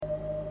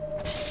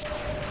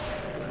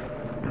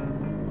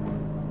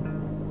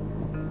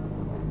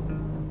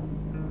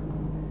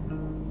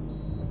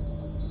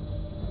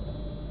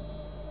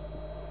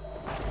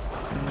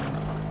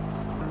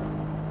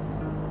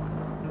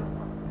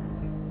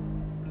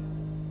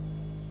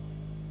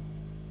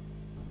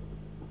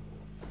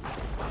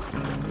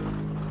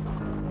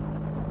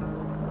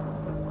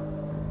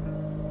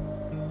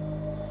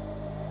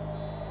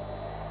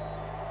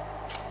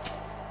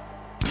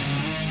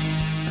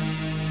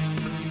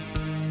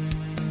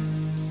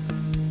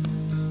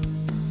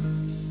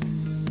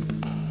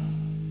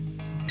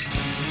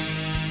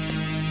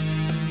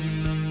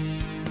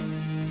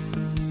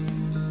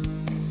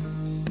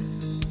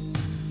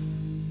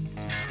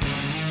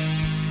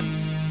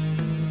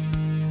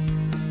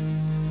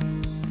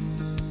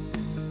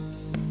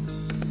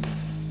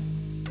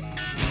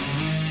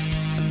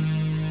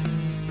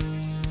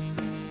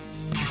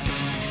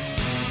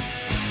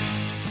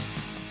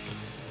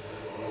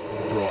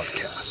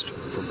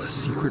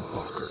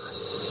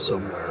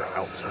somewhere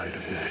outside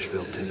of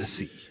Nashville,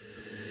 Tennessee.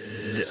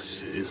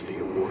 This is the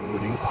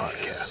award-winning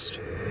podcast,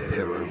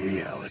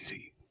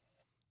 Para-Reality.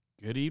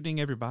 Good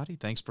evening, everybody.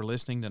 Thanks for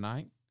listening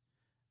tonight.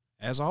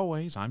 As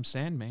always, I'm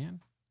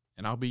Sandman,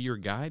 and I'll be your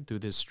guide through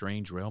this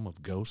strange realm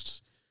of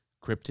ghosts,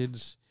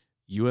 cryptids,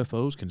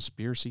 UFOs,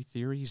 conspiracy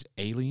theories,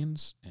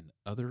 aliens, and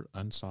other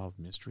unsolved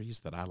mysteries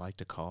that I like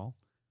to call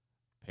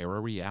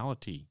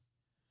Para-Reality.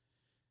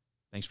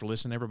 Thanks for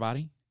listening,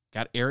 everybody.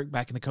 Got Eric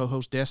back in the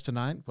co-host desk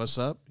tonight. What's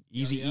up?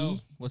 Easy Yo,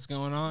 E. what's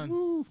going on?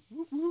 Woo,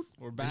 woo, woo.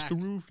 We're back.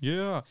 Mr. Roof.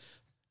 Yeah.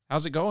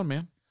 How's it going,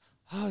 man?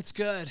 Oh, it's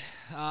good.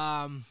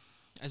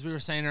 As we were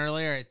saying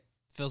earlier, it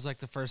feels like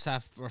the first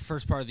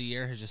part of the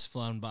year has just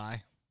flown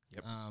by.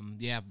 Yep.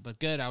 Yeah, but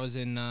good. I was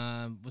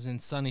in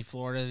sunny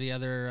Florida the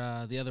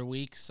other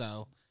week,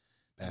 so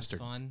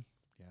Bastard. it was fun.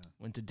 Yeah.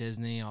 Went to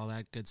Disney, all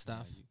that good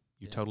stuff.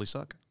 You totally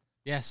suck.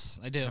 Yes,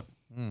 I do.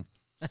 Mm.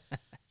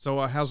 So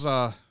how's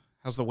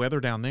the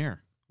weather down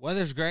there?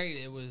 Weather's great.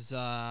 It was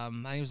I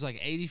think it was like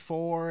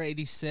 84,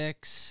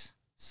 86,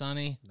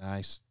 sunny.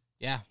 Nice.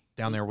 Yeah.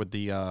 Down there with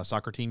the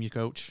soccer team you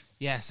coach?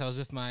 Yes, I was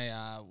with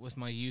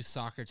my youth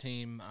soccer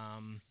team.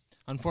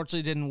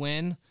 Unfortunately, didn't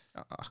win,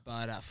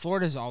 but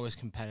Florida's always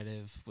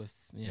competitive with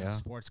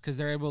sports because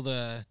they're able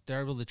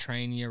to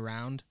train year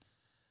round,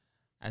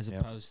 as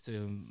opposed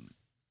to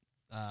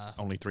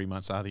only 3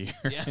 months out of the year.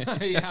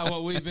 yeah.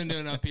 What we've been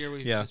doing up here,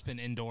 we've just been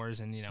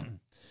indoors, and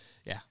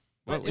yeah.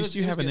 Well, at least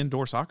you have an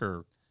indoor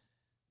soccer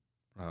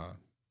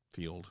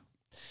field.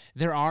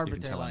 There are, You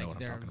but can tell I know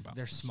what I'm talking about.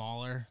 they're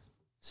smaller,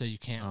 so you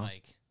can't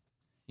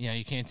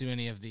you can't do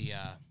any of the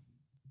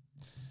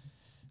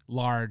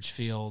large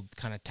field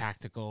kind of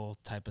tactical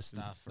type of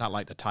stuff. Not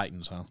like the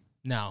Titans, huh?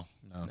 No,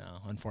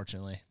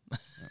 unfortunately.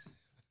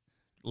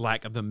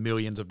 Lack of the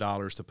millions of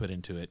dollars to put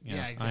into it.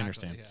 Yeah, exactly. I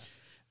understand. Yeah.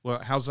 Well,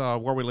 how's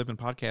Where We Live in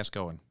podcast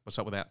going? What's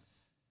up with that?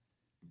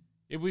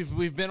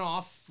 We've been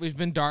off. We've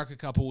been dark a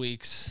couple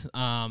weeks.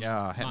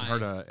 I hadn't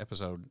heard an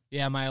episode.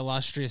 Yeah, my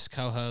illustrious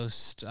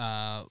co-host,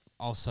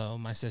 also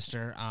my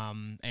sister,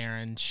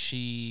 Erin.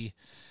 She's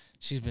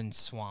been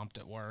swamped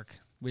at work.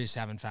 We just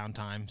haven't found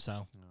time.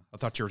 So I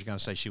thought you were going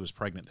to say she was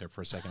pregnant there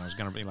for a second. I was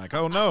going to be like,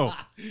 oh no.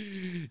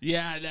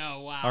 Yeah,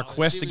 no, wow. Our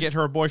quest to get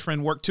her a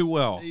boyfriend worked too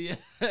well. Yeah,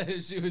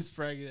 she was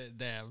pregnant.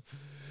 Damn.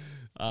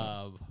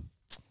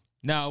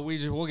 No,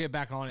 we'll get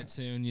back on it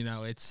soon.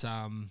 It's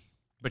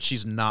But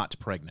she's not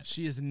pregnant.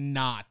 She is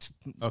not.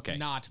 Okay.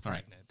 Not All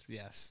right. pregnant.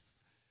 Yes.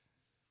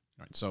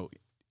 All right. So,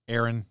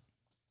 Erin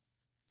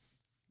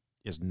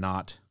is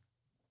not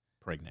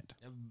pregnant.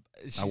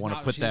 I want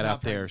to put that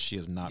out there. She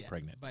is not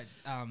pregnant. But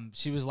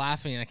she was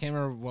laughing. I can't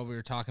remember what we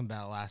were talking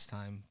about last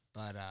time.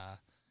 But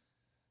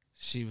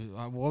she was.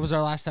 What was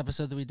our last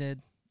episode that we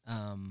did?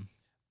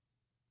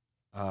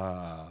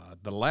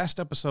 The last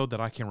episode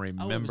that I can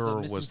remember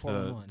was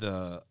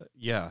the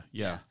yeah.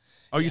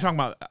 Oh, you're talking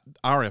about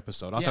our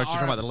episode. I thought you were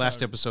talking about the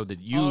last episode that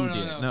you did.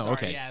 No, sorry.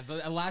 okay. Yeah,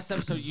 the last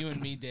episode you and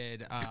me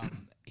did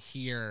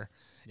here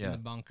in the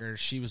bunker.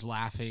 She was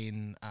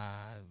laughing.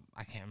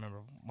 I can't remember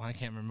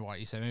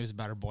what you said. Maybe it was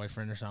about her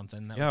boyfriend or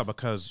something.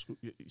 Because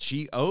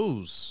she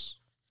owes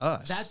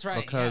us. That's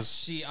right. Because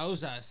she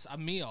owes us a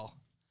meal.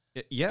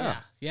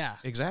 Yeah.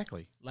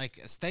 Exactly. Like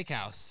a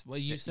steakhouse. Well,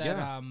 you said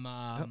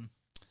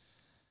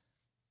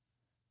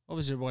what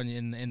was your one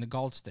in the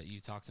Gulch that you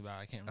talked about?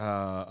 I can't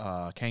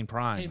remember. Cane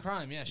Prime. Cane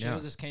Prime, yeah. She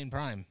owes us Cane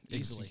Prime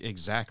easily.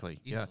 Exactly.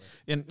 Yeah.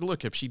 And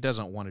look, if she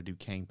doesn't want to do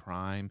Cane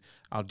Prime,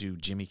 I'll do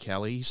Jimmy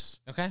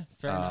Kelly's. Okay,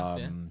 fair enough.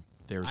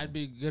 Yeah. I'd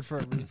be good for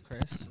a Ruth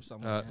Chris or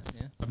something like that.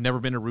 Yeah. I've never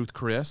been to Ruth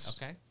Chris.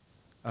 Okay.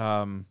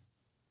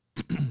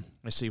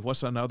 Let's see.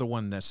 What's another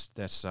one that's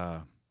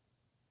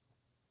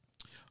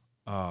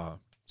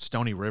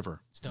Stony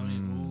River. Stony.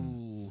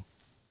 Ooh.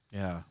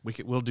 Yeah,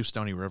 we'll do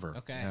Stony River.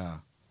 Okay.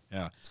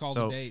 Yeah. It's called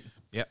a date.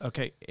 Yeah.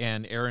 Okay.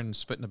 And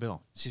Erin's footing the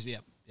bill.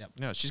 Yep.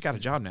 No, she's got a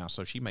job now,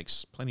 so she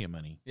makes plenty of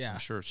money. Yeah. I'm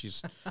sure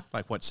she's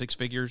like what, 6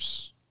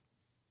 figures.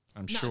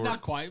 I'm sure.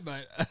 Not quite,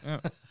 but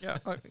yeah.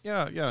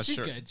 She's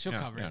sure. good. She'll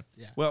cover it.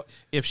 Yeah. Well,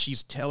 if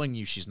she's telling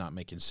you she's not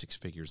making 6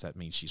 figures, that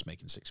means she's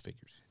making 6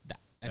 figures.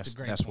 That's a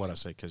great. That's point. what I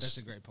say, because that's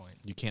a great point.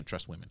 You can't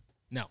trust women.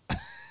 No.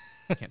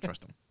 Can't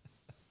trust them.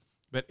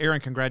 But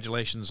Erin,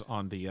 congratulations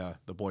on the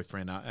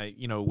boyfriend.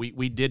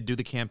 We did do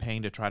the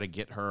campaign to try to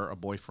get her a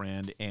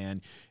boyfriend,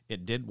 and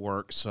it did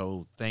work.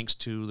 So thanks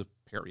to the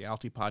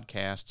Para-Reality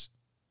podcast,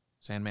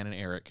 Sandman and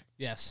Eric.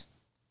 Yes.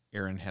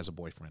 Erin has a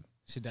boyfriend.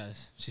 She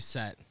does. She's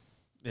set.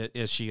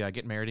 Is she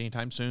getting married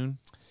anytime soon?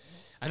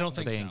 I don't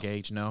think so. Are they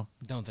engaged? No.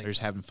 Don't think so. They're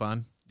just having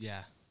fun.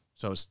 Yeah.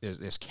 So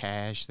it's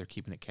cash. They're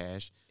keeping it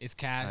cash. It's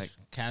cash.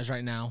 Cash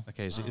right now.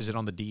 Okay. Is it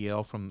on the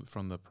DL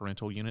from the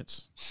parental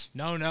units?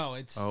 No.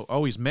 It's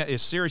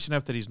is serious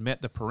enough that he's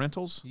met the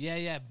parentals?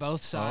 Yeah.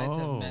 Both sides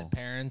have met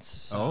parents.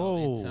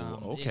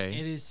 So okay.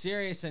 It is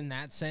serious in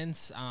that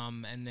sense.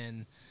 And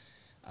then,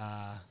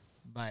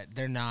 but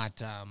they're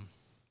not.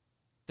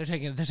 They're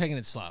taking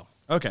it slow.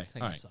 Okay.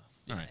 Taking it slow.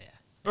 Yeah.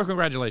 Well,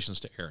 congratulations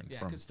to Erin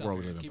from good stuff, Where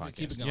We Erin. Live in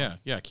Keep it podcast. going.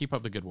 Yeah. Keep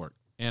up the good work.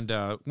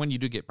 And when you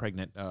do get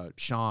pregnant,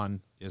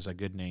 Sean is a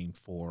good name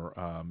for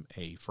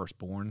a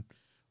firstborn,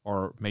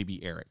 or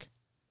maybe Eric.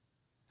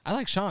 I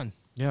like Sean.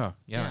 Yeah.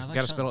 I like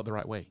Got to Sean. spell it the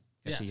right way.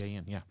 Yes.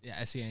 S-E-A-N, yeah. Yeah,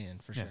 S-E-A-N,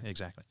 for sure. Yeah,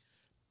 exactly.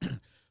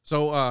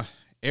 So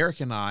Eric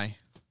and I,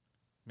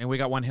 man, we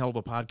got one hell of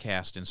a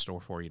podcast in store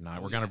for you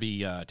tonight. We're going to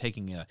be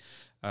taking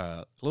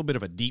a little bit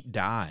of a deep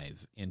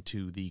dive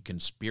into the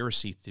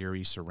conspiracy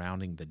theory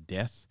surrounding the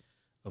death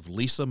of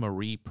Lisa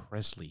Marie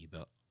Presley,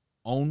 the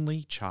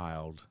only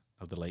child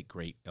of the late,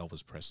 great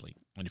Elvis Presley.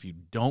 And if you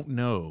don't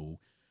know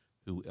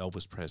who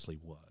Elvis Presley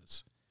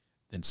was,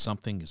 then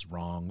something is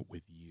wrong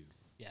with you.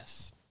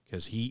 Yes.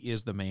 Because he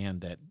is the man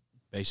that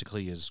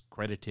basically is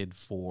credited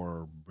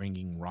for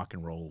bringing rock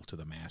and roll to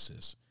the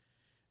masses.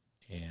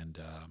 And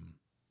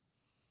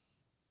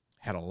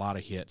had a lot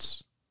of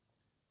hits,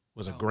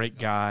 was a great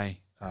guy.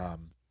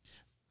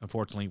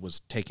 Unfortunately, was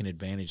taken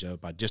advantage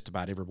of by just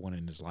about everyone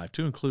in his life,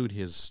 to include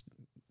his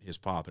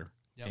father.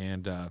 Yep.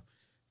 And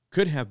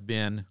could have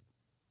been,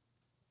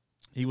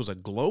 he was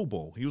like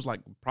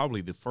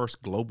probably the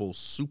first global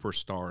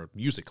superstar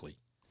musically.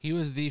 He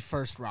was the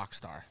first rock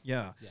star.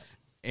 Yeah. Yep.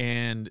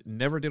 And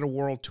never did a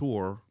world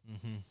tour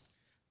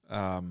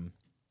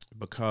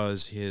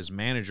because his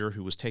manager,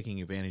 who was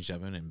taking advantage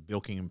of him and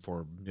bilking him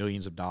for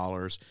millions of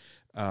dollars,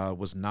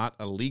 was not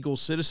a legal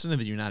citizen of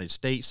the United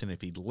States, and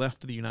if he'd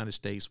left the United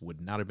States, would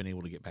not have been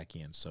able to get back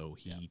in. So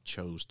he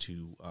chose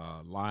to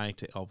lie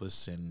to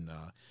Elvis and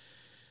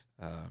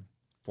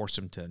force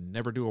him to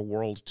never do a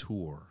world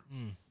tour.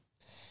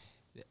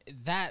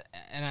 That,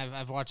 and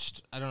I've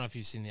watched, I don't know if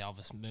you've seen the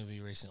Elvis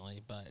movie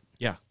recently, but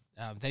Yeah.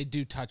 they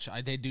do touch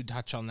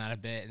on that a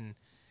bit, and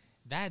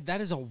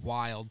that is a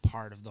wild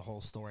part of the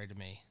whole story to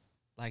me.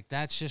 Like,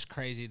 that's just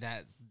crazy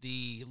that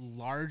the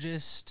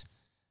largest,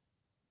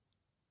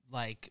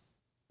 like,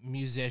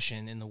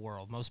 musician in the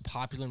world, most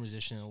popular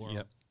musician in the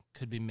world,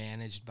 could be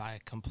managed by a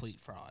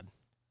complete fraud.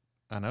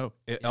 I know.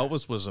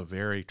 Elvis was a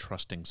very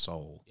trusting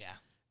soul. Yeah.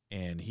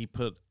 And he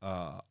put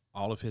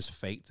all of his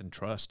faith and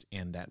trust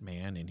in that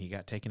man, and he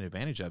got taken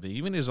advantage of.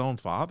 Even his own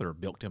father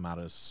bilked him out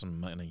of some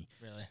money.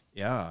 Really?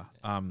 Yeah.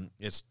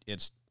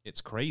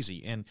 It's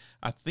crazy. And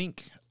I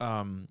think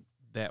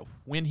that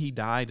when he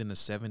died in the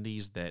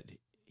 70s, that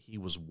he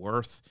was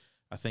worth,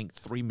 I think,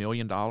 $3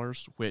 million,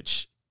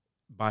 which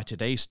by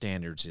today's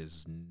standards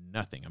is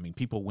nothing. I mean,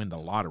 people win the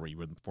lottery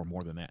for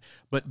more than that.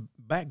 But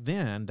back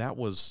then, that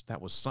was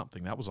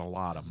something. That was a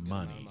lot of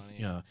money.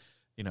 Yeah.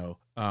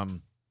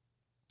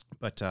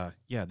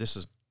 This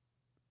is.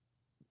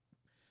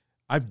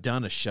 I've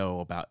done a show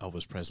about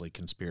Elvis Presley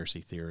conspiracy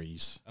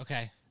theories.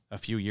 Okay. A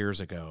few years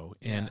ago,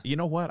 and you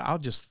know what? I'll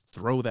just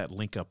throw that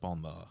link up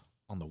on the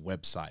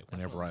website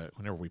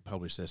whenever we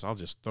publish this. I'll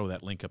just throw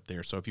that link up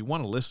there. So if you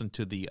want to listen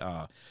to the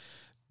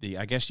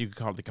I guess you could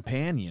call it the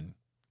companion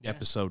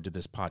episode to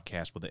this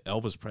podcast with the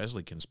Elvis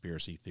Presley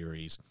conspiracy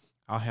theories,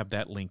 I'll have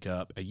that link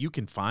up. You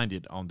can find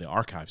it on the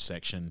archive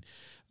section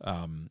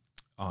on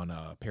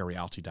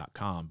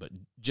parareality.com. But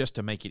just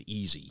to make it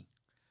easy,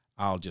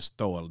 I'll just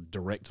throw a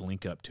direct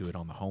link up to it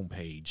on the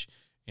homepage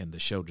in the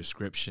show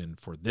description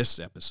for this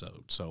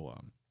episode. So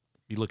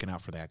be looking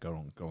out for that. Go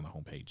on the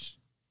homepage,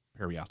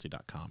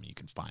 parareality.com, and you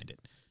can find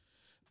it.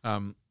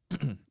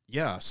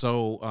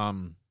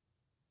 So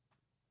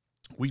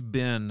we've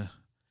been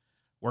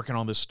working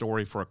on this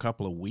story for a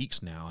couple of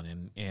weeks now,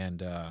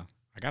 and I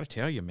got to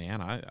tell you,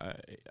 man,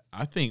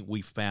 I think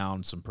we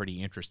found some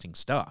pretty interesting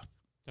stuff.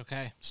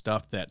 Okay.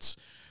 Stuff that's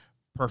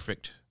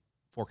perfect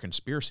for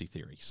conspiracy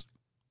theories.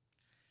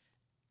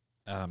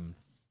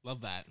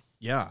 Love that.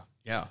 Yeah.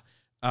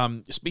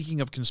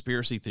 Speaking of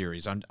conspiracy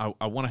theories, I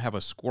want to have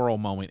a squirrel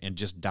moment and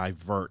just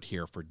divert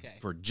here for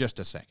just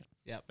a second.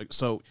 Yep.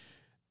 So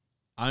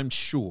I'm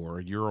sure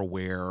you're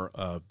aware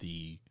of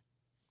the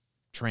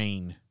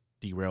train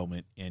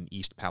derailment in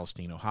East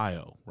Palestine,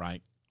 Ohio,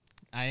 right?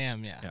 I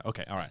am, yeah.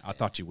 Okay, all right. I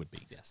thought you would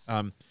be. Yes.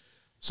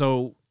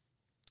 So,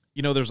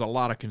 there's a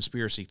lot of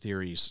conspiracy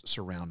theories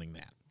surrounding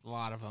that. A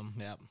lot of them,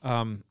 yep.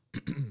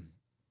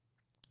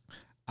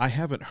 I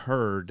haven't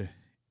heard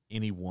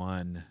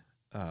anyone...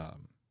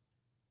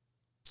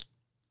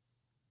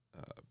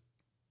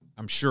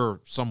 I'm sure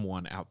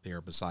someone out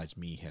there besides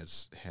me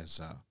has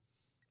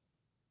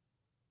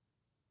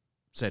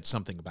said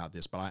something about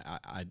this, but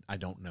I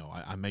don't know.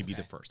 I may be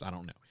the first. I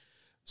don't know.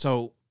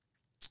 So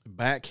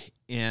back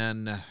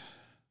in,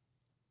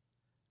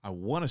 I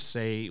want to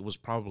say it was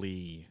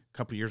probably a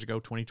couple of years ago,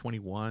 2020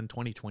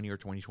 or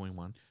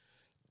 2021.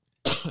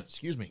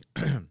 Excuse me.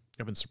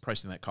 I've been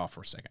suppressing that cough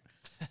for a second.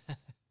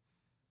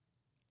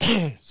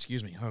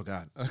 Excuse me. Oh,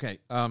 God. Okay.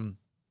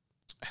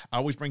 I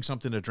always bring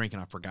something to drink,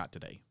 and I forgot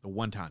today, the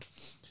one time.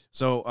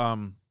 So,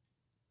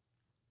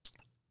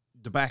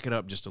 to back it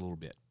up just a little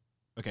bit.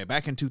 Okay,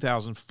 back in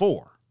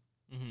 2004,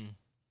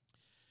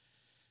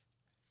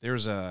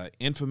 there's a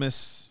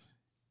infamous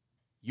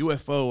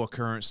UFO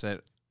occurrence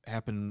that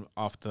happened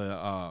off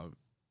the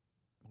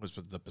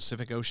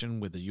Pacific Ocean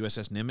with the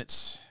USS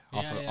Nimitz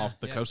off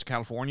the coast of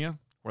California,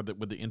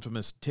 with the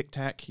infamous Tic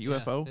Tac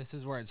UFO. This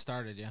is where it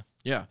started, yeah.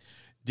 Yeah.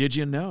 Did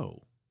you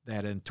know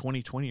that in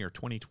 2020 or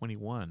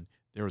 2021,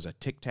 there was a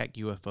Tic Tac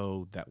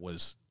UFO that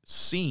was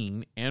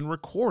seen and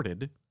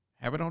recorded,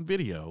 have it on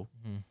video,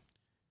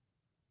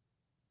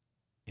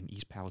 in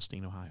East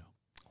Palestine, Ohio.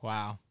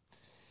 Wow.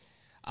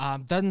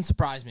 Doesn't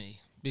surprise me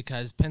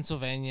because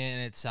Pennsylvania in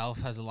itself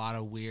has a lot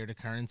of weird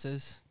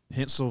occurrences.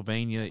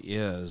 Pennsylvania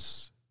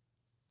is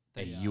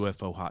a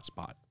UFO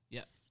hotspot.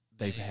 Yep.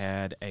 They've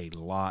had a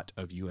lot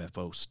of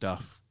UFO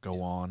stuff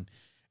go on.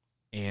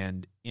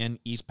 And in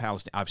East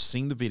Palestine, I've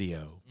seen the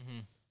video,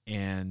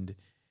 and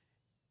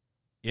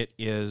it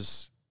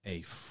is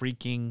a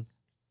freaking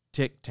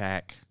Tic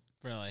Tac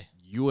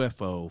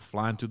UFO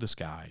flying through the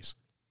skies.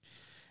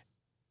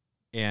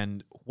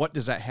 And what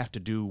does that have to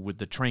do with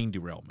the train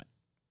derailment?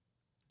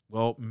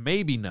 Well,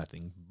 maybe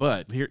nothing,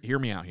 but hear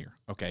me out here,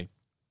 okay?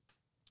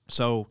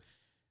 So,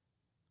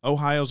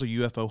 Ohio's a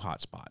UFO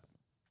hotspot.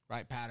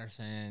 Right,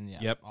 Patterson,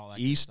 all that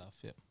East, kind of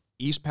stuff. Yep.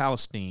 East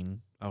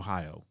Palestine,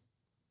 Ohio,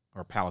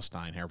 or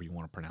Palestine, however you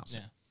want to pronounce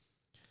it.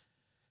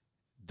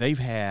 They've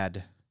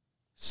had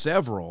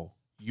several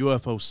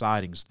UFO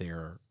sightings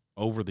there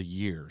over the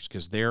years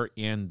because they're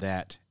in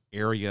that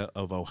area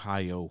of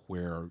Ohio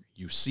where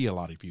you see a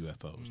lot of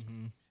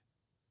UFOs.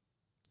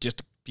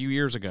 Just a few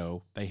years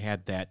ago, they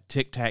had that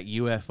Tic Tac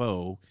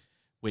UFO,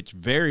 which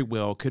very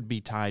well could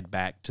be tied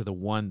back to the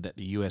one that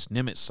the U.S.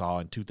 Nimitz saw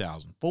in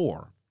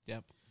 2004.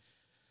 Yep.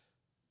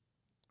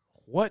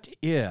 What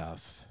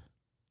if,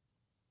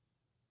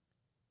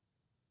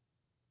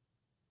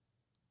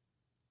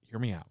 hear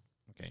me out,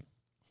 okay?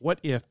 What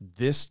if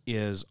this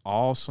is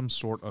all some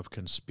sort of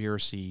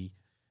conspiracy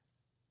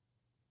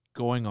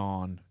going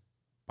on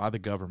by the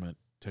government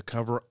to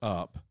cover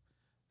up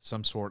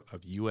some sort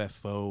of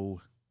UFO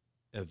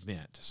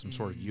event, some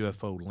sort of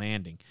UFO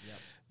landing?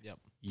 Yep.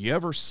 You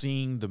ever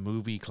seen the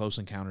movie Close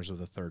Encounters of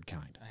the Third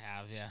Kind? I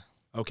have, yeah.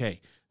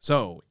 Okay,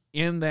 so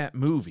in that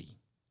movie,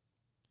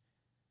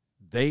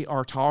 they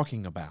are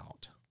talking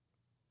about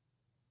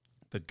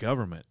the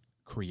government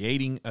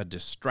creating a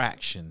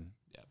distraction,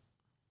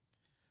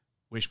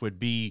 which would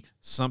be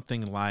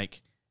something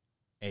like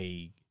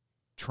a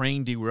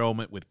train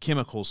derailment with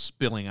chemicals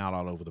spilling out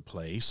all over the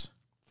place.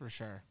 For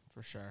sure.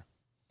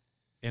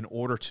 In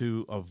order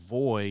to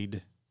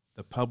avoid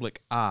the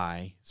public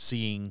eye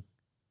seeing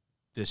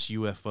this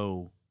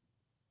UFO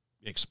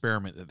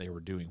experiment that they were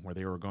doing, where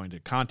they were going to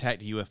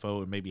contact a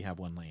UFO and maybe have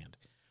one land.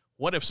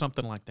 What if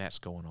something like that's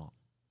going on?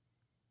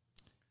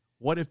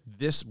 What if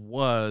this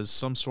was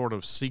some sort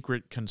of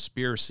secret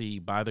conspiracy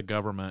by the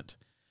government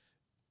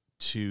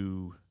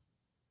to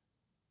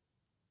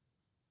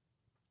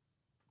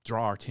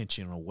draw our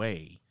attention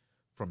away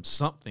from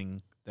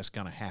something that's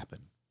going to happen?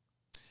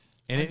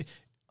 And it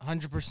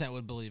 100%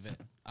 would believe it.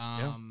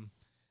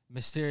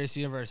 Mysterious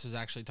Universe was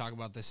actually talking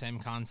about the same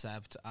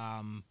concept.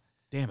 Damn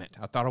it!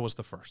 I thought it was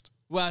the first.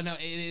 Well, no,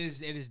 it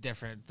is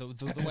different.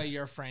 The way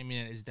you're framing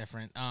it is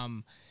different.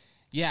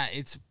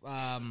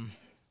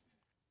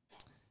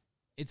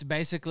 It's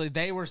basically,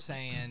 they were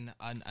saying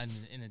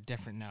in a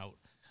different note.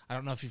 I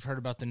don't know if you've heard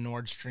about the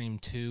Nord Stream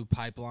 2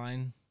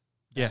 pipeline.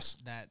 Yes.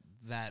 That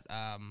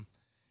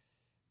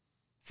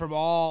from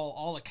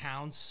all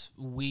accounts,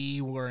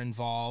 we were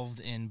involved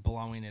in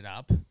blowing it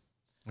up.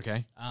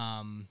 Okay.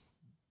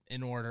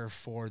 In order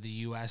for the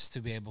U.S.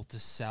 to be able to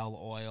sell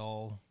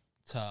oil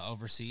to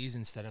overseas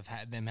instead of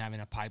them having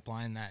a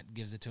pipeline that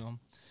gives it to them.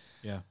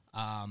 Yeah.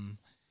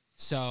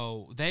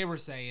 So they were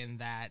saying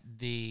that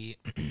the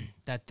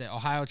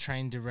Ohio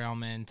train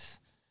derailment,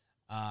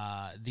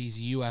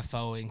 these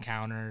UFO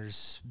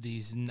encounters,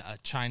 these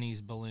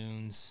Chinese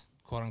balloons,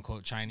 quote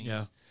unquote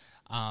Chinese,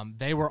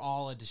 they were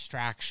all a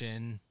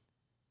distraction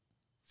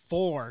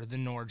for the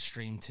Nord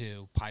Stream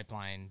 2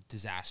 pipeline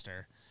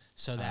disaster.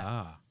 So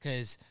that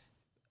because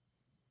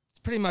it's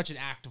pretty much an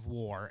act of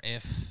war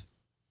if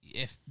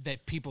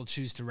that people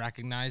choose to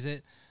recognize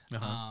it.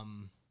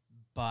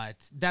 But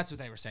that's what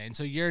they were saying.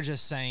 So you're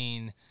just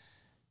saying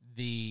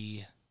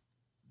the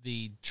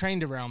train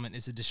derailment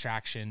is a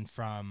distraction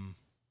from,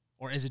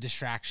 or is a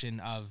distraction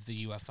of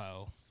the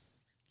UFO.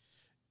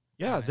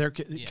 Yeah,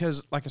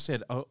 because like I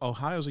said,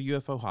 Ohio's a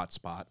UFO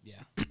hotspot. Yeah.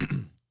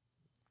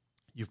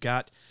 You've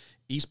got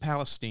East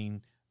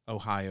Palestine,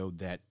 Ohio,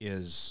 that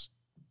is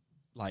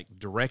like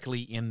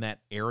directly in that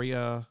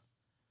area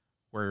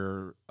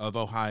of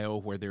Ohio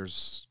where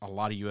there's a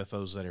lot of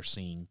UFOs that are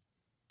seen.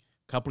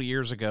 A couple of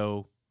years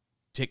ago,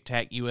 Tic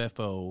Tac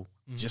UFO,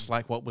 just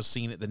like what was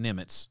seen at the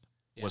Nimitz,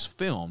 was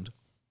filmed.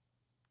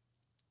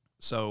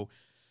 So,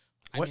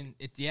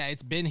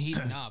 it's been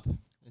heating up.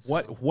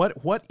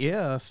 What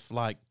if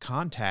like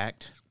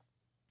contact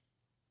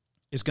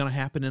is going to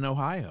happen in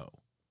Ohio?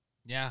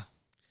 Yeah.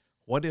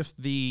 What if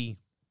the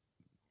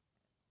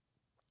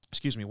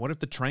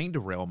train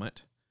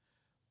derailment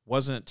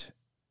wasn't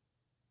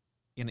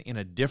in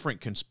a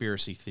different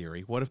conspiracy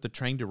theory? What if the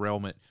train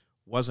derailment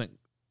wasn't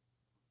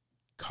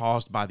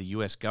caused by the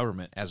U.S.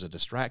 government as a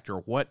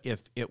distractor? What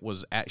if it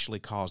was actually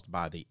caused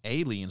by the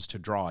aliens to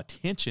draw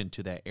attention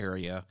to that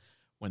area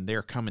when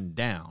they're coming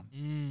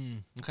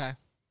down? Okay.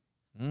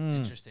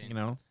 Interesting. You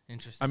know?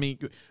 Interesting. I mean,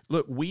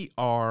 look, we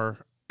are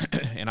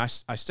and I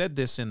said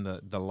this in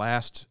the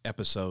last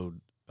episode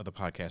of the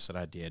podcast that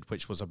I did,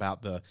 which was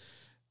about the,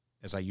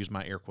 as I use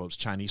my air quotes,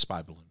 Chinese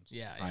spy balloons.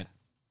 Yeah. Right. Yeah.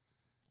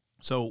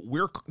 So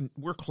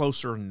we're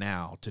closer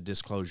now to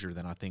disclosure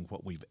than I think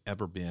what we've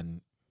ever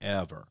been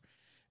ever.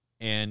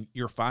 And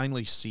you're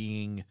finally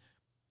seeing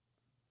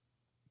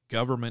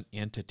government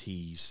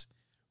entities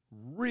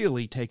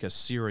really take a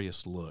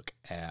serious look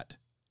at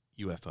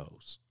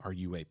UFOs or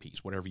UAPs,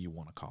 whatever you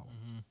want to call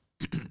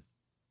them.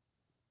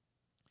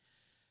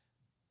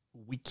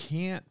 We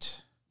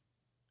can't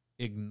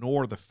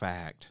ignore the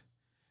fact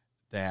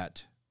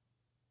that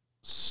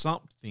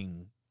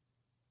something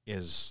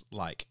is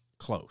like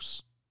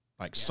close.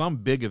 Like some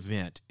big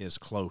event is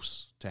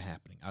close to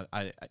happening.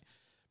 I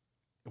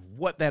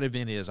what that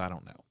event is, I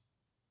don't know.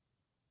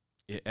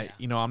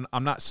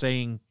 I'm not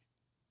saying,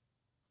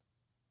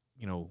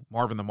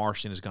 Marvin the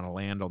Martian is going to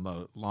land on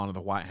the lawn of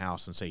the White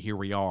House and say, "Here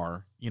we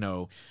are."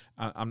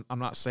 I'm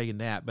not saying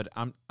that, but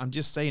I'm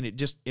just saying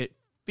it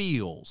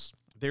feels,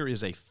 there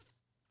is a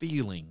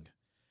feeling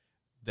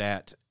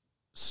that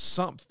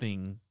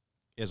something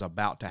is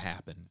about to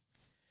happen,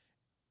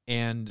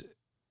 and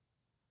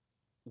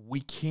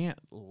we can't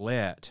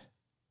let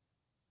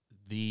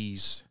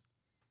these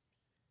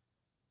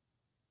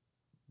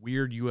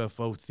weird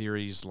UFO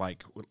theories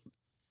like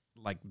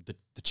the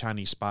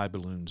Chinese spy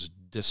balloons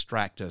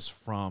distract us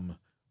from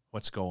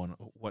what's going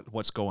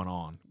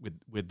on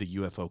with the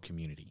UFO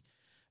community.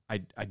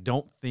 I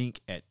don't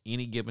think at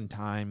any given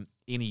time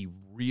any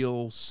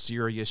real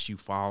serious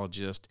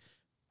ufologist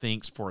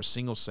thinks for a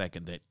single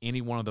second that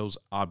any one of those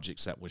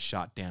objects that was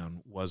shot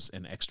down was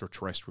an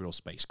extraterrestrial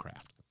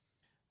spacecraft.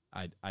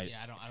 I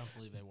don't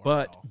believe they were.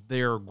 But at all.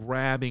 They're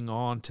grabbing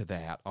onto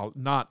that.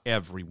 Not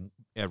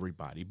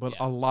everybody, but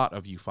a lot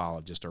of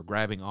ufologists are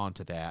grabbing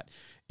onto that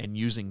and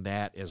using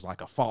that as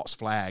like a false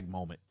flag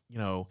moment,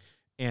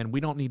 and we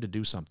don't need to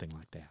do something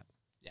like that.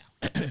 Yeah.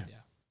 Yeah.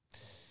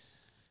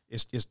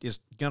 It's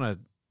gonna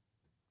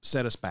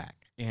set us back,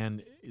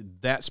 and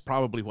that's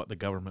probably what the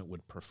government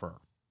would prefer.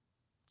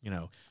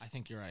 I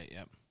think you're right.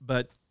 Yep.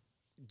 But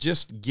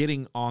just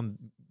getting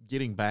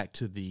back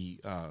to the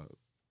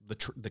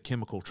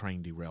chemical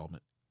train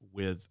derailment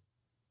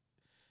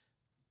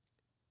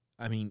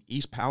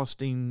East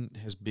Palestine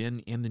has been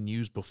in the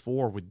news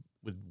before with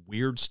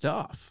weird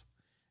stuff,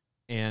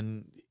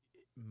 and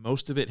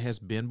most of it has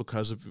been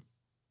because of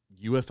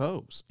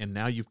UFOs, and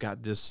now you've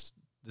got this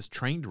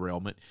train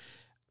derailment.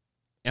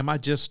 Am I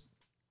just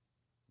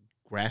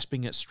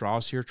grasping at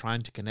straws here,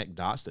 trying to connect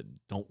dots that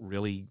don't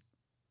really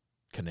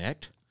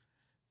connect?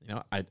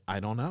 I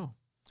don't know.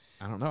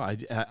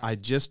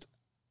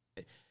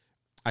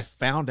 I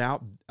found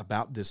out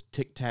about this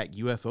Tic Tac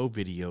UFO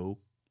video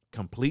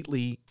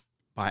completely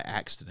by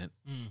accident,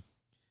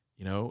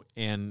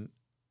 and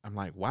I'm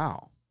like,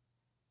 wow.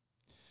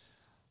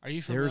 Are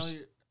you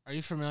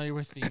familiar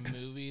with the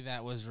movie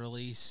that was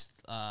released,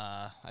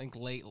 I think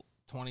late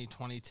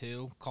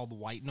 2022, called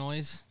White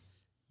Noise?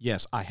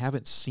 Yes, I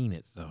haven't seen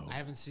it though. I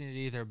haven't seen it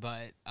either,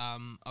 but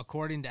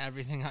according to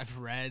everything I've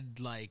read,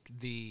 like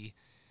the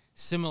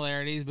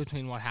similarities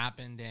between what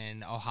happened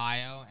in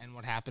Ohio and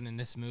what happened in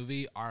this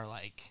movie are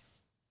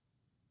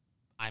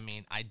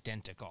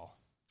identical.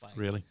 Like,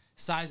 really?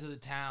 Size of the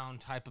town,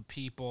 type of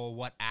people,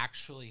 what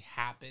actually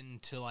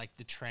happened to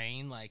the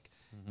train,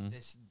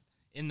 this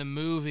in the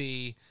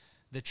movie,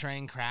 the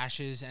train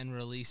crashes and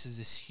releases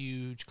this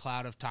huge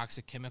cloud of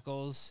toxic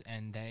chemicals,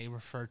 and they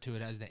refer to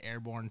it as the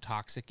airborne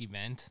toxic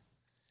event.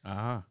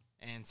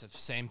 And so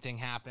same thing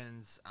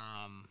happens.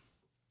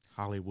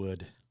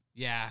 Hollywood.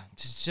 Yeah,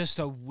 just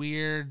a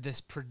weird,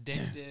 this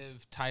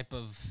predictive type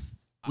of.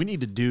 We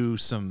need to do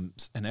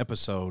an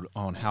episode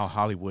on how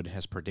Hollywood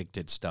has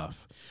predicted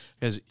stuff.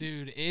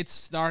 Dude, it's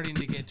starting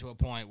to get to a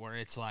point where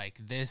it's like,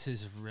 this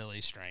is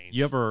really strange.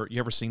 You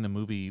ever seen the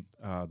movie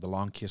The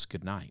Long Kiss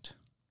Goodnight?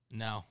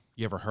 No.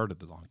 You ever heard of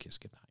The Long Kiss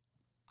Goodnight?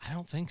 I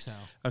don't think so.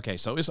 Okay,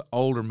 so it's an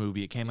older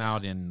movie. It came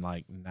out in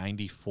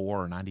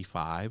 94 or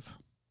 95.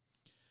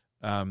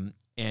 And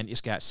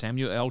it's got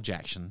Samuel L.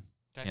 Jackson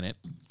in it.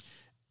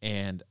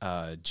 And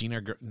not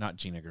Gina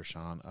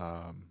Gershon.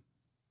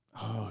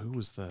 Who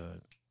was the...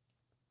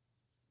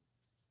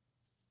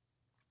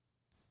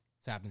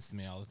 This happens to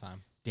me all the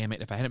time. Damn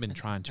it, if I hadn't been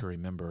trying to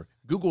remember.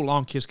 Google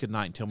Long Kiss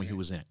Goodnight and tell me who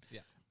was in it.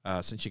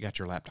 Yeah. Since you got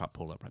your laptop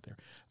pulled up right there.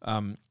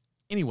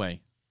 Anyway,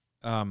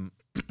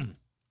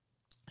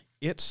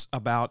 it's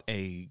about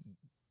a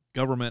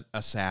government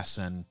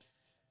assassin.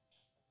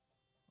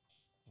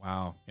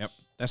 Wow. Yep.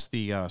 That's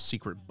the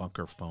secret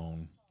bunker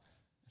phone.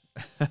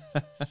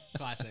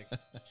 Classic.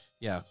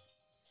 Yeah.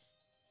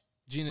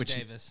 Gina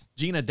Davis.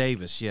 Gina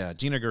Davis, yeah.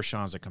 Gina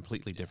Gershon's a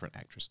completely different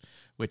actress,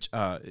 which,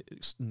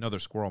 another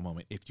squirrel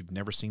moment. If you've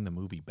never seen the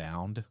movie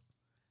Bound,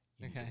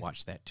 you need to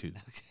watch that too.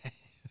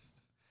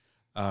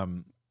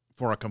 Okay.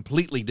 For a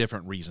completely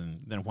different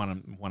reason than what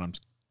I'm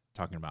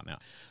talking about now.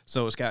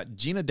 So it's got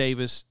Gina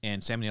Davis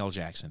and Samuel L.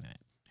 Jackson in it.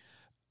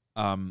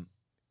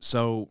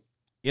 So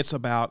it's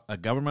about a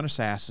government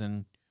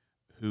assassin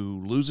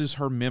who loses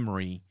her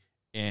memory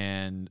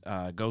and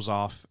goes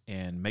off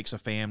and makes a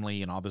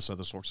family and all this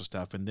other sorts of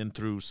stuff. And then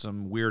through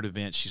some weird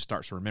events, she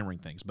starts remembering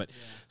things. But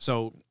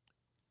so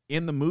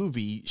in the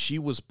movie, she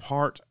was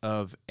part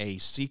of a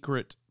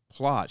secret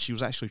plot. She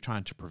was actually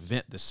trying to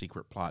prevent this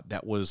secret plot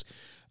that was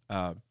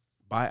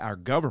by our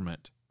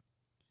government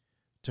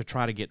to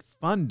try to get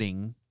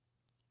funding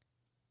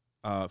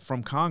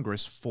from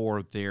Congress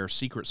for their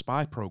secret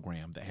spy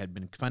program that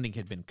funding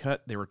had been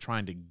cut. They were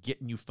trying to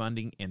get new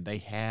funding, and they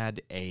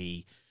had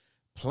a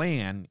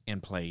plan in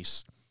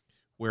place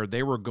where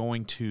they were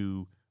going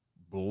to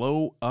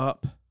blow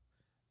up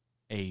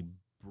a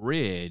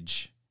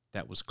bridge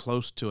that was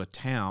close to a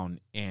town,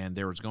 and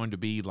there was going to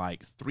be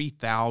like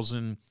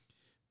 3,000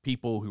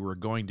 people who were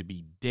going to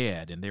be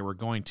dead, and they were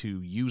going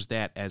to use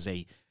that as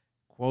a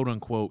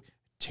quote-unquote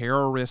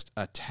terrorist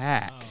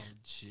attack. Oh,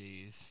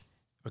 jeez.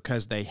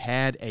 Because they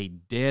had a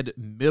dead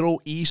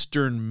Middle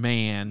Eastern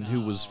man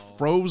who was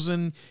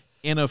frozen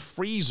in a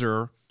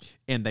freezer,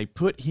 and they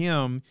put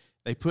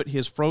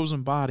his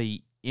frozen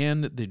body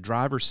in the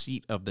driver's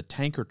seat of the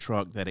tanker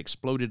truck that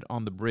exploded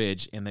on the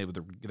bridge, and they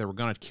were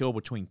going to kill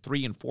between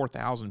 3,000 and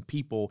 4,000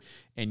 people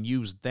and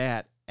use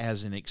that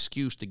as an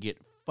excuse to get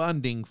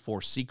funding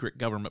for secret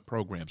government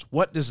programs.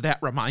 What does that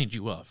remind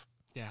you of?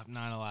 Yeah,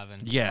 9/11.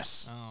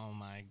 Yes. Oh,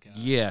 my God.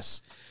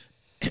 Yes.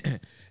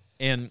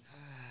 And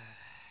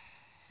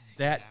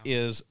that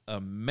is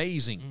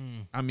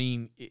amazing. I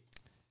mean,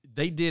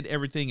 they did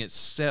everything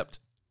except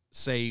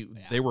say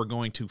they were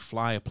going to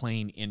fly a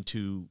plane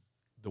into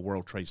the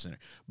World Trade Center.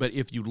 But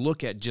if you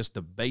look at just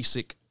the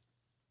basic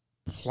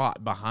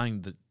plot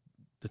behind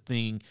the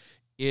thing,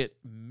 it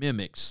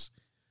mimics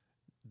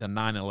the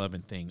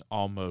 9/11 thing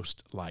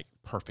almost like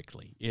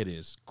perfectly. It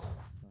is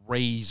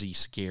crazy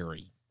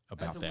scary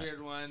about that. That's a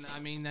weird one. I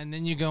mean, and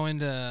then you go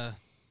into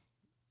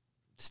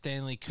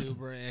Stanley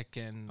Kubrick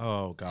and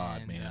oh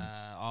God, man,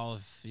 all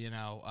of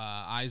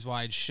Eyes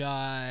Wide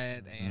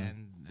Shut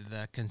and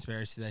the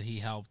conspiracy that he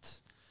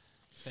helped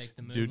fake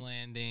the moon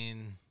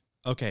landing.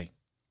 Okay,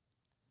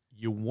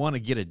 you want to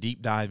get a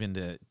deep dive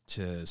into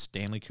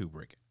Stanley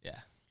Kubrick? Yeah,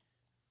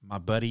 my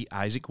buddy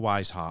Isaac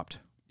Weishaupt.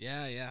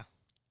 Yeah.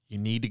 You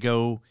need to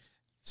go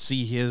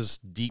see his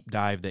deep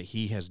dive that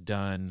he has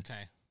done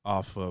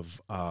off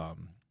of.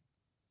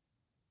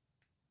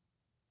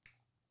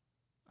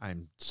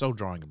 I'm so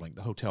drawing a blank.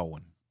 The hotel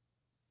one.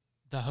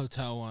 The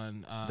hotel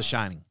one. The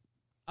Shining.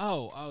 The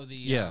hotel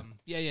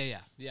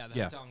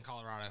in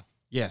Colorado.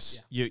 Yes,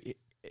 yeah.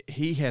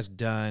 He has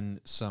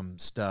done some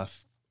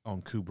stuff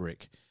on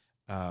Kubrick.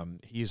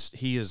 He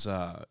is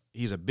a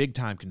big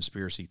time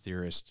conspiracy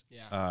theorist.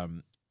 Yeah.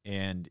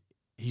 And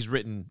he's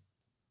written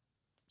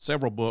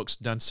several books,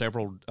 done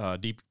several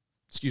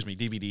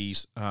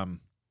DVDs.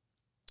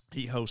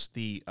 He hosts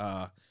the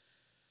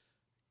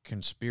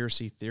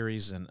Conspiracy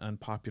Theories and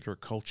Unpopular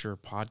Culture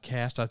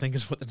podcast, I think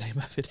is what the name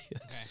of it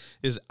is. Okay.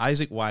 Is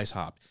Isaac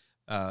Weishaupt.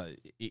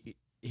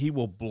 He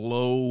will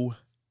blow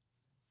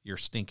your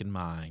stinking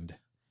mind.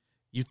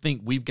 You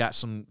think we've got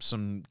some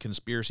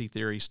conspiracy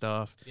theory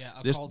stuff? Yeah,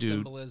 this occult dude,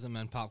 symbolism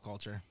and pop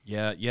culture.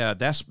 Yeah,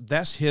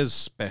 that's his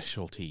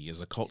specialty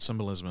is occult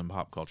symbolism and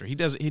pop culture. He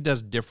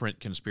does different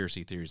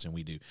conspiracy theories than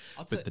we do.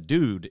 But the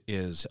dude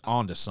is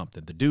onto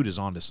something.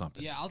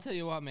 Yeah, I'll tell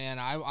you what, man.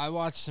 I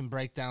watched some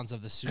breakdowns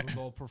of the Super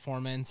Bowl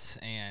performance,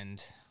 and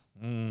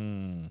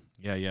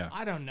yeah.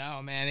 I don't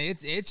know, man.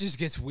 It just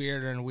gets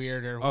weirder and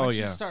weirder. Once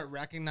you start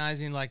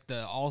recognizing like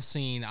the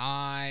all-seeing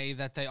eye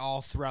that they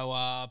all throw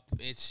up,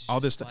 it's just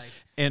all this stuff. Like,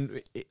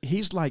 and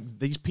he's like,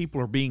 these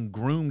people are being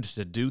groomed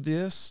to do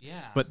this,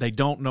 yeah, but they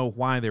don't know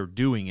why they're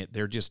doing it.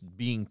 They're just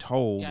being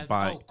told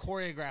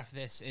choreograph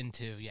this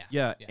into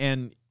yeah.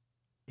 And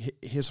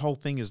his whole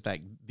thing is that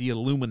the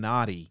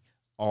Illuminati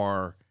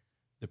are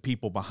the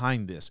people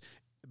behind this.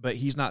 But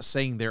he's not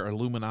saying they're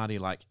Illuminati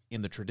like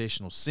in the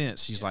traditional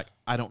sense. He's like,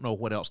 I don't know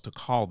what else to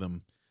call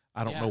them.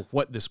 I don't know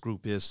what this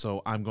group is,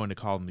 so I'm going to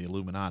call them the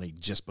Illuminati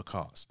just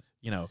because,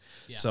 Yeah.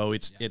 So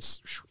it's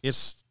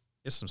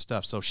some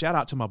stuff. So shout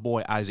out to my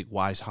boy Isaac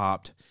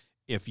Weishaupt.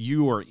 If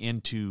you are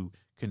into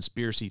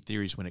conspiracy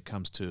theories when it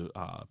comes to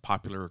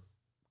popular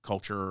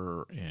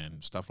culture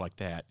and stuff like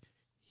that,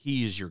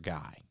 he is your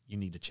guy. You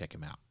need to check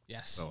him out.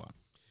 Yes. So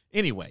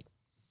anyway.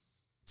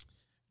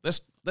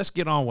 Let's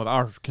get on with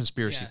our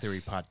conspiracy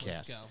theory podcast.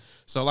 Let's go.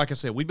 So like I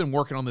said, we've been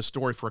working on this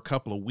story for a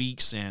couple of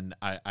weeks, and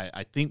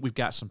I think we've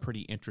got some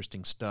pretty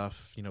interesting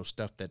stuff,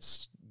 stuff that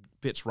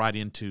fits right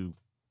into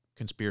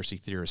conspiracy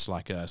theorists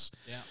like us.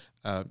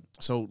 Yeah.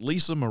 So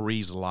Lisa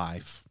Marie's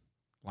life,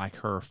 like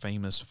her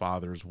famous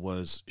father's,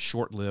 was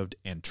short-lived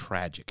and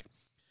tragic.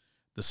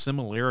 The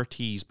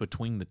similarities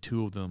between the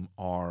two of them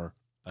are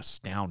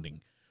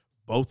astounding.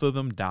 Both of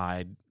them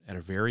died at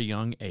a very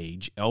young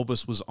age.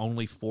 Elvis was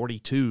only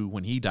 42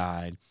 when he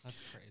died.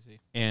 That's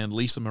crazy. And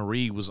Lisa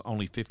Marie was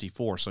only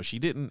 54, so she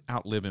didn't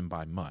outlive him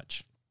by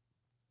much.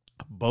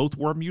 Both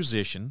were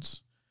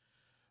musicians.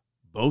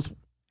 Both,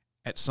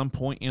 at some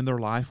point in their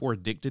life, were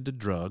addicted to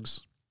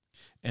drugs.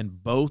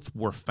 And both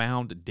were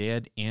found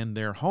dead in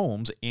their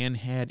homes and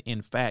had,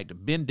 in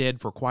fact, been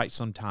dead for quite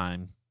some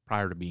time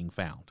prior to being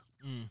found.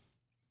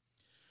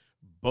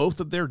 both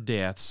of their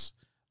deaths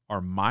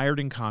are mired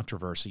in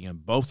controversy,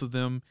 and both of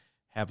them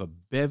have a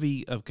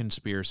bevy of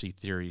conspiracy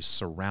theories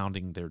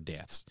surrounding their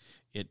deaths.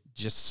 It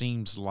just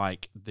seems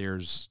like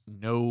there's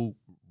no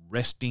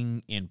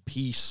resting in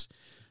peace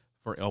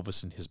for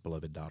Elvis and his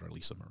beloved daughter,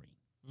 Lisa Marie.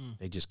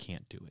 They just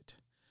can't do it.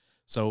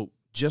 So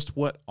just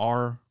what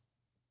are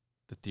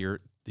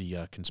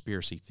the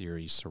conspiracy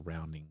theories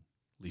surrounding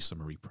Lisa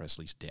Marie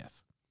Presley's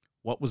death?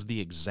 What was the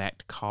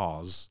exact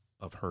cause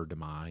of her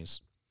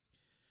demise?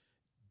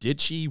 Did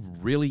she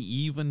really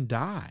even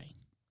die?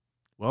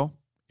 Well,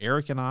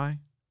 Eric and I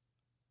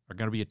are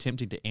going to be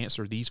attempting to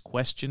answer these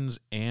questions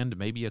and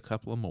maybe a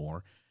couple of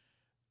more.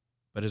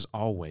 But as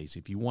always,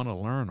 if you want to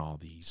learn all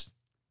these,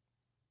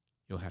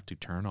 you'll have to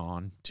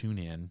tune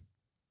in,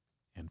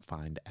 and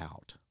find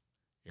out.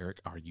 Eric,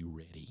 are you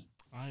ready?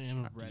 I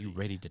am ready. Are you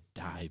ready to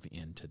dive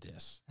into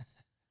this?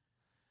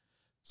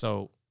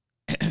 So,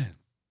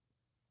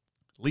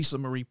 Lisa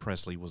Marie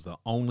Presley was the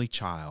only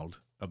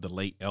child of the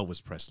late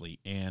Elvis Presley,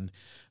 and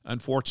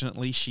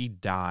unfortunately, she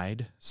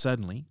died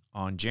suddenly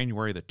on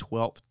January the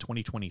 12th,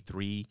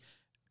 2023,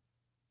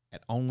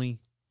 at only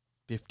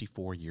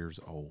 54 years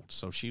old.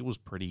 So she was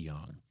pretty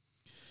young.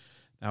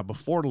 Now,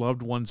 before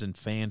loved ones and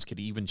fans could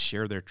even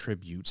share their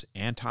tributes,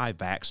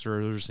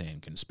 anti-vaxxers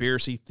and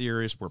conspiracy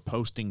theorists were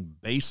posting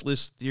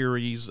baseless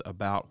theories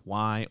about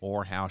why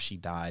or how she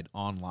died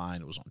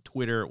online. It was on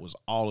Twitter. It was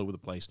all over the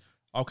place,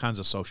 all kinds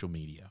of social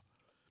media.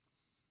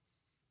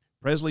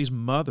 Presley's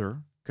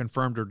mother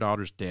confirmed her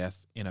daughter's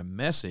death in a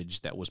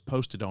message that was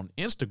posted on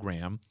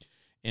Instagram,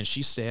 and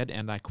she said,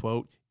 and I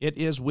quote, "It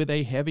is with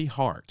a heavy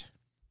heart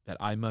that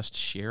I must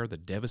share the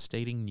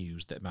devastating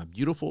news that my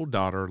beautiful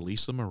daughter,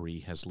 Lisa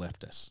Marie, has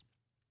left us."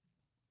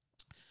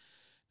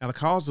 Now, the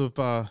cause of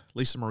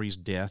Lisa Marie's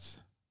death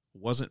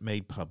wasn't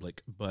made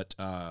public, but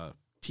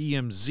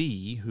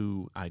TMZ,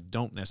 who I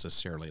don't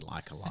necessarily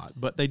like a lot,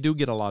 but they do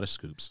get a lot of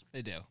scoops.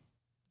 They do.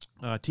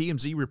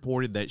 TMZ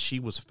reported that she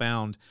was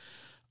found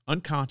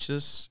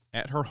unconscious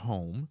at her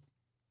home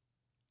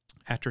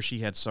after she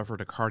had suffered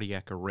a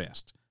cardiac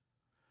arrest.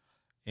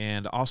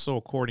 And also,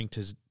 according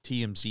to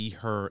TMZ,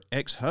 her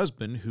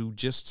ex-husband, who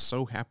just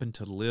so happened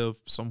to live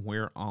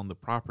somewhere on the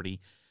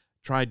property,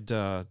 tried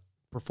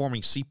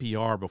performing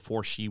CPR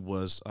before she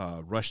was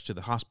rushed to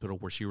the hospital,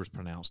 where she was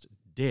pronounced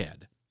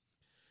dead.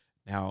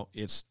 Now,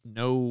 it's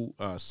no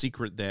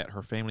secret that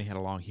her family had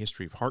a long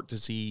history of heart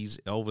disease.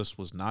 Elvis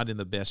was not in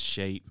the best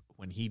shape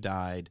when he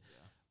died.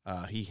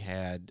 He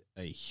had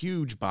a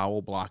huge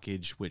bowel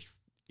blockage, which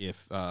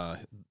if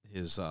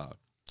his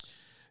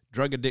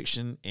drug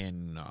addiction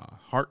and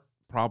heart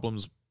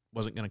problems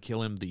wasn't going to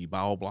kill him, the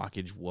bowel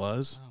blockage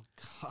was. Oh,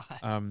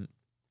 God.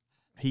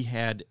 He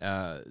had,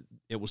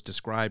 it was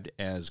described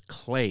as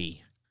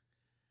clay.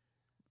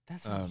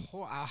 That sounds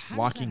horrible.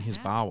 Blocking his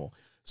bowel.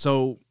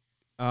 So,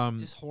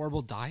 just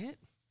horrible diet?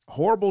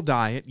 Horrible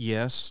diet,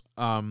 yes.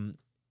 And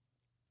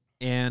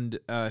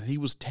he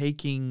was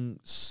taking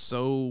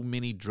so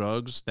many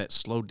drugs that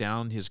slowed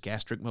down his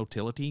gastric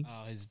motility.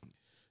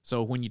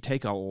 So when you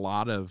take a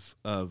lot of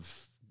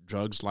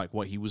drugs like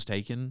what he was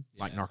taking,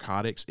 like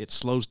narcotics, it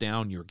slows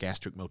down your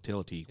gastric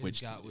motility,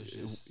 His gut was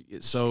just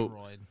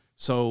destroyed.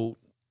 So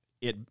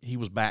he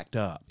was backed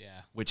up.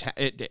 Yeah. Which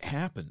it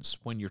happens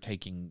when you're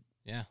taking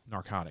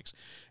narcotics.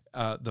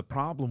 The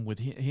problem with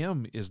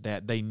him is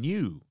that they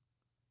knew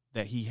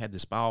that he had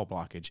this bowel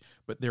blockage,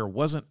 but there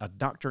wasn't a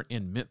doctor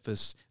in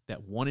Memphis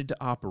that wanted to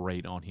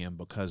operate on him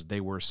because they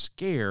were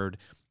scared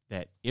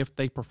that if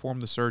they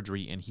performed the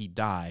surgery and he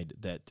died,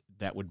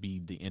 that would be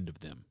the end of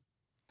them.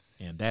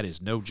 And that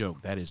is no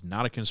joke. That is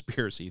not a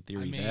conspiracy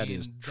theory. I mean, that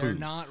is true. They're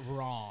not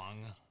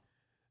wrong.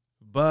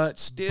 But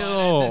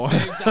still. But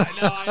at the same time,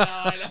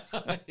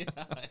 I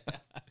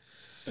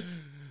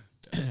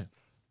know.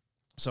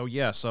 So,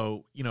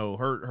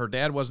 her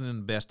dad wasn't in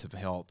the best of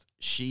health.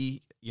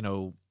 She,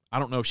 I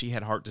don't know if she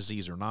had heart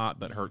disease or not,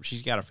 but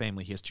she's got a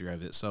family history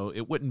of it. So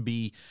it wouldn't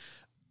be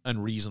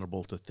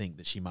unreasonable to think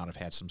that she might have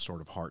had some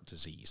sort of heart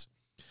disease.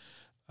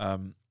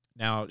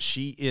 Now,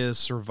 she is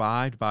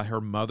survived by her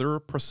mother,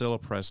 Priscilla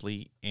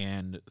Presley,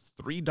 and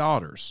 3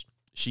 daughters.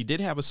 She did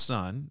have a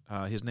son.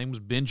 His name was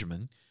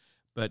Benjamin,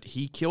 but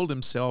he killed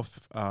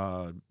himself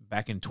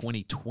back in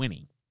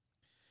 2020.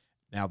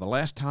 Now, the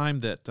last time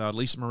that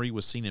Lisa Marie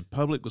was seen in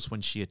public was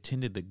when she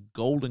attended the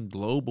Golden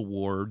Globe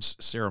Awards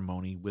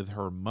ceremony with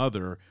her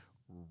mother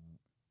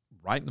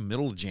right in the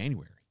middle of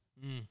January.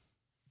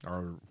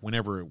 Or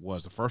whenever it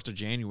was, the 1st of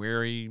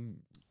January.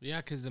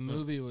 Yeah, because the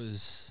movie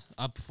was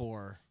up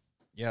for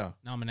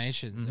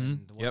nominations, Mm-hmm.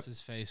 and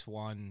what's-his-face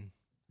won.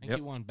 I think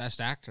he won Best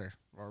Actor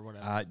or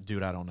whatever.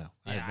 Dude, I don't know.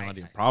 I have no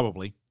idea. I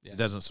Probably. It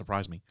doesn't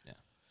surprise me. Yeah.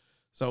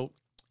 So,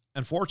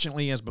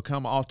 unfortunately, has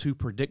become all too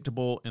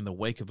predictable in the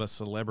wake of a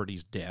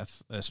celebrity's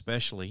death,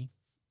 especially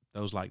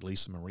those like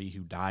Lisa Marie,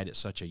 who died at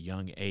such a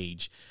young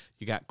age.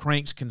 You got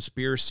cranks,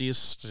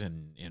 conspiracists,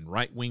 and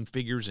right-wing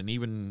figures, and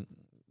even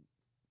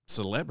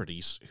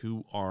celebrities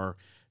who are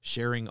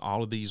sharing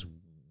all of these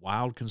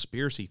wild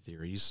conspiracy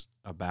theories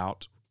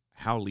about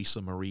how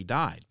Lisa Marie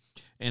died.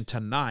 And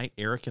tonight,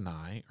 Eric and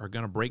I are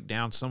going to break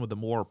down some of the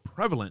more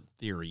prevalent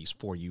theories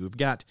for you. We've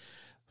got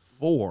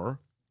 4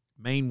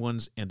 main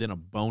ones and then a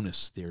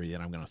bonus theory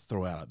that I'm going to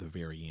throw out at the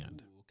very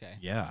end. Ooh, okay.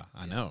 Yeah,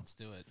 I know. Let's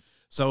do it.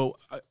 So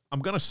I'm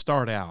going to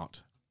start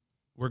out.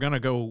 We're going to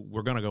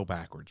go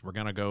backwards. We're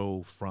going to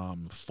go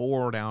from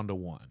 4 down to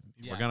 1.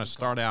 Yeah, we're going to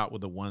start out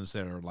with the ones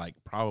that are like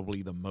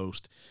probably the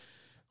most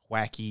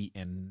wacky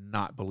and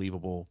not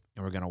believable,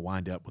 and we're going to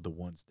wind up with the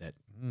ones that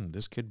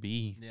this could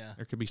be. Yeah.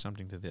 There could be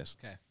something to this.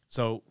 Okay.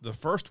 So the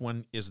first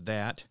one is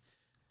that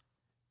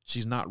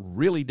she's not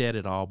really dead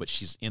at all, but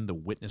she's in the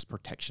witness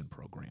protection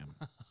program.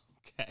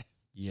 Okay.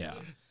 Yeah.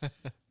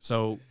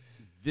 So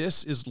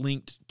this is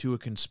linked to a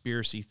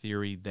conspiracy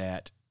theory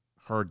that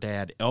her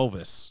dad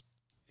Elvis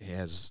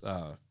has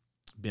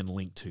been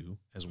linked to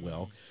as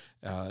well.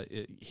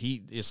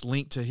 It's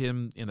linked to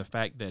him in the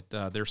fact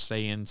that they're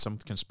saying, some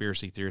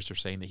conspiracy theorists are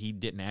saying that he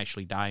didn't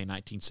actually die in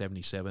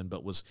 1977,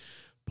 but was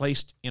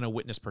placed in a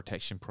witness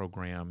protection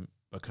program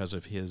because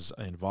of his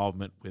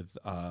involvement with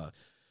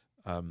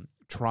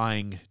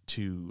trying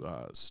to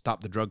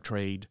stop the drug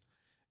trade,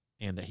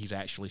 and that he's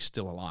actually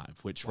still alive,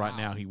 which right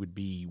now he would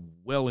be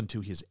well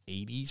into his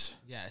 80s.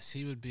 Yes,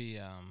 he would be.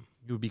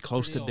 He would be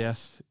close to old.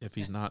 death if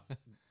he's not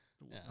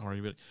Yeah.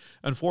 already. But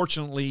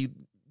unfortunately,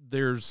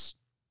 there's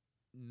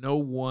no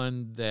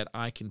one that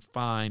I can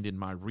find in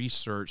my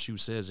research who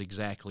says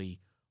exactly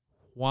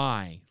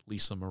why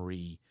Lisa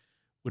Marie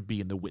would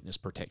be in the witness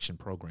protection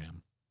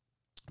program.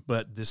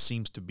 But this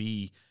seems to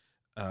be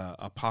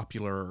a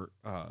popular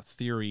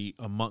theory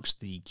amongst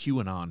the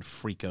QAnon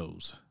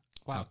freakos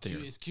out there.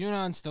 Is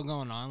QAnon still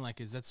going on?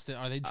 Like, is that still?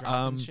 Are they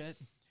dropping shit?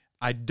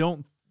 I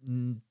don't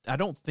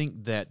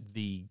think that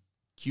the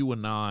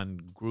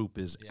QAnon group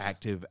is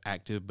active,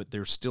 but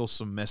there's still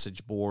some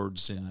message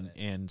boards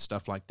and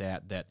stuff like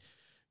that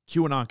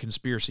QAnon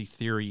conspiracy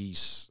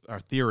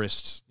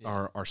theorists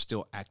are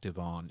still active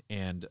on.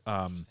 And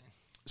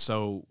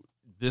so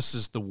this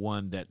is the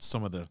one that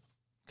some of the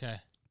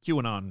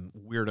QAnon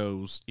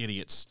weirdos,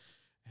 idiots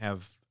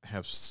have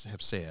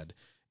said.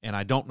 And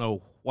I don't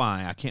know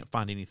why. I can't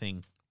find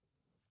anything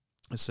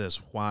that says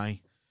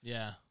why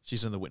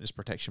she's in the witness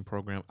protection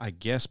program. I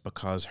guess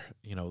because,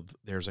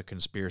 there's a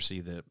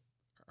conspiracy that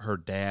her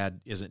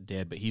dad isn't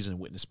dead, but he's in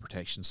witness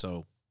protection.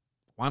 So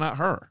why not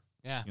her?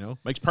 Yeah.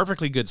 Makes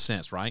perfectly good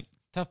sense, right?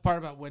 Tough part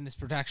about witness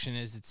protection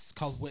is it's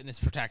called witness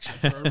protection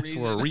for a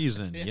reason. For a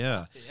reason,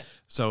 yeah.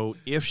 So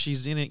if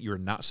she's in it, you're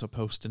not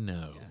supposed to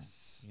know.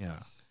 Yes. Yeah.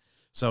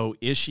 So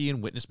is she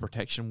in witness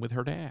protection with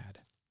her dad?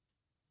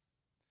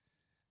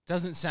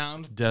 Doesn't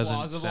sound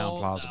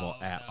plausible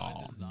at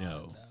all.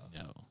 No.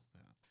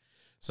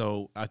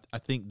 So I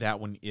think that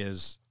one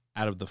is,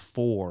 out of the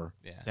 4,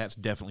 that's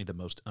definitely the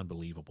most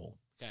unbelievable.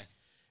 Okay.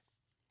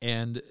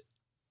 And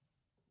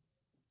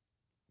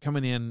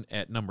coming in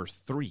at number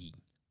 3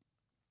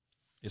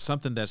 is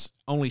something that's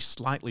only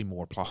slightly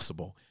more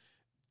plausible,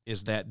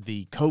 is that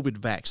the COVID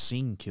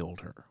vaccine killed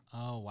her.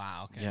 Oh,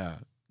 wow. Okay. Yeah.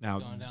 Now,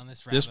 going down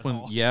this rabbit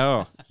hole.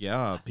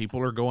 yeah.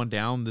 People are going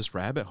down this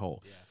rabbit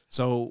hole. Yeah.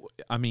 So,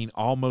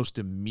 almost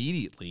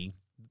immediately,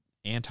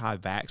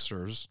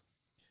 anti-vaxxers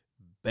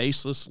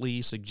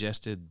baselessly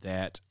suggested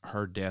that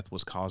her death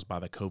was caused by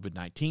the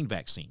COVID-19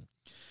 vaccine.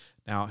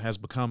 Now, it has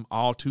become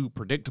all too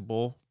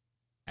predictable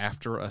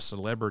after a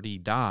celebrity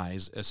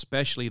dies,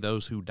 especially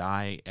those who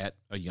die at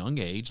a young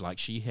age like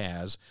she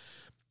has.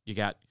 You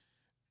got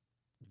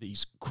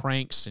these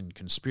cranks and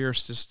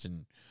conspiracists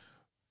and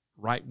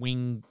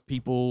right-wing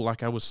people,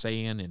 like I was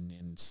saying,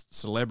 and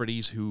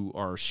celebrities who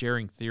are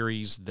sharing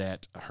theories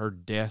that her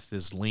death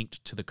is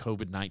linked to the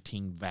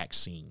COVID-19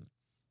 vaccine.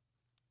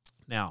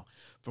 Now,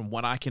 from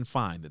what I can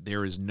find, that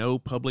there is no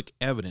public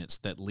evidence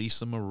that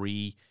Lisa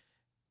Marie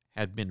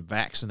had been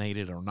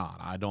vaccinated or not.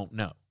 I don't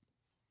know.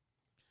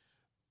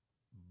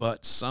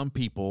 But some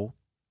people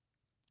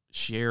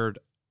shared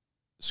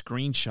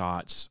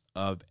screenshots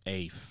of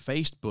a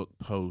Facebook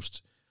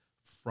post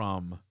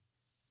from,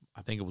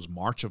 I think it was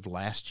March of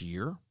last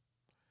year,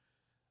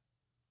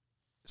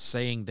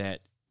 saying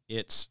that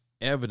it's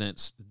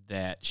evidence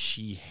that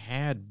she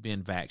had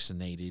been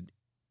vaccinated,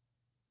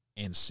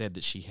 and said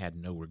that she had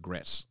no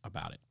regrets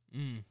about it.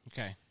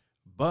 Okay.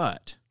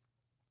 But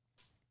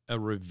a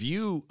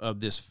review of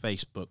this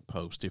Facebook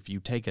post, if you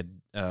take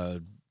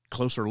a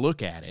closer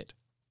look at it,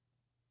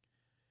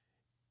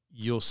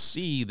 you'll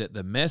see that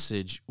the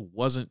message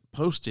wasn't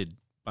posted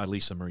by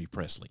Lisa Marie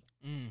Presley.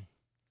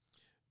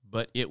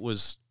 But it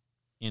was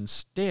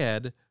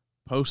instead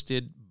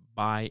posted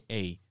by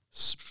a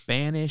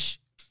Spanish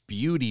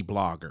beauty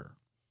blogger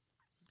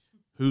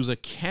whose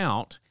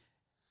account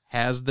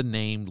has the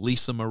name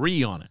Lisa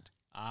Marie on it.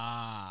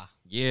 Ah.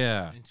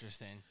 Yeah.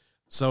 Interesting.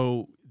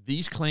 So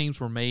these claims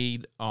were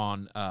made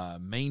on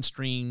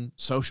mainstream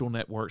social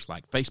networks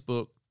like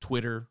Facebook,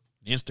 Twitter,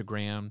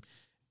 Instagram,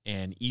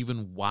 and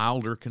even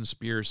wilder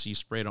conspiracies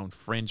spread on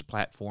fringe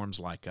platforms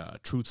like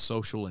Truth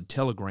Social and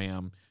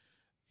Telegram,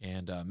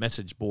 and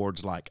message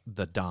boards like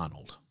The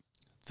Donald.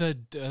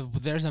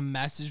 There's a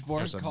message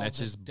board called The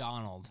message,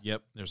 Donald.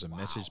 Yep, there's a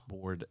message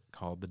board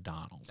called The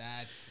Donald.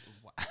 That's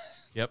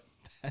Yep.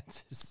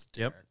 That's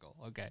hysterical.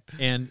 Yep. Okay.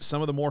 And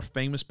some of the more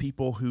famous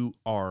people who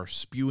are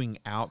spewing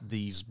out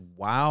these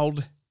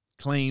wild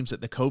claims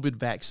that the COVID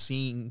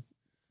vaccine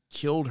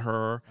killed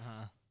her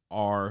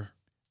are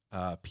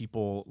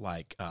people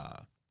like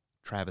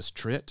Travis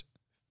Tritt.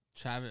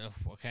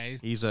 Okay.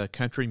 He's a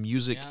country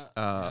music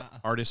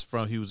artist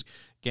who's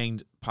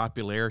gained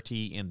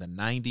popularity in the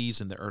 90s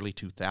and the early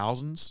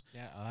 2000s.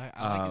 Yeah,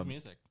 I like his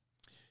music.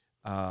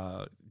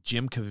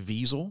 Jim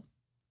Caviezel.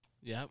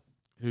 Yep.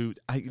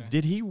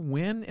 Did he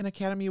win an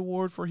Academy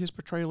Award for his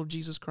portrayal of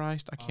Jesus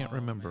Christ? I can't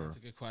remember. Man, that's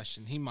a good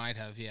question. He might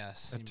have,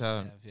 yes.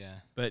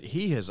 But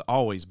he has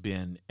always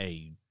been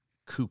a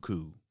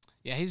cuckoo.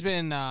 Yeah, he's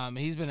been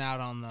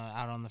out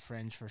on the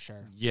fringe for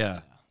sure.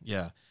 Yeah.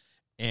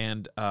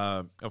 And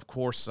of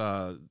course,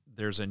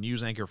 there's a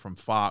news anchor from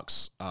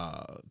Fox,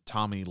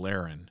 Tommy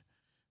Lahren,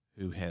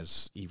 who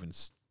has even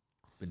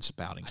been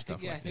spouting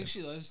stuff like this. I think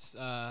she lives.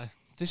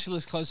 She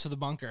lives close to the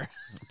bunker.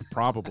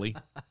 Probably,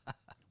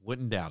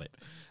 wouldn't doubt it.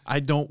 I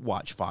don't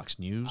watch Fox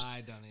News.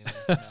 I don't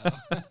either.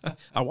 No.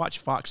 I watch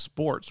Fox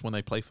Sports when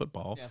they play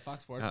football. Yeah,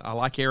 Fox Sports. I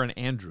like Aaron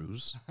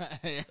Andrews.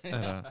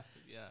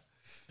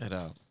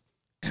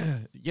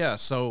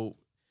 So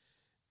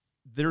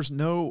there's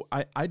no.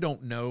 I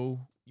don't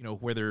know.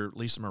 Whether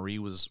Lisa Marie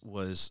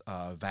was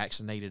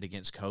vaccinated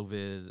against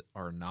COVID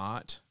or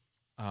not.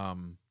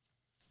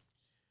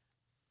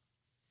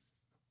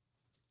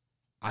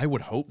 I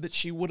would hope that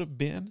she would have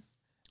been.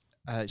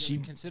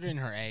 Considering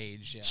her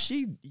age,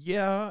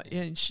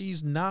 and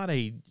she's not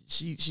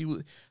she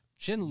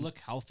didn't look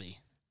healthy.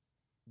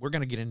 We're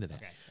gonna get into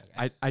that.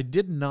 Okay. I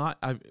did not.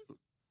 I've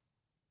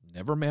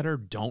never met her,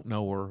 don't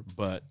know her,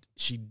 but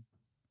she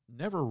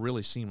never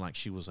really seemed like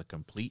she was a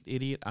complete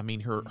idiot. I mean,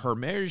 her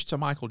marriage to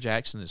Michael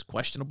Jackson is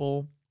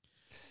questionable.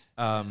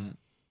 I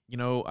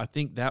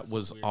think that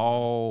was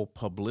all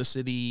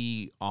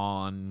publicity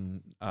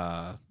on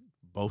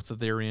both of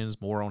their ends,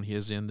 more on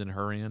his end than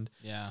her end.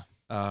 Yeah.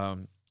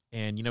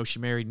 And she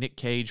married Nick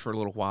Cage for a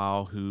little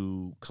while,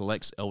 who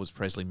collects Elvis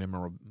Presley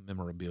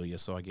memorabilia.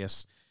 So I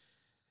guess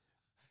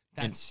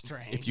that's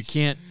strange. If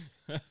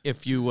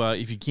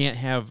you can't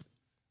have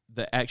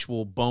the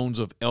actual bones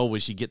of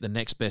Elvis, you get the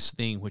next best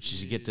thing, which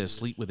is you get to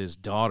sleep with his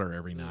daughter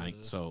every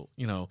night. So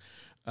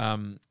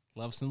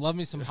love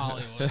me some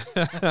Hollywood.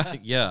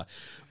 Yeah,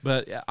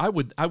 but I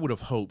would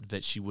have hoped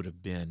that she would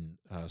have been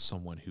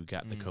someone who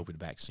got the COVID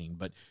vaccine,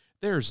 but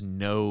there's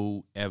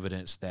no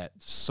evidence that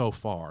so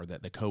far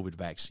that the COVID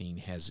vaccine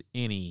has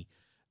any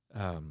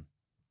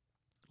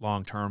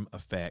long-term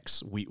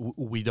effects.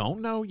 We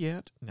don't know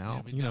yet.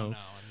 Now, we don't know.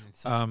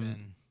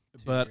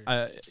 But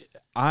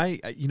I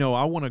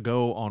want to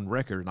go on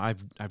record, and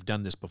I've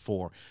done this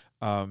before.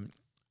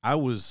 I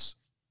was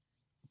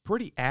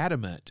pretty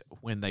adamant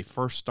when they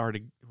first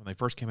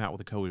came out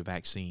with the COVID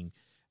vaccine.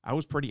 I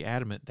was pretty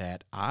adamant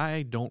that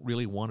I don't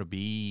really want to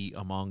be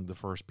among the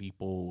first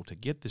people to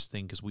get this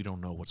thing because we don't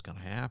know what's going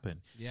to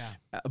happen. Yeah.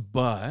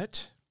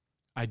 But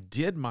I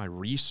did my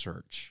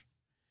research,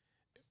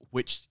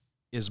 which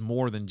is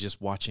more than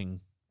just watching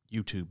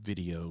YouTube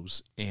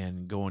videos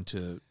and going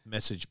to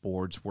message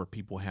boards where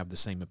people have the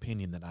same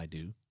opinion that I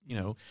do.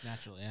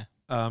 Naturally,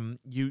 yeah.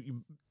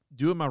 You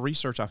doing my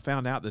research, I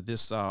found out that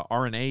this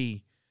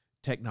RNA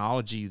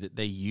technology that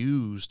they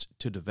used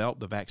to develop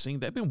the vaccine,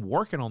 they've been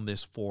working on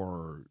this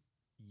for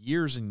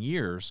years and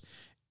years,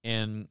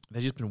 and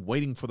they've just been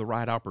waiting for the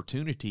right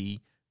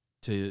opportunity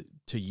to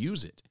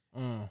use it,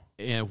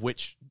 and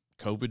which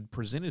COVID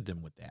presented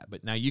them with that.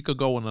 But now you could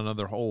go on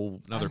another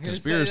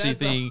conspiracy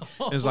thing.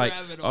 It's like,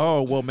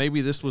 oh, well,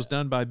 maybe this was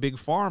done by Big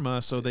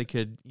Pharma so they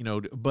could,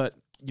 but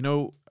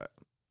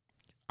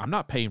I'm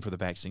not paying for the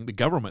vaccine. The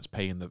government's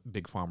paying the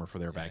Big Pharma for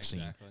their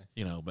vaccine, exactly.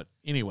 But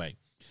anyway,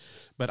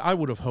 but I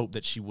would have hoped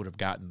that she would have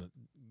gotten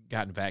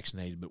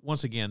vaccinated. But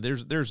once again,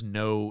 there's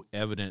no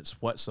evidence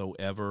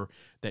whatsoever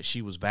that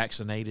she was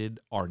vaccinated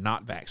or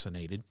not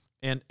vaccinated.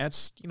 And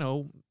that's,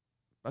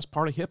 that's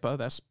part of HIPAA.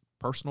 That's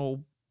personal,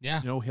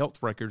 health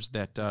records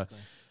that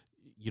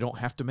you don't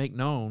have to make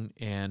known.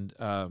 And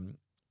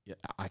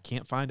I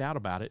can't find out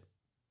about it.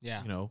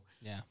 Yeah.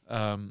 Yeah.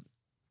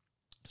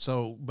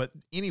 So, but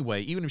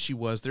anyway, even if she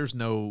was, there's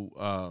no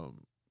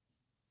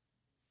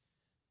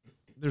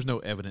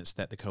evidence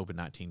that the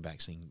COVID-19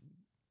 vaccine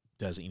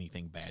does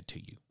anything bad to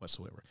you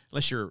whatsoever,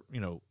 unless you're,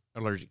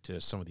 allergic to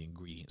some of the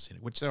ingredients in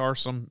it, which there are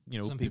some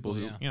people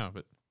who,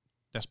 but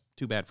that's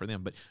too bad for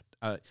them. But,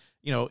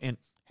 and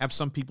have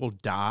some people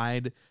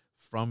died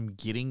from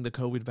getting the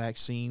COVID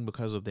vaccine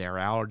because of their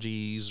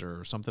allergies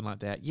or something like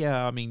that.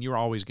 Yeah. I mean, you're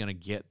always going to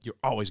get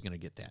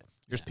that.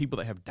 There's people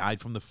that have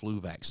died from the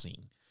flu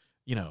vaccine,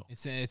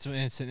 It's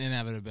an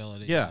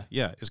inevitability. Yeah.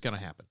 It's going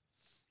to happen.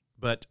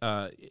 But,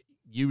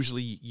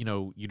 usually,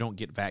 you don't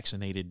get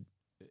vaccinated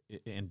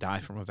and die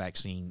from a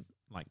vaccine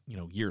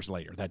years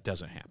later. That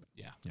doesn't happen.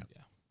 Yeah.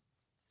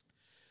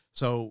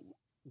 So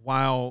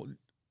while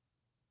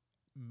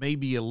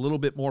maybe a little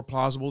bit more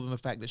plausible than the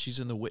fact that she's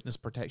in the witness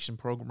protection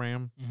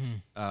program,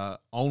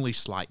 only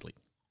slightly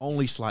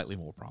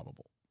more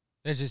probable.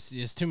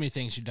 There's too many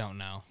things you don't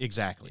know.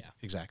 Exactly.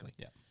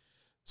 Yeah.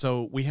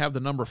 So we have the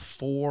number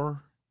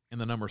 4 and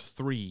the number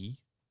 3.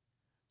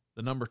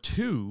 The number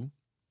 2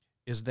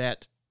 is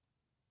that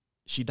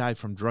she died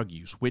from drug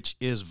use, which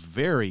is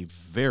very,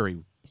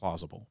 very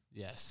plausible.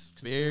 Yes.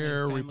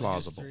 Very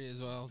plausible.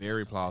 As well.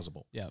 Very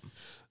plausible. Yeah.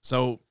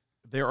 So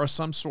there are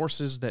some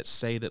sources that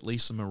say that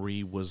Lisa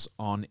Marie was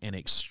on an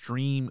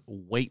extreme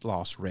weight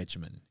loss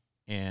regimen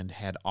and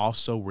had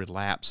also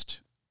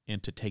relapsed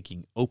into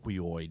taking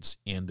opioids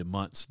in the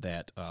months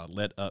that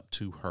led up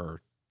to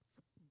her,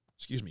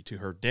 to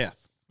her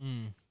death.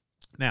 Mm.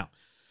 Now,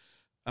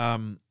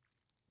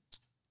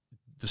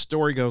 the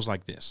story goes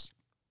like this.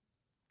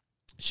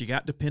 She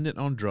got dependent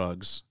on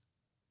drugs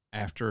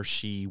after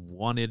she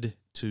wanted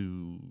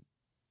to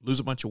lose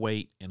a bunch of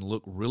weight and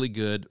look really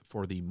good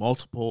for the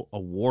multiple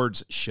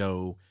awards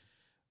show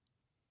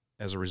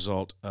as a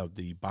result of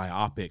the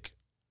biopic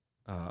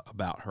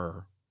about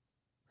her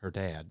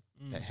dad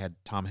that had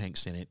Tom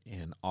Hanks in it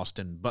and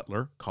Austin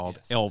Butler called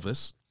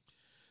Elvis.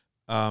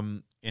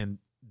 And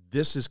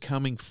this is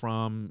coming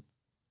from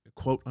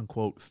quote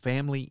unquote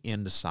family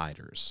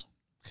insiders.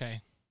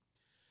 Okay.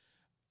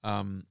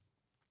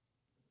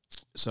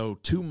 So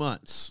 2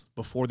 months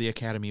before the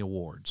Academy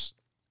Awards,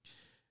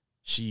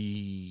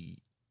 she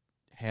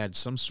had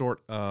some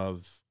sort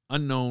of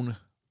unknown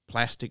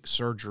plastic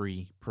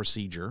surgery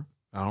procedure.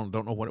 I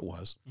don't know what it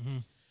was. Mm-hmm.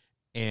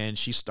 And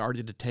she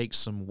started to take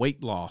some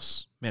weight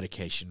loss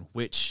medication,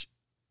 which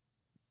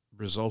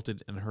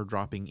resulted in her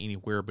dropping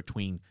anywhere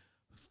between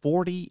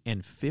 40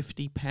 and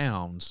 50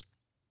 pounds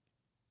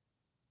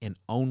in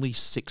only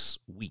 6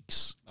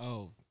 weeks.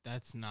 Oh,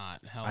 that's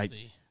not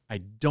healthy. I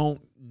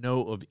don't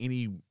know of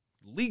any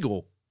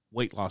legal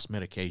weight loss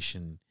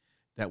medication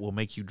that will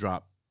make you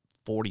drop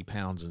 40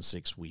 pounds in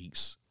 6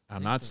 weeks.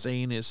 I'm not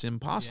saying it's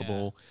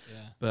impossible,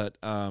 but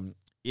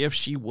if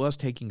she was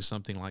taking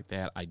something like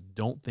that, I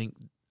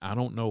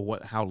don't know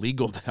how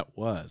legal that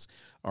was.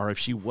 Or if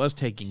she was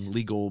taking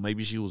legal,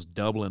 maybe she was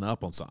doubling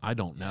up on something. I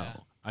don't know. Yeah.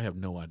 I have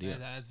no idea.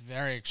 That's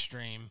very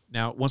extreme.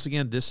 Now, once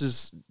again, this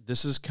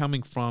is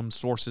coming from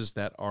sources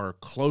that are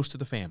close to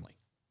the family.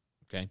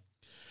 Okay.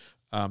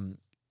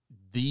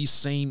 These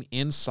same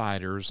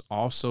insiders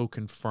also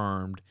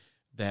confirmed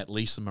that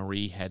Lisa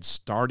Marie had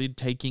started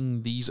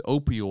taking these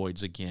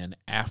opioids again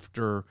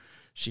after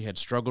she had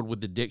struggled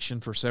with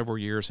addiction for several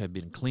years, had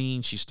been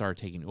clean. She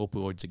started taking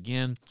opioids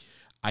again.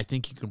 I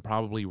think you can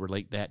probably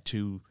relate that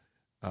to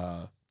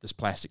this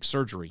plastic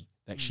surgery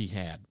that she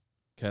had,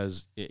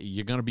 because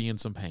you're going to be in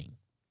some pain.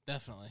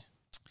 Definitely.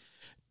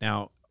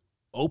 Now,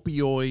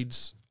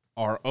 opioids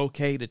are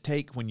okay to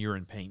take when you're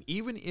in pain,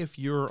 even if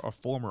you're a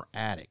former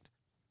addict,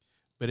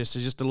 but it's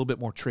just a little bit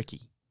more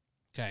tricky.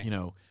 Okay.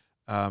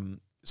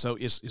 So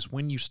it's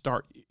when you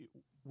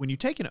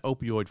take an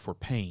opioid for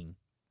pain,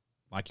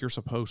 like you're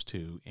supposed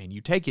to, and you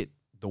take it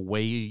the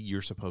way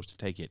you're supposed to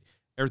take it,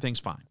 everything's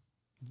fine.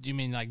 Do you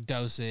mean like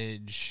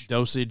dosage,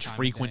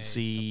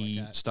 frequency,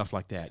 day, stuff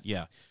like that?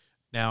 Yeah.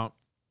 Now,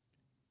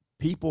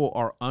 people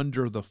are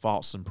under the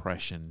false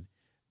impression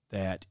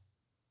that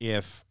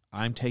if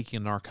I'm taking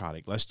a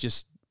narcotic, let's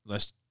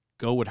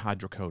go with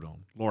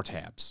hydrocodone,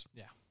 Lortabs.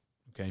 Yeah.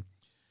 Okay.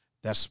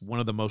 That's one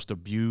of the most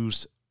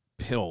abused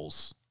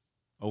pills,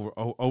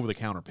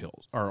 over-the-counter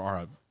pills,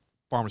 or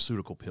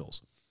pharmaceutical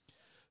pills.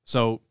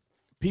 So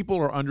people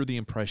are under the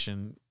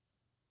impression,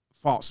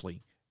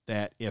 falsely,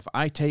 that if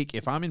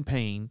I'm in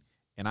pain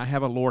and I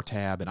have a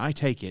Lortab and I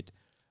take it,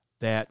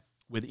 that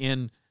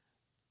within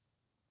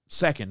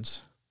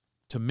seconds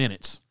to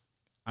minutes,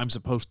 I'm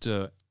supposed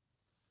to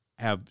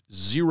have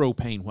zero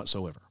pain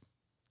whatsoever.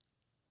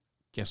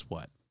 Guess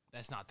what?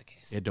 That's not the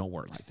case. It don't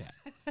work like that.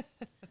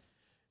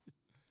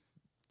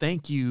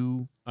 Thank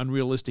you,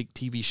 unrealistic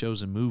TV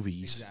shows and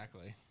movies,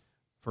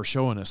 for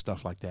showing us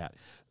stuff like that.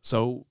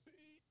 So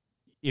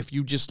if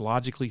you just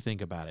logically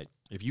think about it,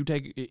 if you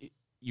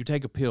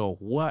take a pill,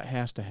 what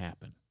has to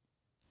happen?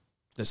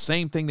 The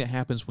same thing that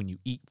happens when you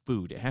eat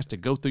food. It has to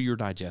go through your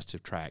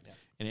digestive tract,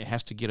 and it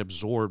has to get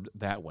absorbed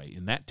that way,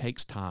 and that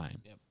takes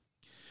time. Yep.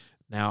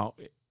 Now,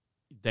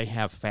 they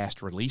have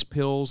fast release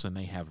pills, and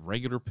they have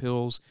regular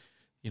pills.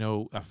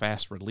 A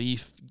fast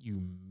relief,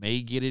 you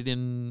may get it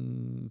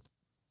in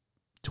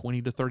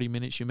 20 to 30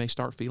 minutes, you may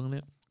start feeling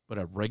it. But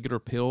a regular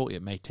pill,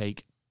 it may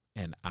take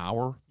an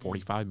hour,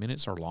 45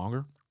 minutes or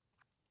longer.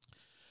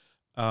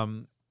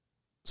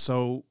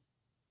 So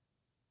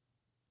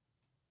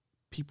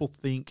people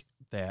think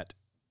that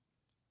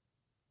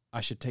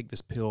I should take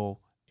this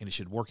pill and it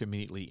should work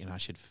immediately and I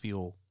should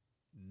feel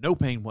no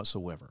pain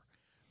whatsoever.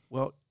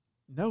 Well,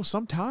 no,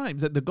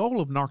 sometimes the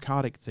goal of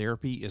narcotic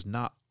therapy is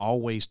not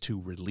always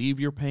to relieve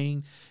your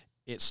pain.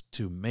 It's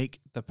to make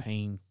the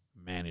pain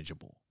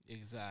manageable.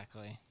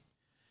 Exactly.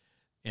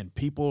 And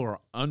people are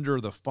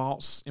under the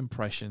false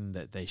impression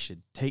that they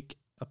should take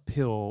a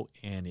pill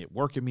and it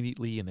work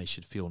immediately and they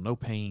should feel no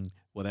pain.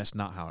 Well, that's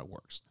not how it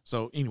works.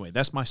 So anyway,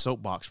 that's my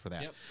soapbox for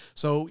that. Yep.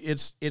 So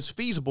it's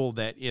feasible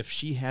that if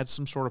she had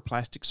some sort of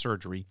plastic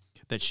surgery,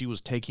 that she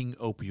was taking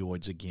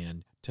opioids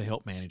again to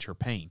help manage her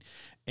pain.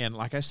 And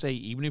like I say,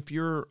 even if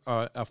you're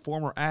a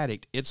former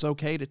addict, it's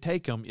okay to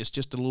take them. It's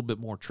just a little bit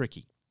more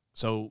tricky.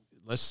 So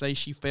let's say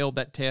she failed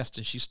that test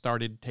and she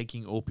started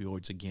taking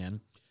opioids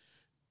again,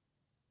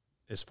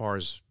 as far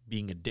as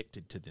being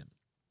addicted to them.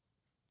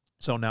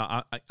 So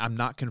now I'm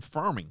not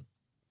confirming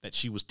that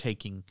she was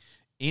taking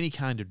any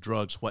kind of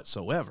drugs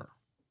whatsoever,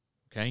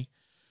 okay?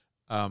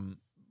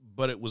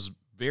 But it was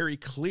very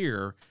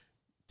clear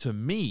to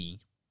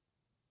me,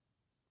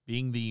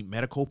 being the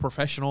medical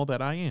professional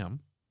that I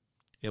am,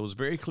 it was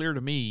very clear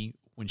to me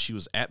when she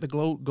was at the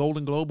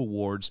Golden Globe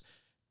Awards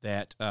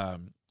that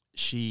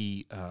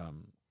she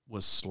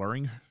was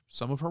slurring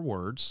some of her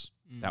words.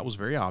 That was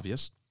very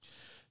obvious.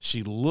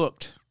 She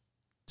looked,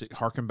 to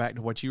harken back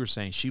to what you were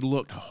saying, she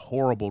looked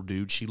horrible,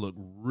 dude. She looked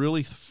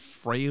really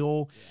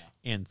frail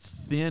and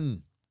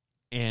thin.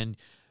 And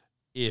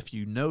if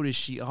you notice,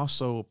 she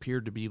also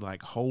appeared to be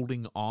like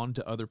holding on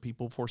to other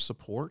people for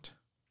support.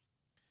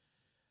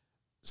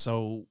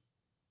 So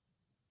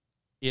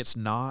it's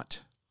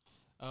not.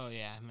 Oh,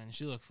 yeah. Man,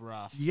 she looked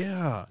rough.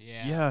 Yeah.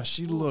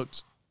 She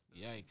looked.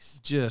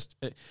 Yikes. Just.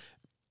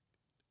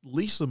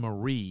 Lisa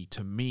Marie,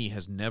 to me,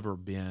 has never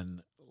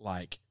been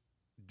like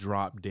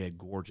drop dead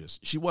gorgeous.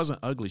 She wasn't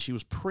ugly. She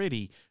was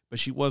pretty, but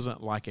she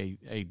wasn't like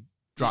a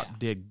drop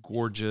dead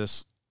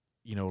gorgeous,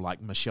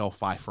 like Michelle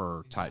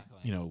Pfeiffer type,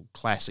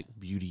 classic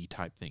beauty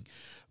type thing.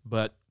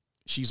 But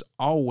she's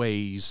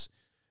always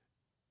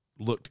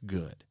looked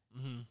good,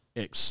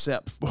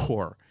 except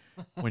for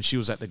when she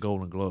was at the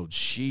Golden Globes.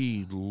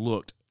 She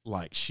looked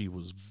like she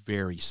was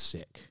very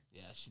sick.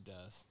 Yeah, she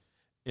does.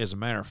 As a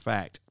matter of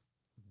fact,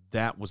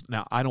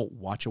 now I don't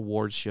watch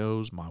award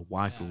shows. My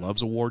wife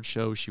loves award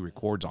shows. She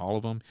records all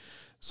of them.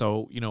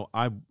 So,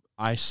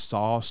 I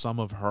saw some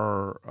of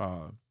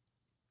her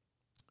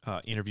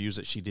interviews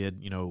that she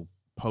did,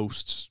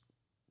 post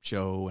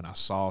show, and I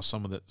saw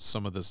some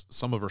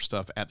of her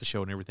stuff at the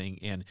show and everything.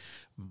 And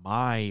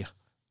my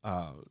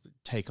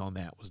take on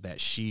that was that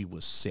she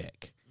was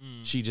sick.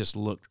 She just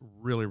looked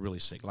really, really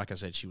sick. Like I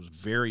said, she was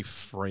very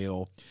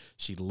frail.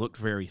 She looked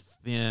very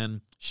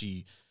thin.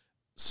 She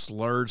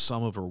slurred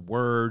some of her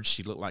words.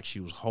 She looked like she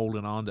was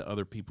holding on to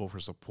other people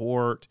for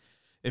support.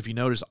 If you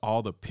notice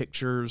all the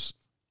pictures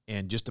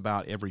and just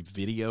about every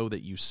video that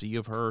you see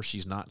of her,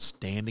 she's not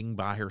standing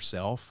by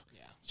herself.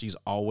 Yeah. She's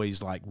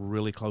always like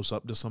really close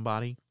up to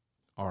somebody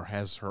or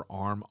has her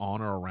arm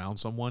on or around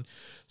someone.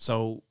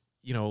 So,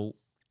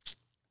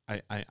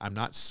 I'm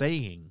not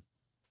saying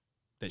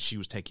that she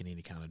was taking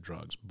any kind of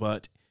drugs,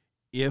 but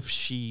if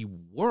she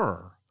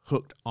were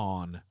hooked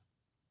on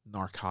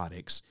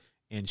narcotics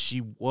and she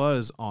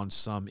was on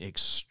some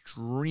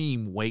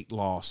extreme weight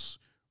loss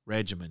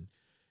regimen,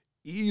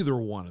 either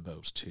one of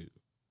those two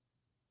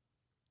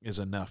is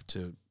enough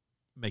to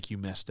make you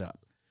messed up.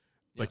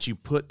 Yep. But you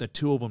put the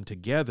two of them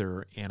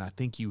together, and I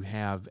think you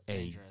have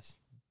a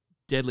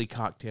deadly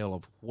cocktail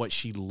of what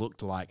she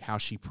looked like, how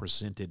she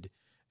presented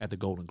at the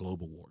Golden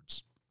Globe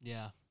Awards.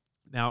 Yeah.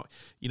 Now,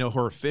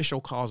 her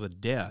official cause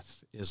of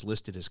death is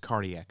listed as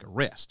cardiac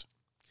arrest.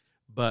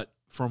 But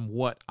from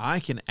what I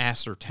can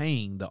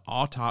ascertain, the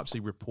autopsy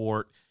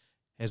report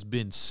has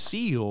been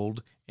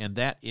sealed, and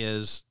that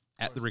is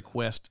at the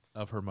request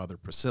of her mother,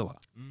 Priscilla.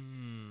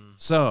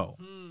 So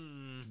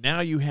now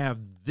you have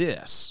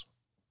this.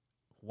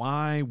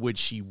 Why would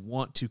she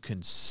want to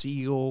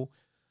conceal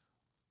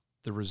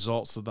the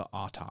results of the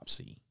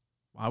autopsy?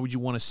 Why would you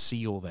want to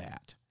seal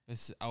that?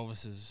 It's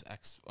Elvis's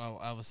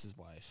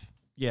wife.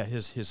 Yeah,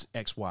 his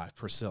ex-wife,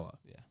 Priscilla.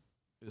 Yeah.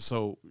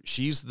 So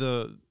she's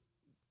Lisa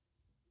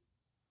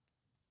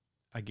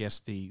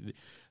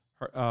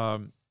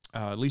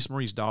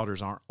Marie's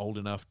daughters aren't old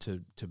enough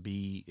to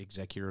be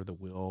executor of the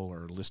will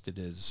or listed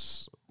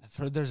as. I've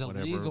heard there's a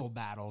legal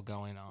battle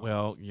going on.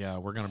 Well, yeah,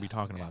 we're going to be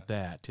talking about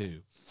that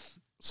too.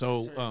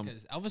 So,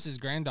 because Elvis's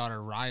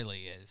granddaughter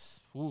Riley is,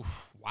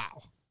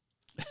 wow,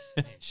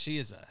 man,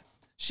 she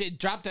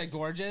drop dead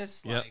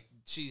gorgeous. Yep. Like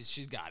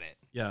she's got it.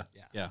 Yeah.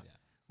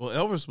 Well,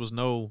 Elvis was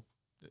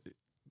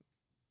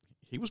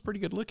he was pretty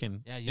good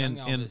looking. Yeah, young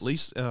Elvis. And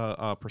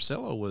Lisa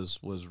Priscilla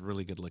was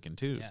really good looking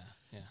too.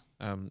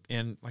 Yeah.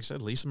 And like I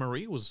said, Lisa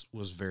Marie was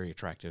very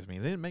attractive. I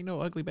mean, they didn't make no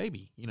ugly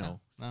baby, No,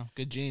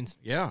 good genes.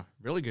 Yeah,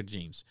 really good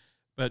genes.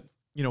 But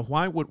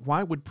why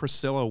would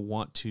Priscilla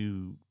want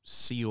to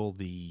seal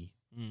the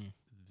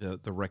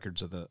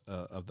records of the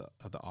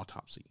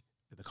autopsy,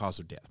 the cause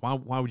of death?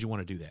 Why would you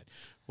want to do that?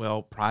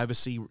 Well,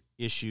 privacy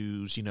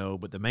issues,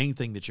 but the main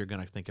thing that you're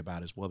going to think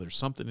about is, well, there's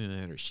something in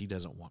it or she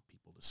doesn't want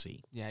people to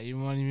see. Yeah, you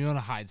want to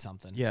hide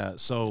something. Yeah,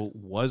 so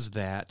was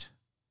that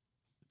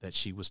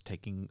she was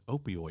taking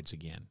opioids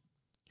again?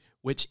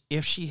 Which,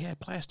 if she had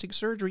plastic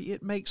surgery,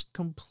 it makes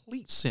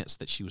complete sense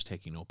that she was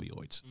taking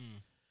opioids.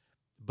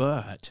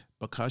 But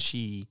because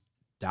she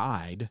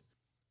died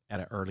at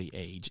an early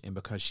age and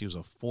because she was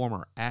a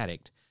former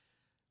addict,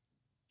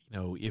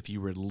 if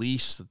you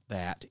release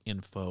that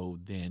info,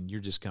 then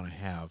you're just going to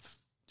have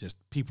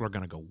people are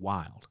going to go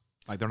wild.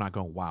 Like they're not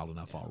going wild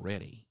enough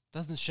already.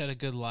 Doesn't shed a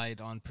good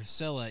light on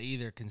Priscilla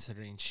either,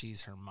 considering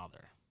she's her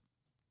mother.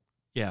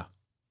 Yeah.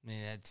 I mean,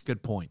 that's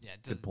good point. Yeah,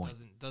 good point.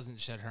 Doesn't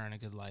shed her in a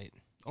good light,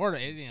 or to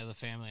any of the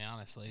family,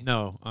 honestly.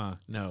 No,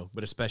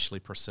 but especially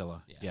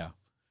Priscilla. Yeah.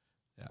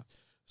 Yeah.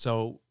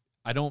 So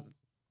I don't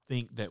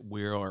think that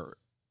we're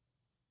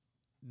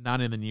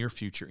not in the near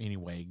future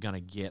anyway going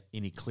to get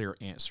any clear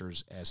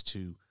answers as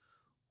to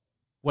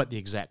what the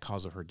exact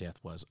cause of her death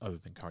was other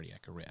than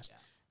cardiac arrest.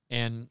 Yeah.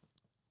 And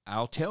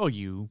I'll tell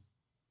you,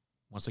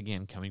 once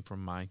again, coming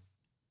from my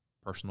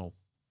personal,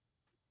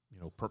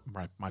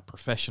 my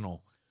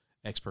professional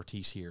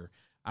expertise here,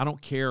 I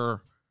don't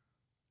care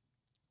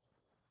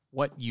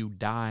what you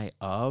die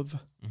of.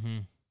 Mm-hmm.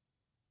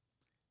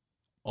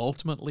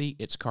 Ultimately,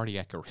 it's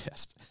cardiac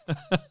arrest.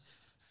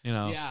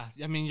 Yeah,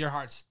 I mean, your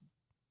heart's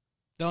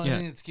the only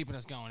thing that's keeping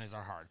us going is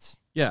our hearts.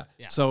 Yeah.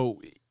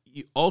 So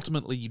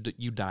ultimately,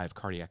 you die of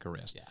cardiac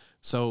arrest. Yeah.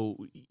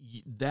 So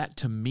that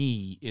to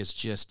me is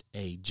just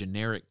a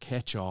generic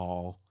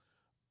catch-all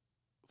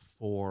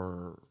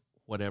for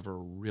whatever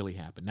really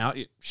happened. Now,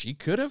 she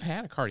could have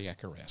had a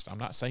cardiac arrest. I'm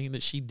not saying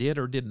that she did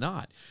or did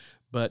not,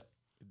 but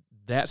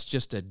that's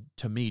just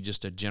to me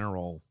just a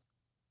general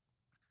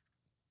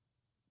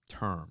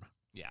term.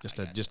 Yeah,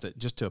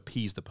 just to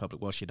appease the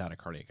public. Well, she died of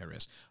cardiac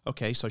arrest.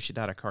 Okay, so she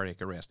died of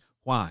cardiac arrest.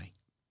 Why?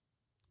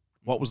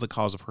 What was the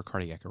cause of her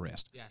cardiac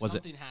arrest? Yeah, was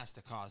something has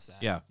to cause that.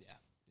 Yeah.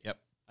 Yep.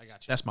 I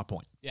got you. That's my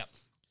point. Yep.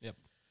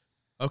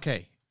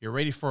 Okay, you're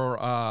ready for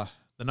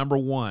the number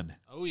one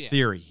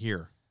theory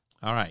here.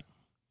 All right.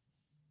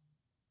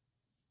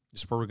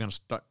 This is where we're going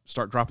to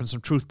start dropping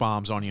some truth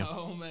bombs on you.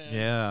 Oh, man.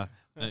 Yeah,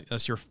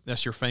 that's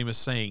your famous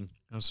saying.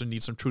 I also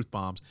need some truth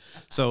bombs.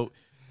 So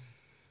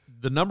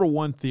the number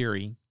one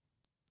theory,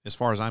 as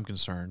far as I'm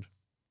concerned,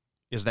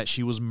 is that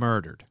she was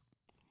murdered.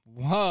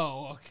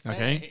 Whoa.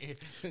 Okay.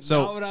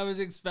 So, not what I was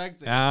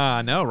expecting.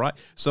 I know, right?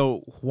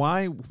 So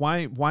why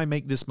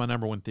make this my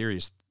number one theory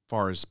as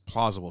far as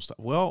plausible stuff?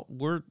 Well,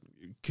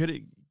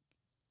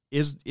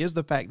 is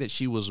the fact that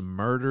she was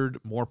murdered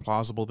more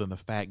plausible than the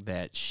fact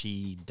that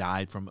she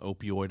died from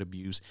opioid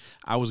abuse?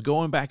 I was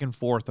going back and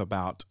forth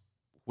about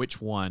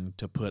which one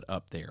to put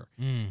up there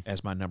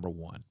as my number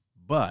one.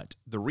 But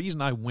the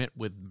reason I went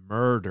with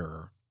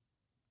murder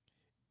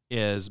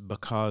is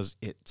because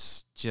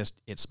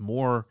it's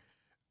more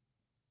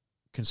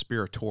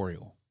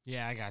conspiratorial.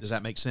 Yeah, I got you. Does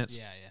that make sense?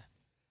 Yeah.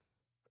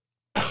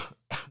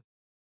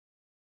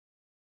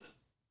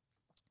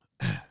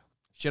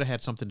 Should have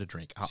had something to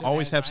drink. I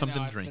always have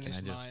something to drink.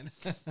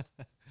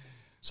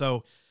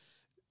 So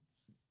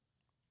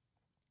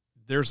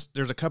there's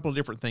a couple of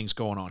different things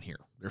going on here.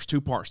 There's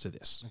two parts to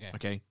this.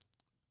 Okay.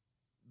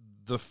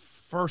 The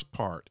first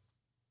part,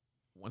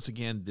 once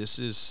again, this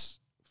is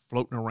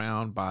floating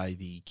around by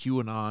the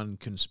QAnon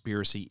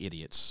conspiracy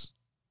idiots.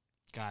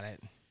 Got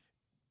it.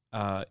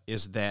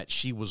 Is that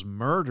she was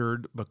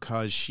murdered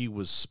because she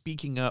was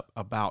speaking up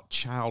about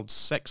child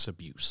sex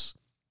abuse.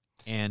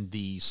 And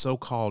the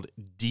so-called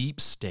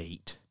deep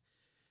state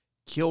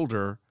killed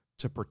her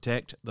to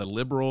protect the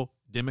liberal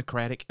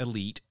Democratic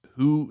elite,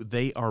 who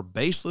they are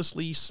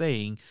baselessly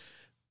saying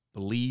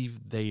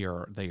believe they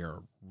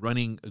are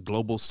running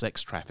global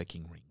sex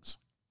trafficking rings.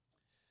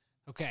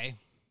 Okay.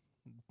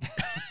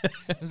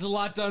 There's a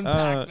lot to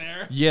unpack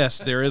there. Yes,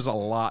 there is a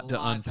lot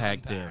to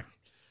unpack there.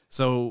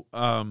 So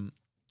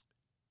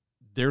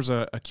there's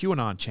a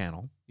QAnon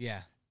channel.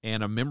 Yeah.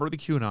 And a member of the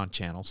QAnon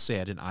channel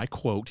said, and I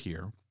quote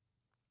here,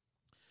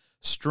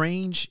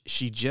 "Strange,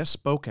 she just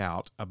spoke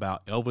out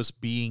about Elvis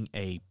being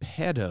a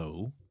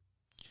pedo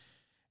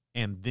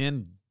and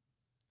then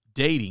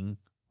dating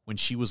when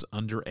she was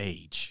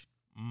underage.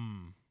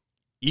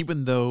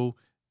 Even though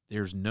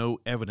there's no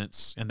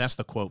evidence," and that's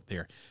the quote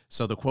there.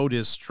 So the quote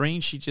is,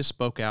 "Strange, she just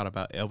spoke out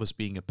about Elvis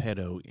being a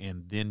pedo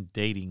and then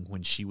dating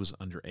when she was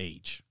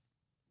underage."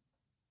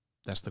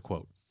 That's the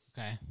quote.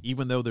 Okay.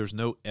 Even though there's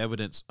no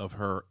evidence of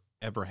her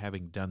ever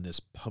having done this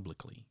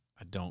publicly.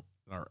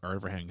 Or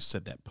ever having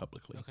said that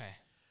publicly. Okay.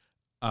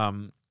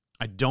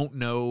 I don't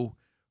know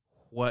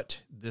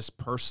what this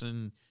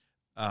person,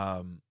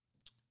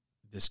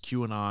 this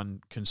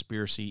QAnon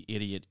conspiracy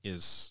idiot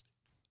is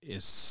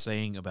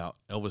saying about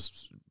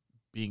Elvis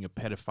being a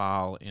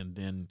pedophile and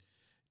then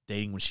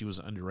dating when she was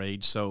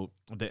underage. So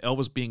the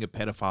Elvis being a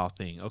pedophile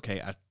thing.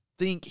 Okay, I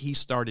think he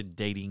started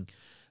dating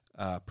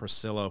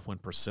Priscilla when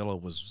Priscilla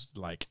was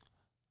like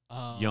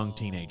young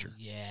teenager.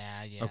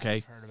 Yeah. Okay.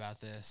 I've heard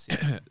about this.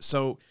 Yeah.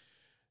 So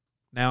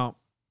now,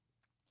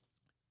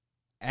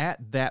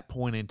 at that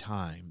point in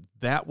time,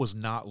 that was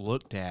not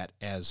looked at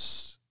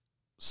as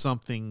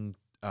something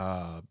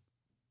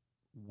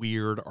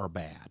weird or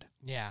bad.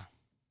 Yeah.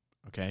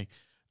 Okay.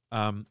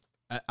 I'm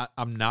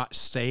not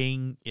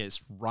saying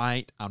it's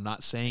right. I'm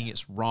not saying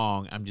it's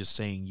wrong. I'm just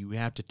saying you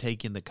have to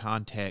take in the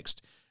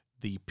context,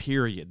 the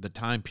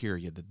time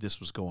period that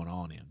this was going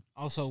on in.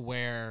 Also,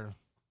 where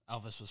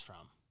Elvis was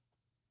from.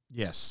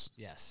 Yes.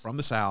 Yes. From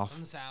the South.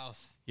 From the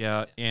South.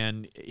 Yeah,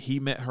 and he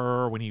met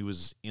her when he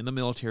was in the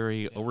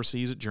military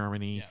overseas at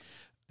Germany.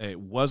 Yeah. It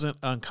wasn't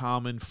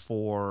uncommon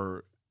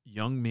for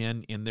young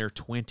men in their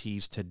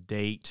 20s to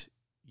date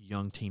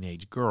young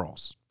teenage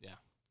girls. Yeah.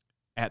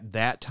 At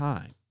that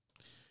time.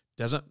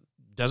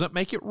 Doesn't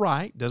make it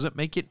right, doesn't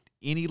make it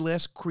any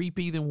less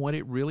creepy than what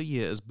it really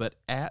is, but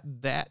at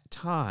that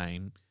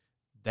time,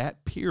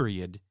 that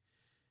period,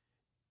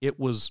 it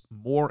was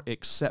more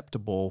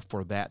acceptable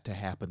for that to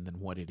happen than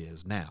what it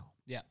is now.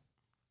 Yeah.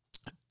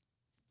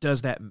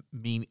 Does that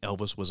mean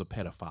Elvis was a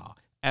pedophile?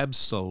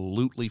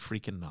 Absolutely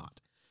freaking not.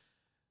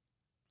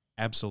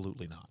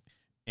 Absolutely not.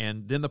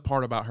 And then the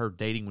part about her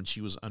dating when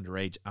she was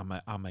underage,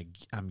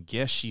 I'm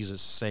guess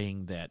she's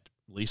saying that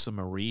Lisa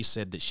Marie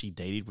said that she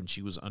dated when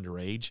she was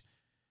underage.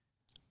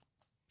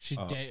 She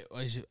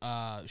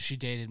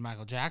dated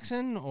Michael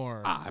Jackson,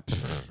 or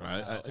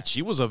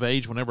she was of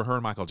age whenever her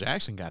and Michael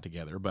Jackson got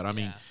together. But I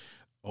mean,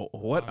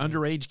 what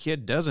underage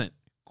kid doesn't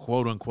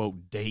quote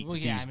unquote date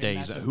these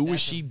days? Who was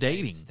she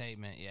dating?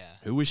 Statement, yeah.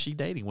 Who was she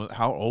dating?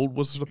 How old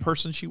was the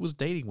person she was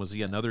dating? Was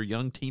he another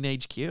young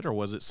teenage kid, or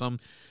was it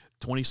some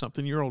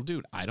 20-something-year-old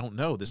dude? I don't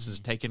know. This is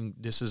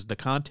the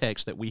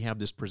context that we have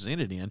this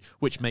presented in,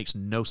 which makes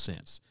no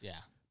sense. Yeah.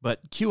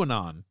 But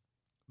QAnon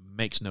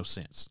makes no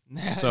sense.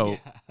 So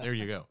there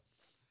you go.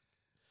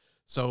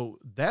 So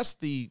that's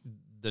the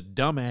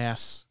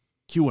dumbass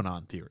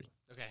QAnon theory.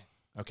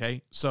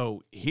 Okay.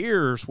 So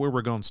here's where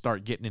we're going to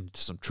start getting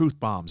into some truth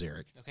bombs,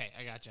 Eric. Okay,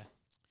 I gotcha.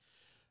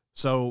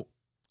 So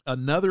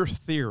another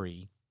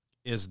theory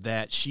is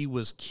that she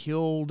was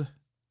killed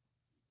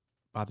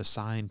by the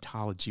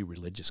Scientology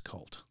religious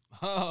cult.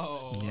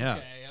 Oh, yeah.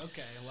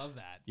 Okay, I love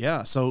that.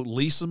 Yeah, so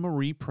Lisa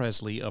Marie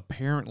Presley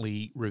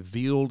apparently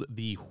revealed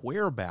the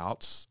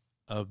whereabouts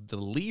of the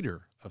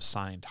leader of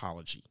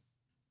Scientology.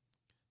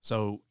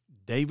 So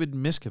David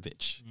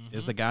Miscavige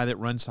is the guy that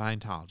runs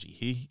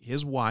Scientology.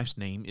 His wife's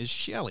name is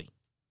Shelley.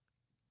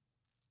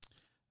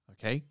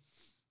 Okay?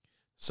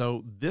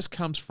 So this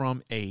comes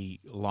from a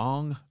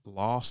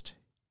long-lost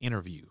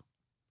interview.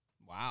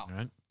 Wow. All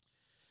right?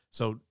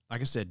 So,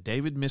 like I said,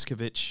 David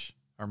Miscavige,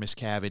 or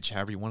Miscavige,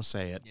 however you want to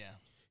say it. Yeah.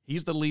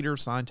 He's the leader of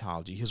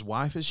Scientology. His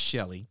wife is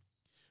Shelley.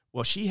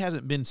 Well, she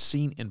hasn't been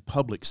seen in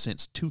public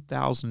since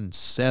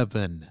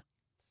 2007.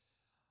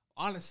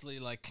 Honestly,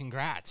 like,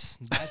 congrats.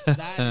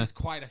 That is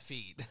quite a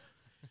feat.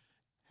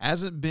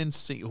 Hasn't been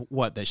seen.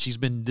 What, that she's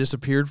been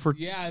disappeared for?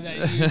 Yeah,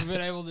 that you've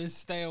been able to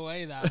stay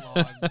away that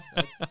long.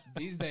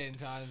 These day and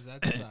times,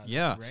 that's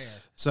rare.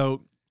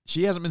 So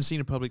she hasn't been seen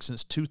in public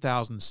since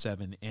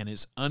 2007, and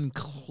it's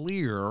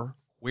unclear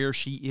where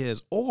she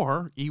is,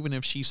 or even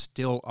if she's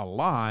still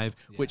alive,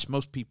 which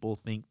most people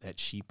think that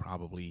she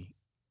probably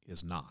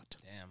is not.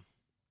 Damn.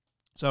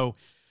 So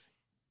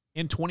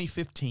in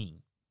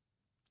 2015,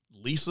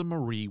 Lisa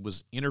Marie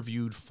was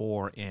interviewed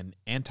for an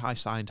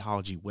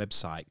anti-Scientology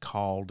website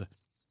called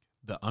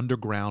The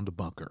Underground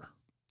Bunker.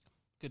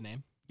 Good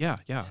name. Yeah.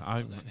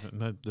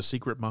 The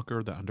secret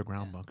bunker, the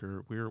underground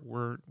bunker.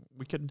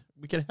 We could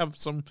have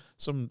some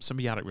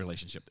symbiotic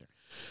relationship there.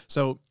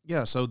 So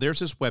there's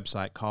this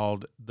website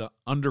called The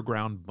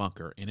Underground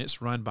Bunker, and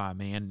it's run by a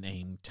man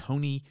named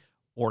Tony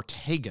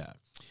Ortega.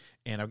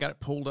 And I've got it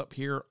pulled up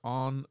here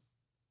on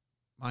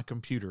my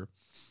computer.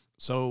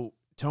 So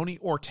Tony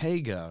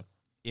Ortega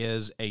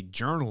is a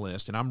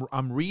journalist, and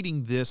I'm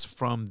reading this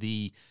from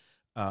the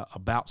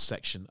About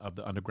section of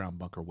the Underground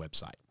Bunker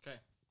website. Okay.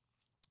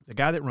 The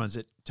guy that runs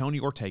it, Tony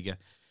Ortega,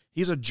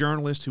 he's a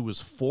journalist who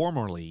was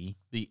formerly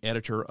the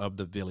editor of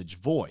The Village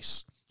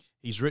Voice.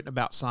 He's written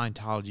about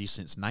Scientology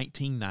since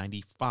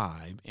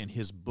 1995, and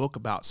his book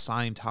about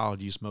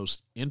Scientology's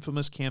most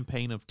infamous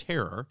campaign of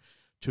terror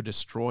to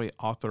destroy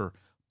author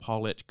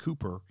Paulette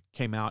Cooper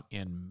came out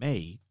in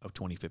May of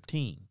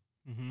 2015.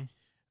 Mm-hmm.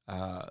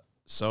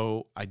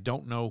 So I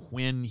don't know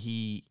when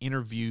he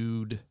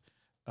interviewed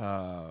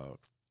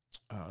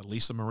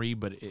Lisa Marie,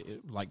 but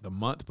like the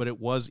month, but it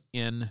was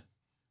in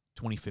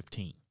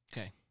 2015.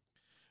 Okay.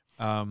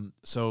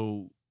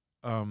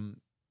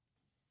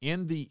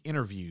 In the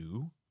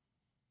interview,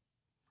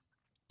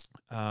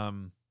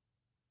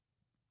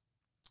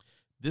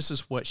 this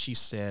is what she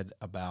said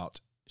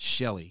about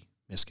Shelley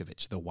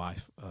Miscavige, the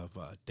wife of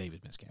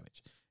David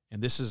Miscavige.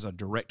 And this is a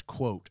direct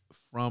quote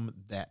from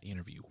that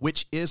interview,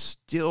 which is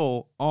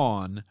still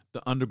on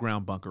the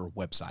Underground Bunker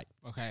website.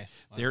 Okay.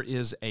 There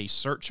is a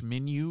search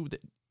menu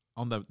that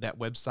on that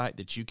website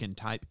that you can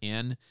type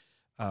in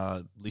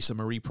Lisa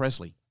Marie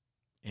Presley,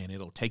 and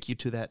it'll take you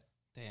to that.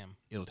 Damn.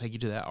 It'll take you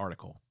to that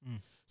article.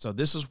 So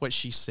this is what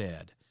she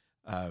said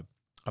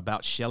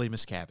about Shelley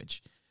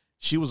Miscavige.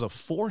 She was a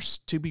force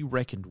to be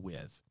reckoned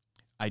with.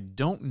 I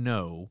don't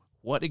know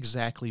what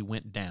exactly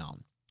went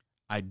down.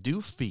 I do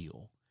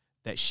feel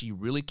that she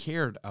really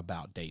cared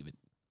about David,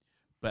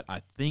 but I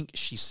think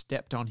she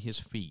stepped on his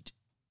feet.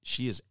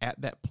 She is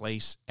at that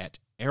place at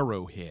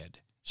Arrowhead.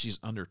 She's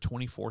under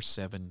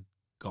 24/7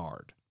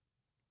 guard.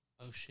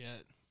 Oh,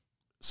 shit.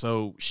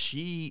 So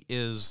she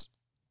is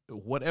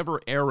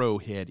whatever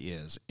Arrowhead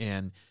is,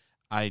 and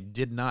I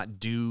did not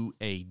do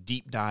a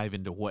deep dive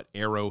into what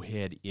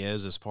Arrowhead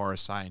is as far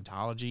as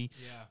Scientology.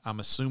 Yeah.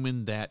 I'm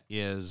assuming that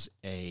is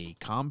a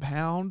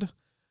compound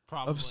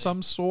Probably. of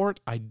some sort.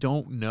 I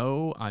don't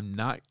know.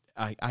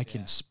 I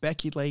can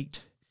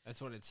speculate.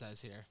 That's what it says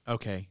here.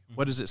 Okay.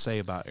 What does it say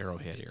about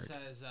Arrowhead, It Eric?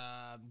 says,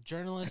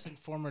 journalists and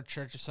former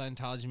Church of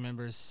Scientology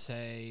members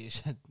say,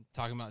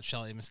 talking about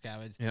Shelley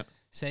Miscavige,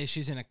 say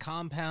she's in a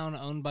compound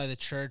owned by the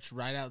church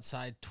right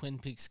outside Twin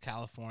Peaks,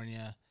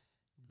 California.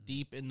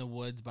 deep in the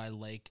woods by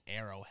Lake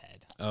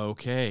Arrowhead.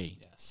 Okay.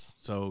 Yes.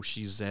 So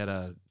she's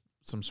at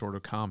some sort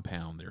of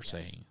compound, they're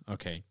saying.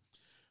 Okay.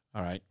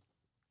 All right.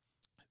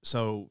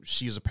 So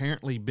she's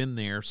apparently been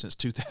there since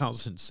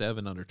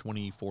 2007 under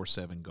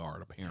 24/7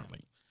 guard,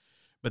 apparently.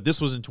 But this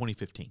was in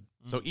 2015.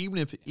 So even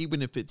if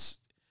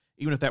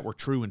that were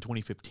true in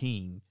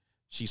 2015,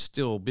 she's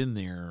still been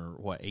there,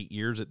 8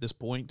 years at this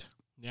point?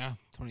 Yeah,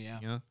 20, yeah.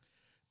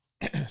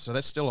 Yeah. So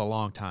that's still a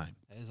long time.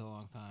 That is a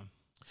long time.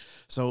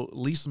 So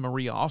Lisa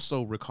Marie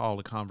also recalled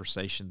a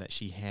conversation that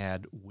she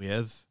had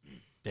with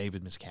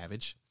David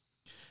Miscavige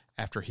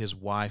after his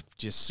wife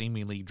just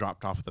seemingly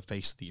dropped off the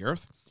face of the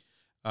earth.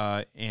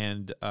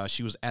 And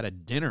she was at a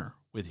dinner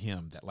with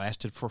him that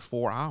lasted for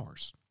 4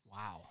 hours.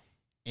 Wow.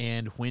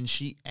 And when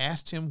she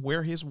asked him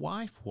where his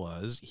wife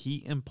was,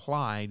 he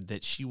implied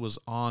that she was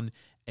on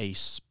a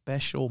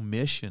special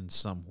mission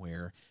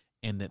somewhere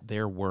and that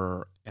there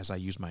were, as I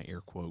use my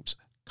air quotes,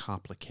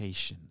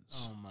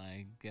 complications. Oh,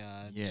 my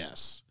God.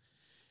 Yes.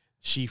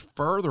 She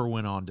further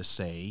went on to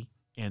say,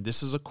 and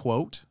this is a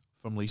quote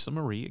from Lisa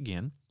Marie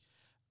again,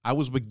 "I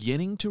was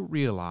beginning to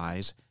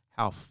realize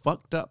how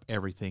fucked up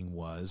everything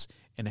was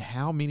and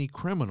how many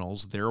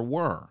criminals there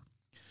were.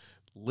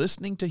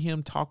 Listening to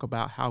him talk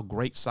about how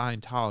great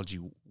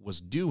Scientology was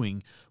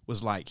doing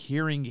was like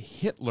hearing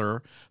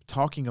Hitler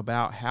talking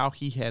about how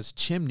he has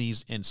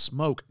chimneys and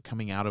smoke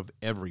coming out of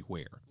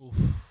everywhere. Oof.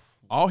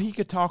 All he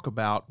could talk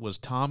about was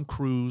Tom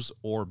Cruise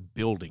or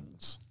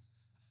buildings."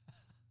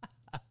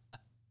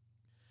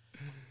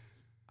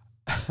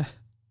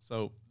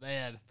 So,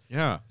 man.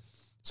 Yeah.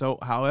 So,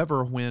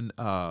 however, when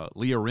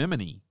Leah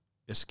Remini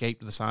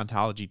escaped the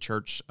Scientology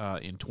church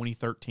in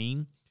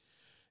 2013,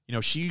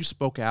 she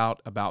spoke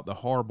out about the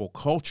horrible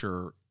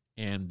culture,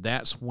 and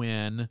that's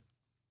when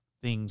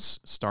things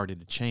started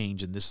to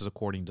change, and this is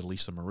according to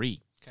Lisa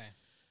Marie. Okay.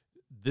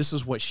 This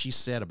is what she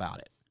said about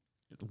it,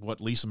 what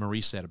Lisa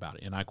Marie said about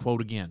it, and I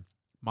quote again,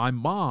 "My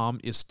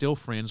mom is still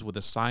friends with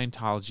a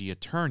Scientology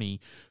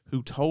attorney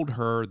who told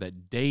her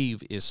that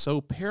Dave is so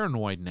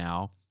paranoid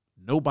now,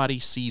 nobody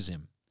sees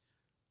him.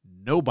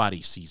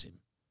 Nobody sees him.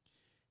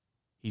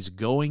 He's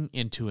going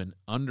into an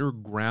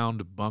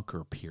underground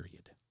bunker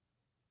period."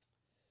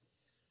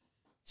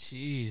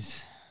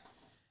 Jeez.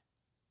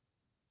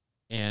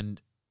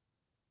 And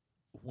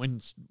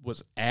when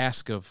was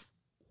asked of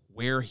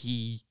where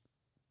he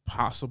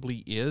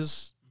possibly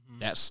is,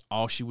 that's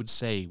all she would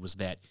say was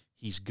that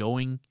he's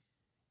going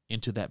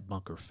into that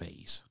bunker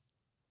phase.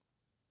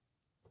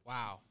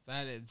 Wow.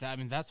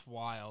 That's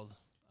wild.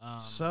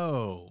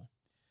 So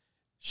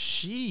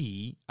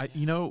she,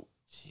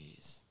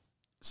 jeez.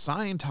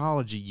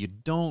 Scientology, you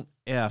don't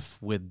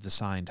F with the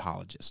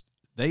Scientologist.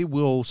 They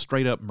will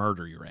straight up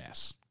murder your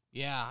ass.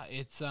 Yeah,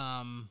 it's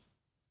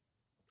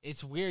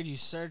weird. You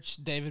search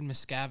David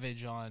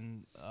Miscavige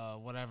on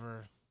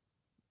whatever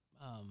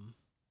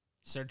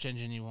search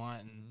engine you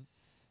want, and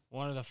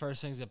one of the first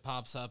things that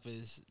pops up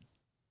is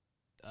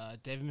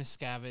David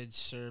Miscavige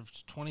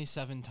served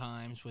 27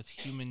 times with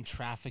human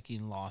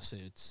trafficking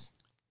lawsuits.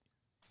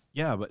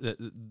 Yeah, but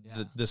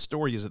the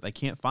story is that they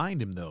can't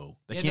find him, though.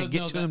 They can't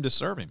get to him to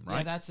serve him, right?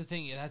 Yeah, that's the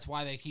thing. That's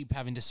why they keep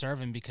having to serve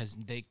him, because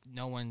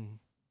no one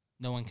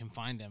can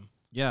find him.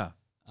 Yeah.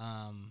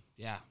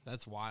 Yeah,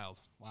 that's wild.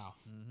 Wow.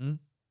 Mm-hmm.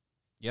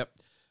 Yep.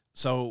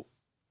 So,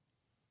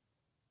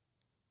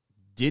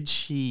 did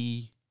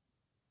she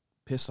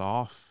piss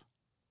off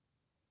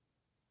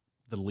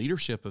the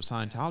leadership of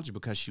Scientology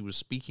because she was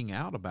speaking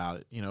out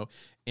about it,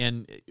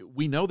 And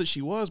we know that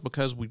she was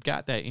because we've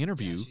got that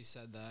interview. Yeah, she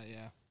said that,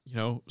 yeah.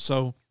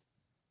 So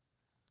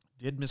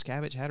did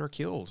Miscavige had her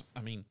killed?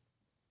 I mean,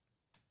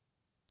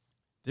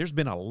 there's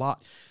been a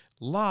lot.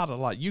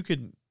 You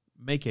could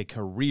make a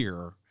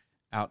career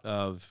out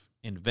of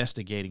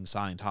investigating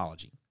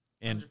Scientology.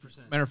 And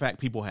 100%. Matter of fact,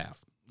 people have.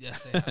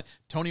 Yes, they have.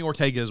 Tony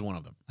Ortega is one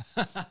of them.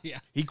 Yeah.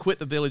 He quit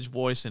the Village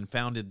Voice and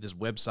founded this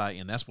website,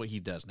 and that's what he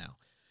does now.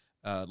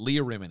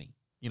 Leah Remini,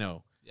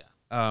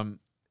 Yeah.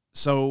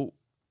 So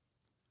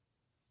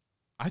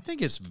I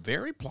think it's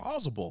very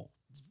plausible,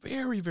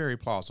 very, very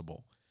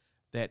plausible,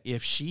 that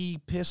if she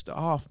pissed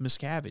off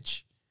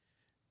Miscavige,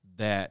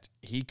 that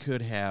he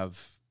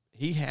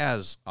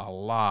has a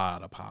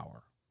lot of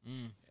power.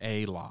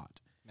 A lot.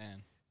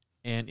 Man.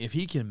 And if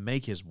he can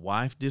make his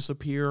wife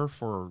disappear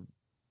for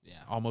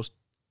almost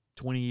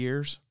 20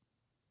 years,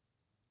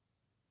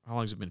 how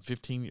long has it been?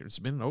 15 years? It's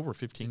been over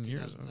 15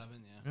 years.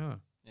 2007, Yeah.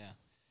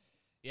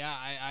 Yeah,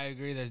 I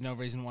agree. There's no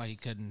reason why he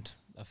couldn't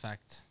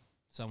affect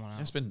someone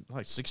else. It's been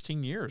like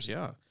 16 years,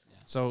 yeah.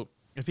 So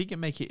if he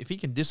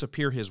can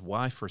disappear his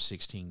wife for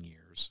 16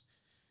 years,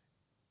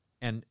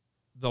 and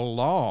the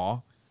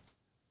law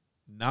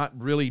not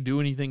really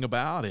do anything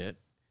about it,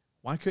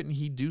 why couldn't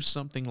he do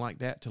something like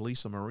that to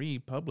Lisa Marie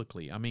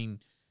publicly? I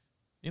mean,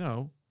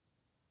 Yeah,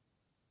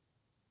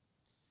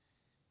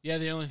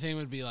 the only thing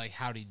would be like,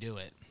 how'd he do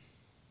it?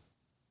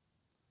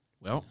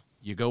 Well,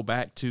 you go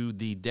back to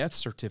the death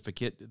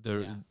certificate.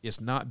 It's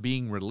not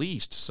being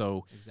released.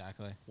 So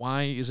exactly,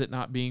 why is it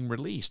not being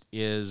released?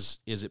 Is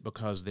it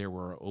because there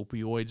were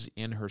opioids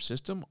in her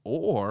system,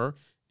 or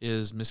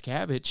is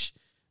Miscavige.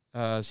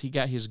 He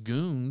got his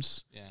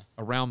goons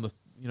around the,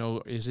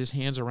 is his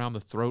hands around the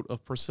throat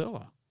of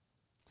Priscilla,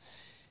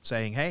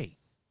 saying, "Hey,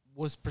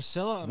 was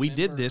Priscilla? We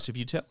did this. If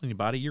you tell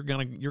anybody, you're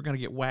gonna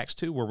get waxed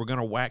too. Or we're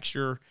gonna wax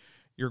your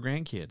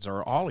grandkids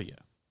or all of you."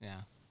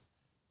 Yeah.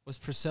 Was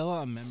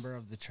Priscilla a member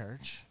of the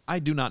church? I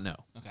do not know.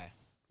 Okay.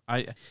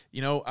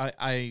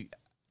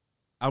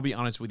 I'll be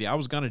honest with you. I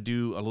was going to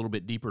do a little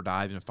bit deeper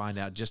dive and find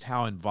out just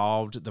how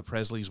involved the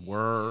Presleys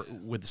were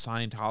with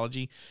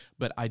Scientology,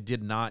 but I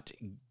did not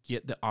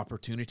get the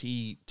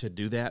opportunity to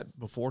do that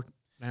before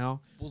now.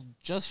 Well,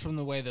 just from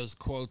the way those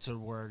quotes are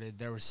worded,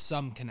 there was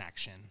some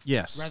connection.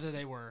 Yes. Whether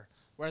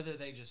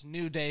they just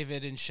knew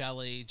David and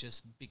Shelley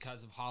just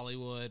because of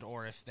Hollywood,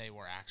 or if they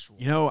were actual.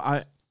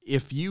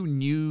 If you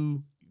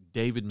knew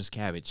David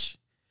Miscavige,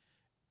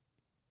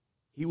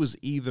 he was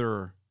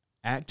either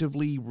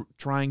actively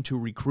trying to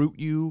recruit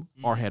you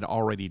or had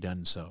already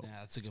done so. Yeah,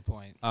 that's a good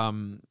point.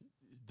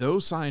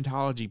 Those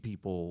Scientology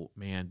people,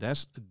 man,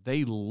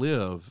 they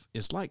live.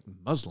 It's like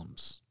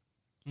Muslims.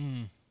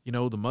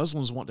 The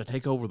Muslims want to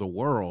take over the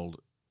world,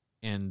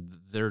 and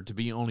there to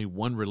be only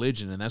one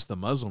religion, and that's the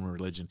Muslim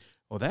religion.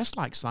 Well, that's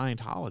like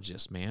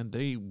Scientologists, man.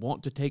 They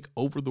want to take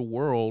over the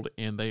world,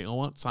 and they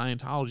want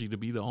Scientology to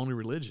be the only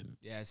religion.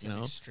 Yeah, it's an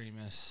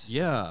extremist.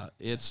 Yeah,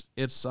 it's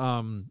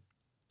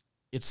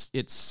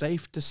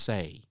safe to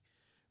say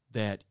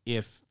that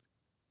if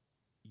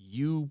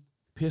you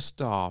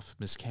pissed off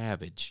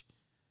Miscavige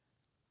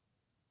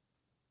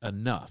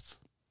enough,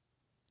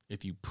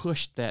 if you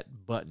pushed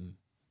that button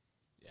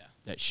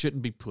that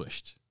shouldn't be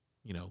pushed,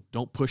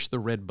 don't push the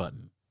red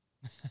button,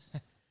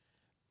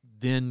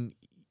 then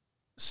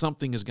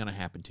something is going to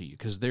happen to you,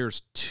 because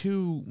there's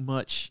too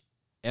much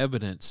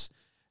evidence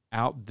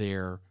out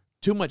there,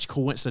 too much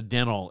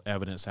coincidental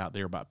evidence out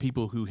there about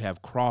people who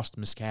have crossed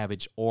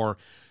Miscavige or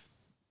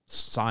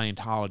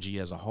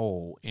Scientology as a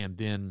whole, and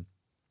then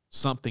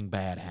something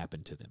bad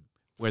happened to them,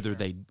 whether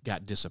they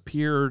got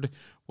disappeared,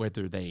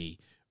 whether they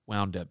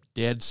wound up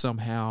dead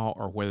somehow,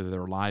 or whether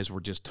their lives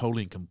were just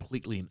totally and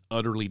completely and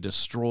utterly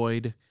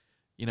destroyed.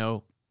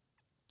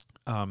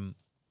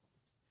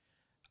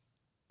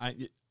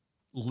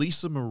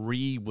 Lisa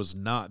Marie was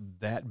not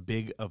that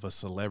big of a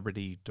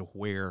celebrity to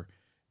where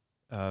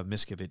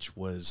Miscavige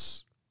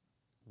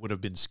would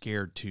have been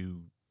scared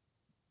to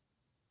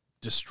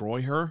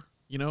destroy her,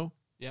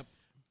 Yep.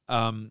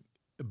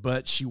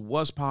 But she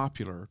was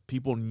popular.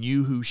 People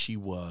knew who she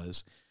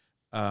was.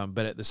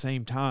 But at the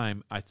same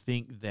time, I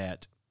think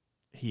that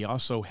he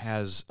also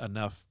has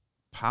enough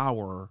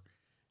power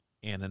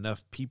and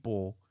enough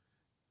people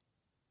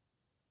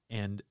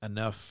and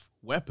enough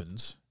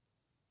weapons,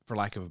 for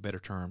lack of a better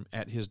term,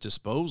 at his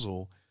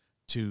disposal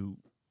to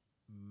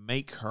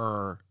make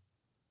her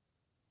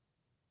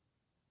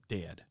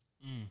dead.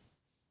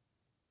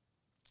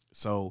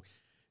 So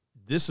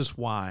this is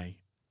why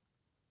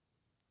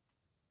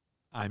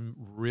I'm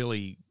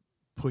really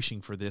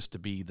pushing for this to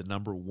be the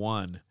number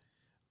one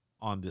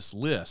on this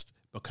list,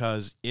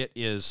 because it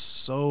is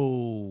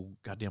so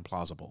goddamn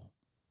plausible.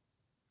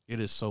 It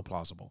is so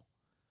plausible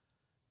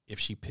if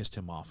she pissed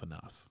him off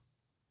enough.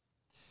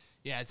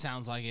 Yeah, it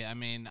sounds like it. I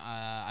mean,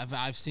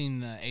 I've seen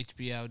the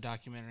HBO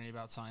documentary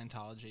about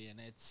Scientology, and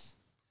it's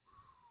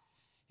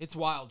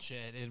wild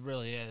shit. It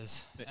really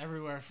is.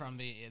 Everywhere from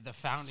the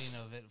founding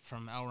of it,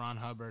 from L. Ron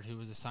Hubbard, who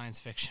was a science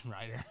fiction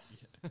writer.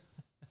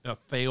 A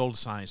failed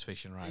science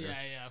fiction writer.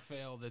 Yeah,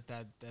 failed at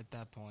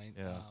that point.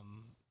 Yeah.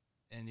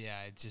 And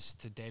it's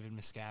just to David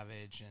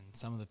Miscavige and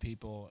some of the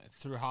people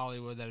through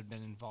Hollywood that have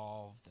been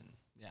involved, and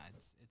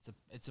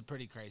it's a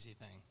pretty crazy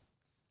thing.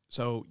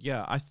 So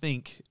I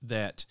think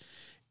that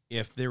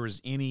if there was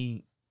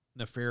any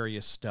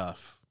nefarious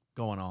stuff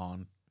going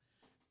on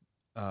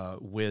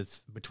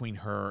between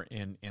her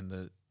and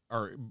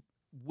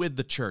with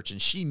the church,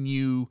 and she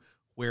knew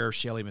where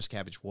Shelley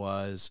Miscavige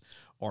was,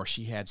 or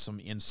she had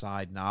some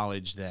inside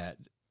knowledge that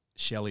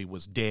Shelley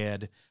was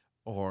dead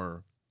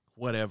or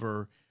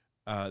whatever,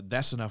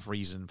 that's enough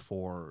reason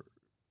for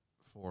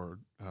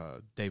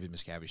David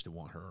Miscavige to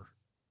want her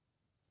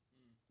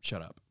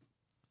shut up.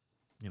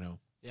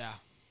 Yeah.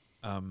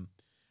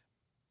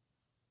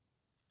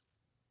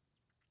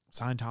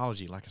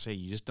 Scientology, like I say,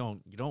 you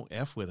don't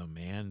F with them,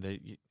 man.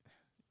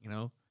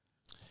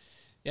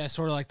 Yeah,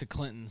 sort of like the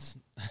Clintons.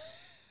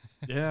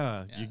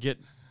 Yeah, you get,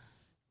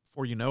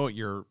 before you know it,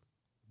 you're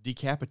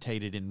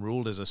decapitated and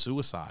ruled as a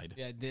suicide.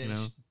 Yeah,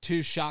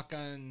 two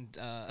shotgun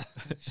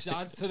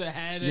shots to the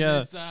head.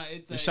 Yeah, and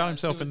it's he shot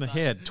himself suicide. in the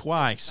head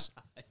twice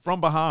from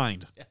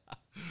behind.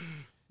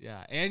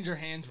 Yeah, and your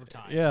hands were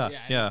tied.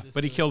 Yeah,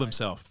 but he killed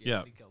himself.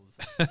 Yeah. He killed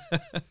himself.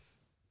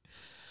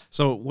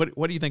 So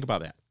what do you think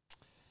about that?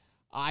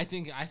 I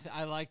think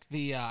I like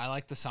the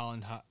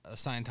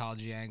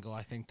Scientology angle.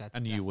 I think that's. I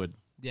knew you would.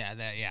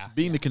 Yeah,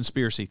 Being the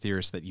conspiracy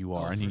theorist that you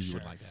are, I knew you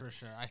would like that. For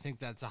sure. I think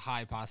that's a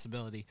high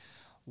possibility.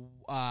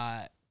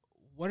 What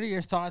are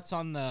your thoughts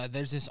on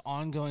there's this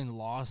ongoing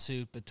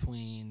lawsuit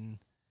between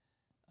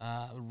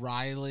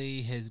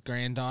Riley, his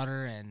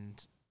granddaughter,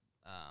 and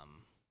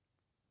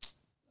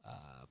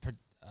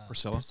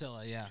Priscilla?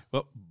 Priscilla, yeah.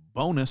 Well,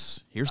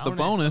 bonus. Here's the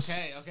bonus.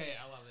 Okay, I love it.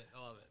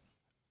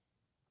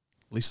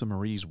 Lisa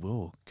Marie's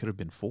will could have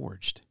been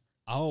forged.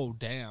 Oh,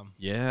 damn.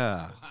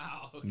 Yeah.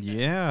 Wow. Okay.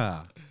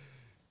 Yeah.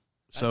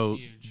 So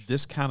huge.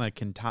 this kind of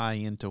can tie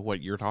into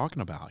what you're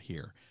talking about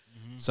here.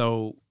 Mm-hmm.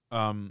 So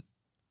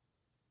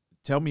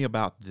tell me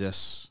about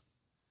this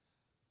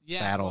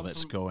battle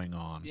that's going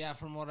on. Yeah,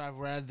 from what I've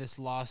read, this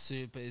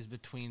lawsuit is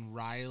between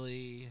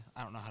Riley.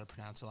 I don't know how to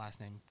pronounce her last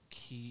name.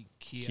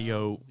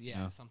 Keough.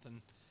 Yeah,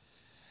 something.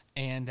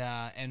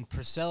 And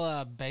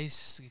Priscilla,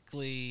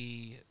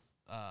 basically,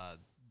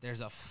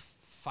 there's a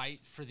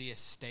fight for the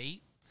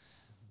estate.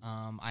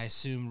 I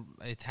assume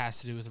it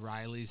has to do with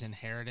Riley's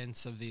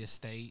inheritance of the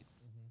estate.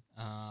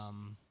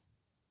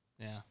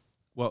 Yeah.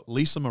 Well,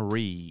 Lisa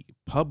Marie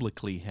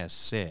publicly has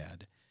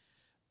said,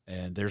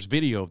 and there's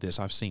video of this,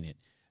 I've seen it,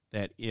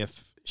 that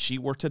if she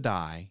were to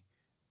die,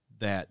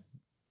 that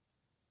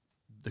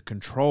the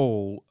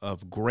control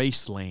of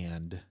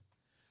Graceland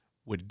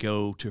would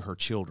go to her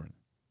children.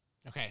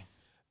 Okay.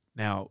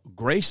 Now,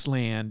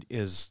 Graceland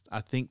is,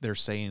 I think they're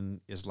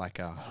saying, is like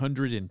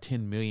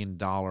 $110 million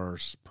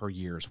per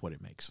year is what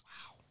it makes.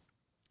 Wow.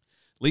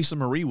 Lisa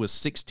Marie was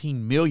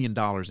 $16 million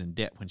in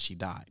debt when she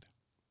died.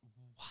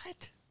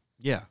 What?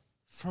 Yeah.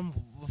 From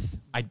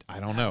I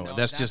don't know.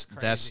 That's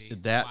crazy.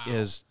 That Wow.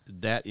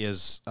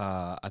 is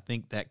I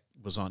think that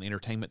was on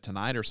Entertainment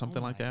Tonight or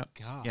something like that.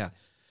 God. Yeah.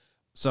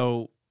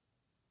 So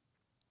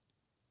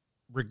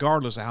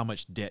regardless of how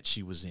much debt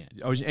she was in.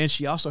 Oh, and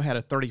she also had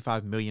a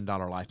 $35 million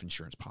life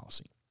insurance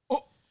policy.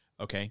 Oh.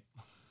 Okay.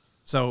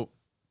 So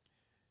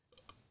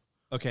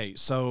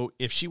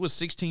if she was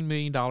 $16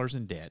 million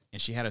in debt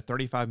and she had a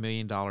 $35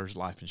 million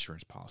life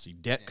insurance policy,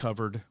 debt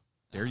covered,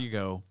 there you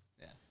go.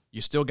 Yeah.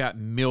 You still got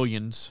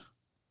millions.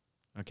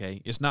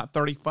 Okay. It's not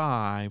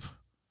 35.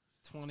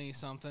 20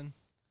 something.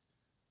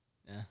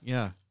 Yeah.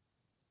 Yeah.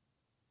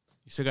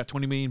 You still got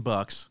 20 million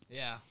bucks.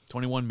 Yeah.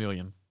 21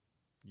 million.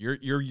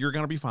 You're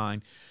going to be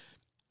fine.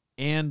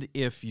 And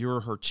if you're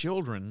her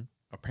children,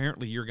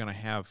 apparently you're going to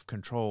have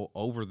control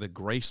over the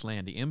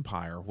Graceland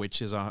Empire,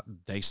 which is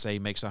they say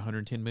makes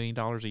 $110 million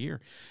a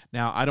year.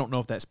 Now, I don't know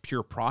if that's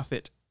pure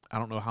profit. I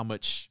don't know how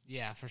much.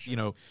 Yeah, for sure. You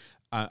know,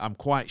 I'm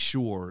quite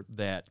sure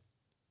that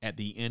at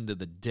the end of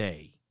the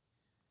day,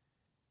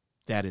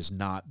 that is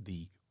not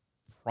the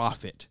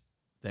profit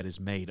that is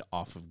made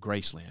off of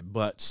Graceland,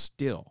 but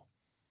still.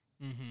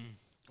 Mm-hmm.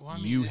 Well, I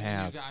mean,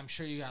 I'm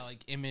sure you got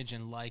like image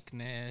and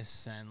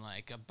likeness and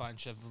like a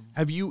bunch of.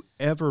 Have you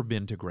ever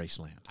been to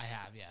Graceland? I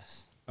have,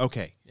 yes.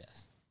 Okay.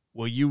 Yes.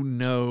 Well, you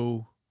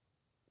know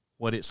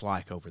what it's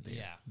like over there.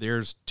 Yeah.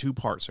 There's two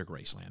parts of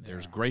Graceland.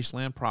 There's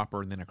Graceland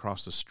proper, and then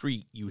across the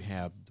street you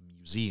have the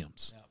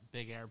museums. Yeah,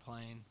 big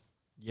airplane.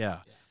 Yeah.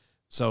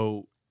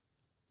 So,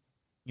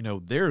 you know,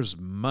 there's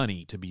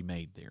money to be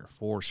made there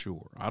for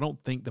sure. I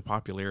don't think the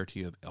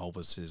popularity of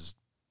Elvis is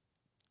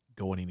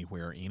going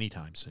anywhere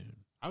anytime soon.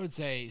 I would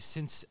say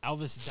since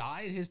Elvis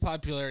died, his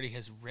popularity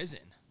has risen.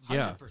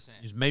 100%. Yeah,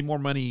 he's made more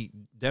money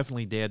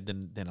definitely dead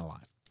than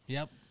alive.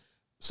 Yep.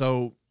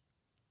 So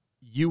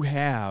you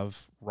have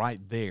right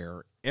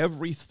there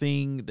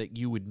everything that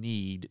you would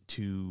need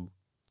to,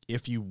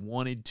 if you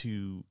wanted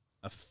to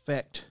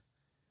affect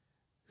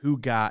who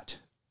got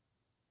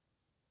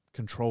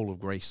control of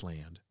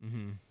Graceland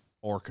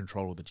or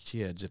control of the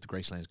kids, if the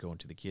Graceland's going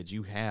to the kids,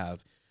 you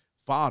have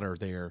fodder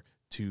there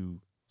to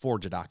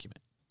forge a document,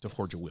 to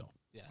forge a will.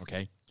 Yes.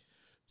 Okay.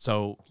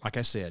 So, like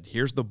I said,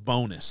 here's the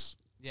bonus.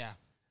 Yeah.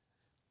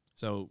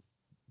 So,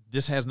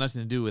 this has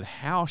nothing to do with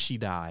how she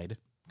died.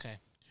 Okay.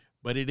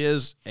 But it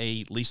is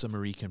a Lisa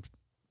Marie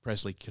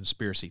Presley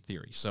conspiracy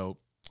theory. So,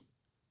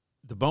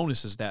 the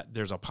bonus is that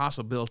there's a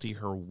possibility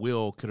her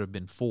will could have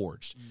been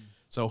forged.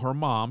 So, her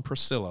mom,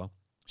 Priscilla,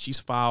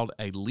 she's filed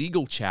a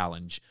legal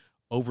challenge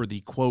over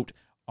the, quote,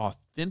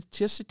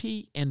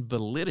 authenticity and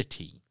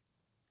validity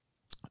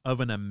of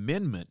an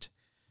amendment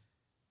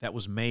that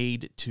was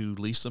made to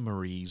Lisa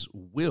Marie's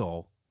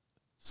will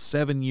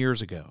 7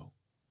 years ago.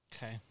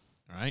 Okay.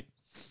 All right.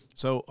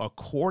 So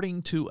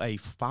according to a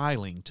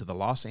filing to the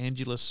Los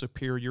Angeles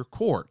Superior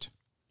Court,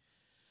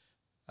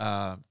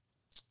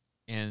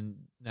 and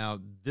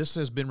now this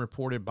has been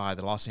reported by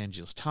the Los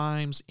Angeles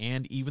Times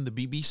and even the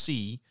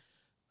BBC.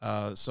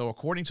 So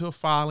according to a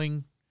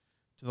filing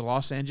to the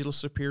Los Angeles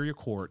Superior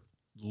Court,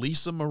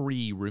 Lisa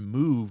Marie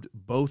removed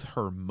both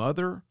her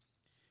mother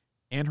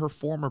and her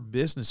former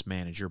business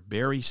manager,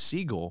 Barry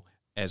Siegel,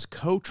 as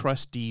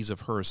co-trustees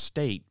of her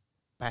estate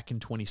back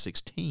in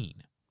 2016.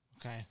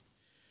 Okay.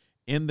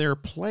 In their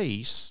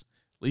place,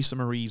 Lisa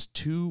Marie's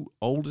two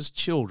oldest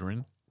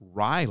children,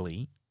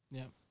 Riley,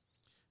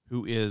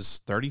 who is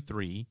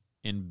 33,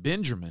 and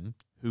Benjamin,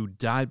 who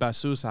died by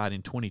suicide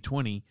in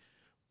 2020,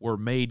 were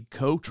made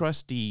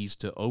co-trustees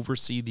to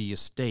oversee the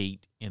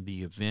estate in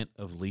the event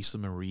of Lisa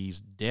Marie's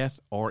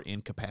death or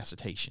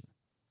incapacitation.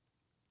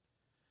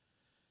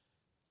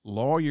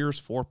 Lawyers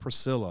for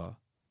Priscilla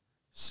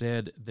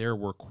said there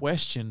were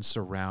questions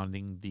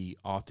surrounding the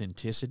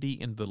authenticity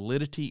and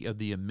validity of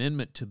the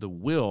amendment to the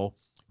will,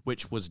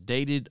 which was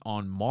dated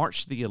on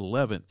March the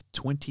 11th,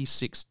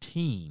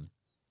 2016.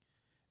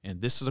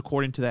 And this is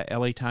according to that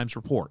LA Times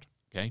report,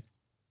 okay?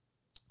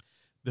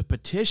 The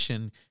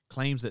petition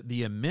claims that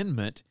the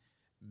amendment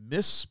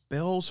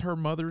misspells her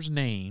mother's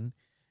name,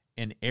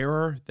 an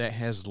error that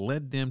has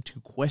led them to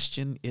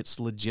question its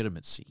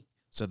legitimacy.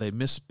 So they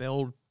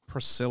misspelled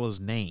Priscilla's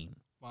name.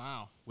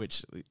 Wow.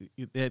 Which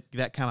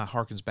that kind of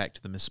harkens back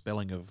to the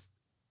misspelling of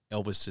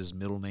Elvis's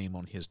middle name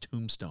on his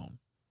tombstone.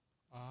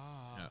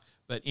 Ah.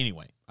 But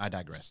anyway, I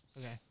digress.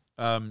 Okay.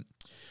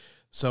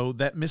 So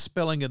that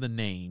misspelling of the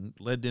name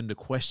led them to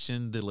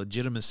question the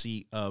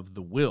legitimacy of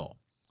the will.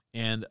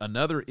 And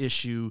another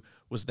issue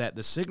was that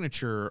the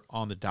signature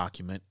on the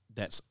document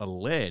that's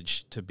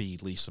alleged to be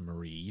Lisa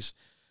Marie's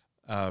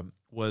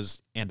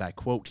was, and I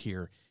quote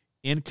here,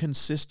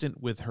 inconsistent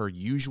with her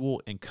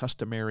usual and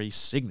customary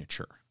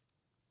signature.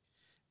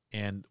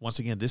 And once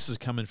again, this is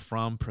coming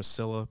from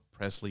Priscilla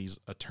Presley's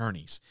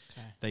attorneys.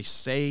 Okay. They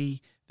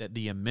say that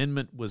the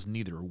amendment was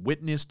neither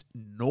witnessed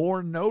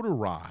nor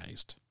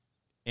notarized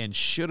and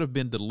should have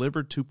been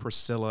delivered to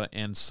Priscilla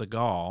and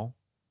Segal,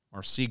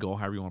 or Siegel,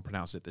 however you want to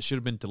pronounce it. That should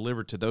have been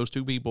delivered to those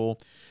two people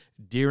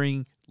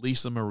during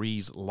Lisa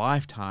Marie's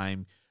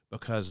lifetime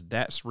because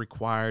that's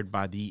required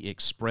by the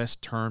express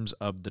terms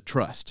of the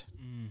trust.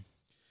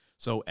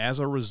 So as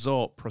a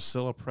result,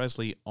 Priscilla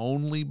Presley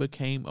only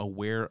became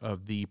aware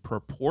of the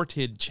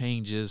purported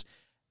changes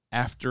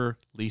after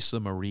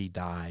Lisa Marie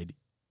died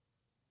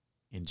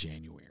in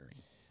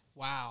January.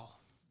 Wow.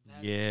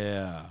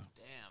 Yeah.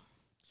 Damn.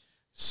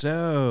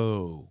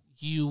 So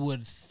You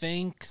would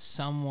think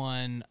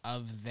someone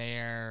of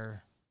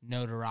their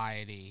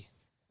notoriety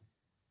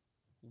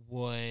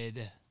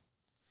would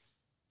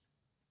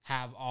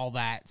have all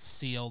that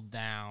sealed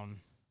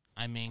down.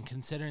 I mean,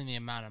 considering the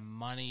amount of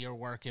money you're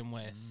working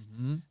with,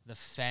 the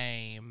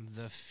fame,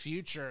 the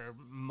future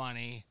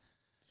money,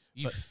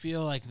 you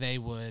feel like they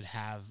would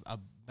have a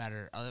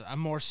better, a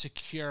more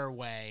secure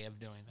way of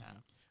doing that.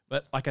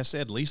 But like I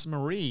said, Lisa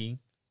Marie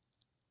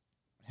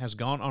has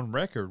gone on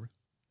record,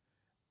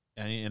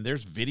 and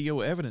there's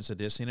video evidence of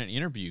this in an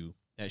interview,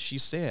 that she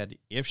said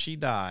if she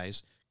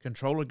dies,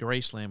 control of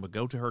Graceland would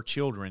go to her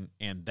children,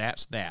 and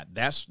that's that.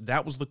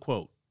 That was the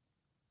quote.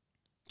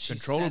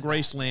 Control of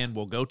Graceland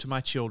will go to my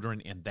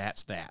children, and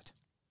that's that.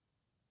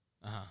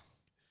 Uh-huh.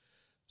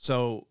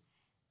 So,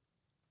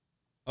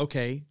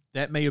 okay,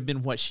 that may have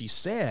been what she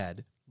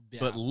said,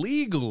 but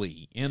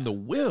legally in the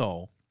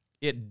will,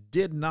 it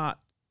did not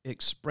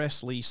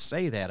expressly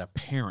say that,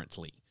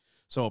 apparently.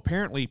 So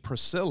apparently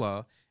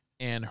Priscilla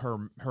and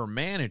her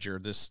manager,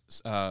 this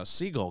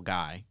Siegel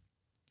guy,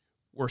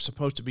 were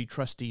supposed to be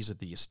trustees of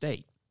the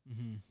estate.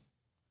 Mm-hmm.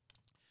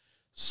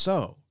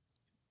 So,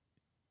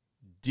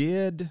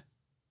 did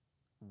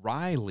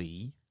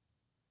Riley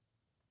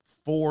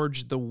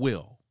forge the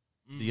will,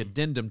 the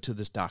addendum to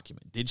this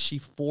document? Did she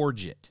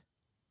forge it?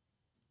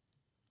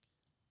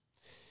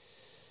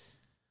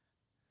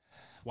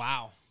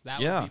 Wow. That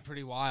would be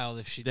pretty wild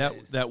if she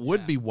did. That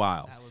would be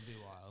wild. That would be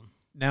wild.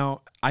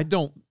 Now, I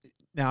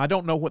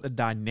don't know what the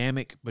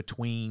dynamic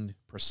between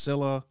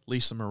Priscilla,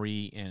 Lisa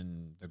Marie,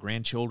 and the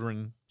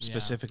grandchildren,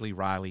 specifically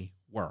Riley,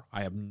 were.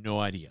 I have no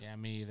idea. Yeah,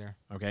 me either.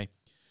 Okay.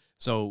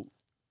 So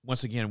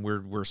once again,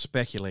 we're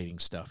speculating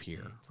stuff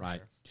here, right?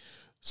 Sure.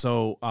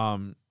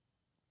 So,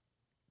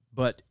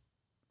 but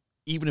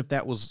even if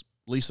that was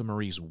Lisa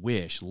Marie's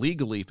wish,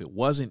 legally, if it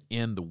wasn't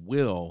in the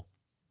will,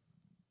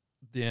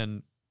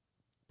 then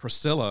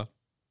Priscilla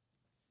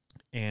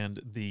and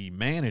the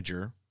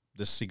manager,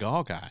 the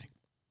Segal guy,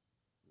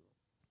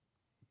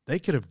 they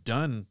could have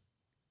done,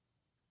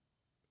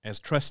 as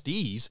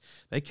trustees,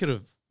 they could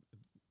have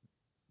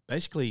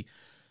basically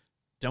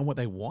done what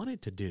they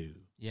wanted to do.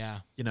 Yeah.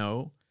 You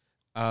know,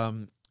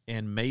 and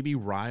maybe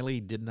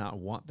Riley did not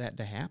want that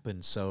to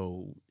happen,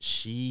 so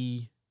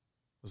she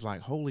was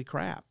like, holy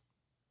crap.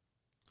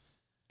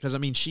 Because, I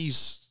mean,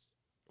 she's,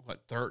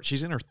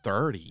 she's in her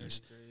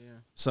 30s. Yeah.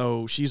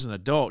 So she's an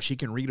adult. She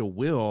can read a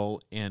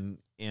will and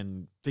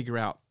figure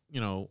out,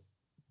 you know,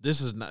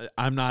 this is not,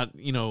 I'm not,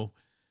 you know,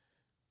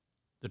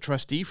 the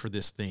trustee for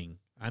this thing.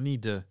 I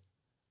need to,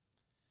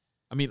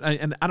 I mean,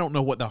 and I don't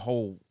know what the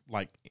whole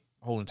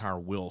entire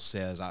will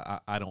says.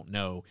 I don't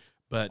know,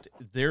 but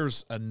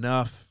there's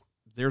enough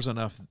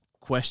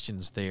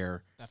questions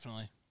there.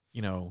 Definitely.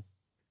 You know,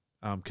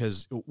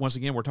 because once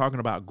again, we're talking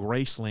about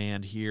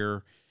Graceland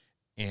here,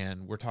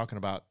 and we're talking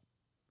about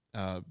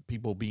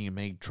people being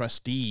made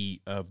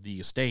trustee of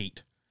the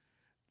estate.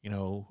 You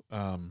know,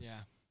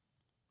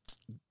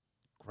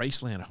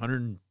 Graceland,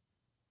 $110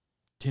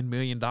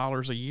 million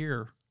a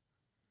year.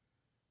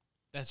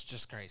 That's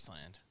just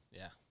Graceland.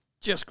 Yeah.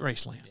 Just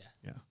Graceland.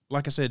 Yeah.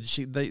 Like I said,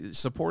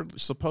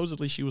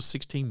 supposedly she was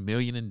 $16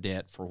 million in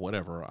debt for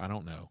whatever. I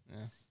don't know.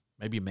 Yeah.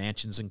 Maybe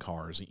mansions and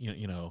cars.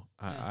 You know.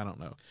 I don't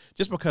know.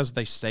 Just because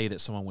they say that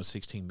someone was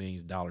 $16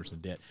 million in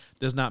debt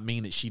does not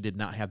mean that she did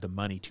not have the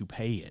money to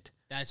pay it.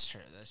 That's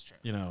true.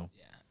 You know.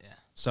 Yeah.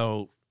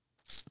 So,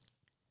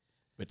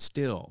 but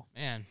still,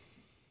 man.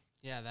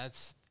 Yeah,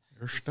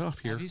 There's stuff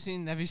here. Have you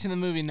seen the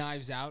movie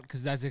Knives Out?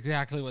 Because that's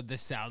exactly what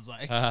this sounds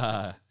like.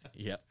 Yep.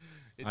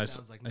 It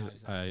sounds like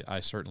Knives Out.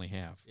 I certainly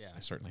have. Yeah. I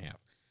certainly have.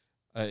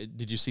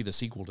 Did you see the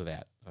sequel to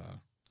that?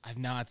 I've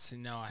not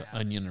seen. No, I haven't.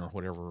 Onion or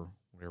whatever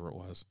it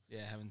was.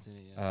 Yeah, I haven't seen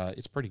it yet.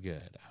 It's pretty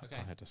good. Okay.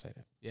 I have to say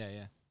that.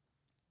 Yeah.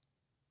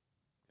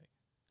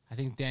 I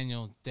think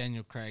Daniel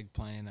Craig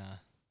playing a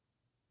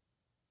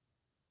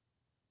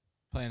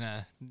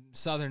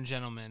Southern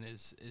gentleman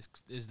is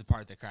the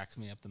part that cracks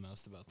me up the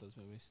most about those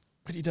movies.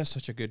 But he does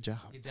such a good job.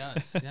 He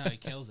does. Yeah, he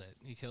kills it.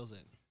 He kills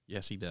it.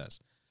 Yes, he does.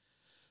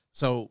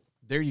 So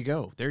there you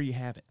go. There you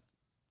have it.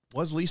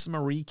 Was Lisa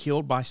Marie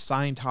killed by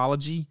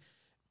Scientology?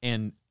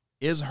 And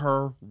is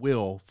her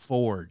will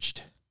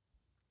forged?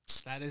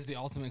 That is the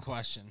ultimate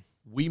question.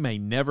 We may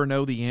never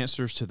know the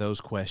answers to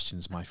those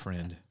questions, my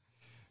friend.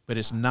 But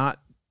it's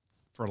not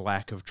for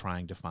lack of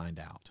trying to find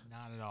out.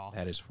 Not at all.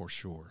 That is for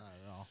sure. Not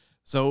at all.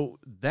 So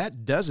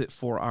that does it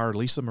for our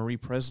Lisa Marie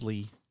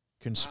Presley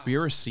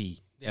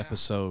conspiracy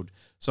episode.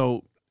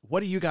 So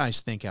what do you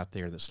guys think out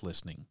there that's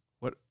listening?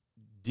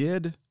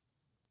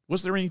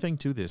 Was there anything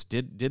to this?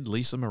 Did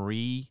Lisa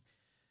Marie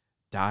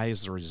die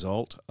as a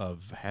result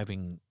of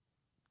having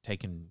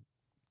taken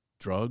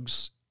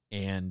drugs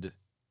and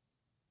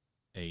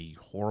a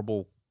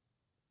horrible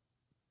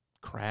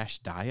crash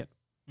diet?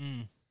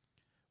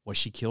 Was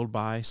she killed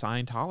by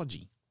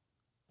Scientology?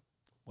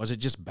 Was it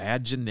just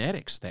bad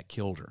genetics that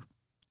killed her?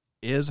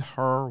 Is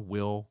her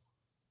will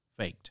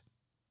faked?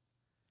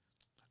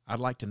 I'd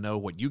like to know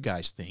what you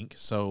guys think.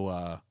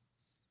 So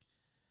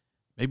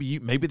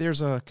maybe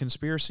there's a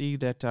conspiracy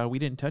that we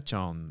didn't touch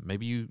on.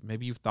 Maybe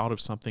you've thought of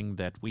something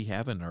that we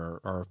haven't,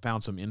 or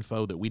found some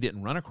info that we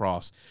didn't run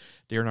across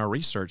during our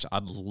research.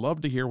 I'd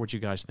love to hear what you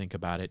guys think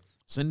about it.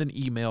 Send an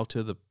email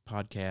to the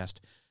podcast,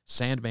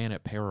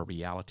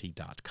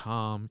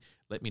 sandman@parareality.com.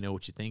 Let me know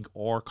what you think,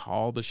 or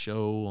call the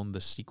show on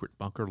the secret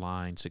bunker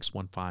line,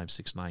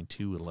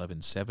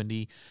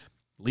 615-692-1170.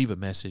 Leave a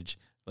message.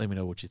 Let me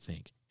know what you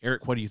think.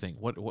 Eric, what do you think?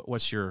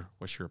 What's your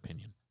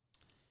opinion?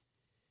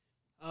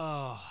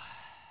 Oh,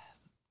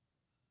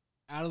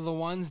 out of the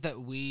ones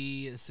that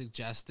we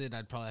suggested,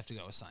 I'd probably have to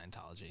go with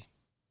Scientology.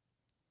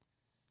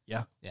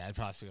 Yeah. Yeah, I'd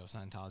probably have to go with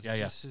Scientology. Yeah.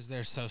 Just because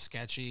they're so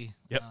sketchy.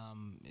 Yep.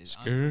 It's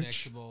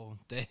unpredictable.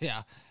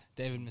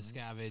 David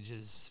Miscavige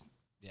is,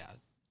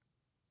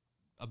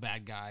 a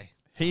bad guy.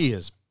 He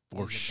is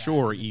for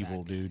sure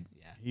evil, guy. dude.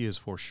 Yeah. He is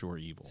for sure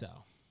evil. So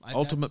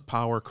ultimate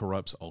power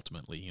corrupts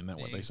ultimately. Isn't that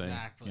what they say?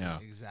 Yeah.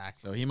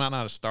 Exactly. So he might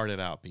not have started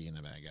out being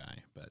a bad guy,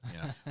 but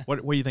yeah.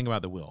 What do you think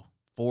about the will?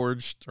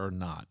 Forged or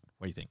not?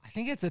 What do you think? I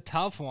think it's a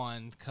tough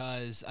one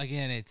because,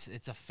 again,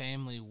 it's a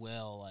family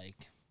will.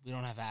 Like, we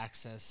don't have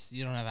access.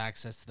 You don't have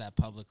access to that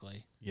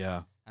publicly.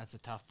 Yeah. That's a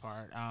tough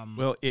part.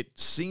 Well, it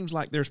seems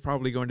like there's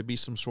probably going to be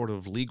some sort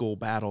of legal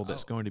battle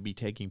that's going to be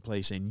taking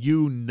place, and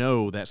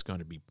that's going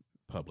to be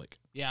public.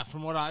 Yeah,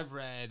 from what I've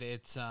read,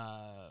 it's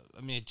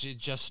it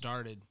just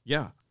started.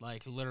 Yeah.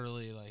 Like,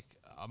 literally, like,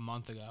 a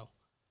month ago.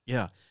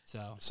 Yeah.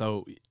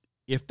 So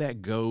if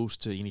that goes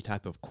to any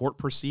type of court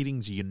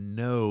proceedings,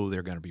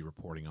 they're going to be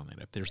reporting on that.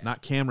 If there's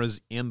not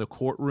cameras in the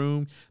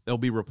courtroom, there'll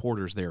be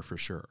reporters there for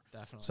sure.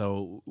 Definitely.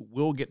 So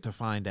we'll get to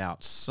find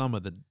out some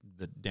of the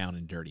down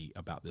and dirty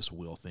about this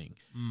will thing.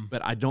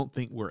 But I don't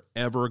think we're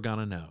ever going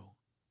to know,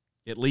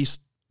 at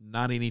least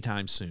not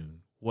anytime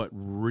soon, what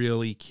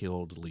really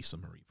killed Lisa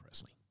Marie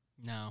Presley.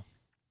 No,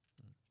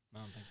 I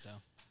don't think so.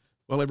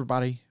 Well,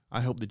 everybody,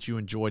 I hope that you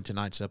enjoyed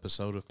tonight's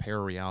episode of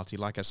Parareality.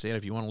 Like I said,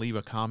 if you want to leave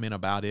a comment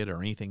about it or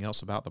anything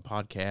else about the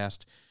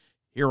podcast,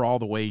 here are all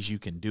the ways you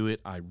can do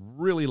it. I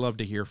really love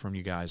to hear from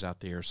you guys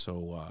out there.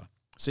 So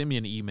send me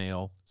an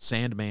email,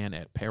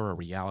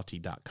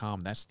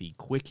 sandman@parareality.com. That's the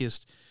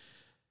quickest,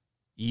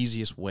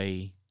 easiest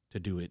way to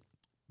do it.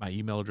 My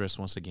email address,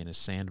 once again, is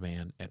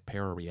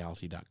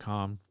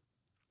sandman@parareality.com.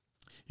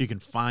 You can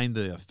find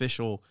the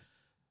official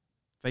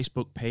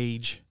Facebook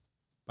page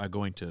by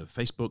going to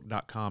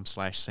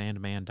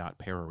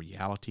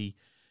facebook.com/sandman.parareality.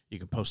 You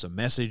can post a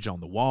message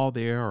on the wall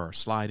there or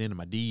slide into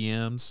my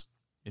DMs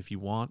if you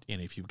want.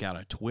 And if you've got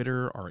a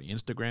Twitter or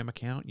Instagram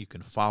account, you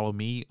can follow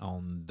me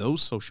on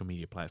those social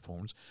media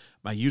platforms.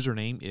 My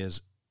username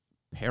is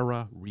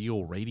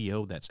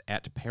ParaRealRadio. That's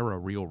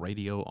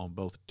 @ParaRealRadio on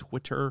both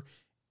Twitter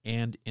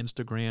and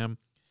Instagram.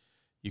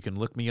 You can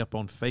look me up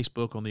on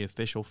Facebook on the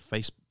official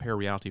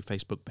Parareality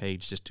Facebook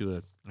page. Just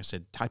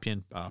type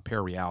in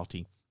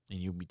Parareality, and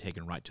you'll be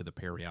taken right to the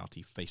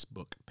Parareality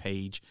Facebook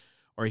page.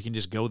 Or you can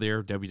just go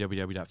there,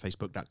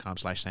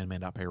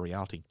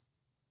 www.facebook.com/sandman.parareality.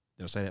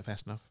 Did I say that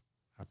fast enough?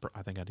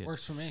 I think I did.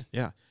 Works for me.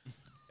 Yeah.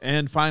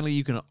 And finally,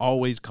 you can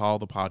always call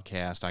the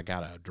podcast. I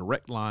got a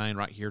direct line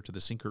right here to the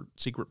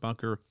secret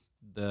bunker.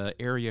 The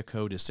area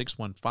code is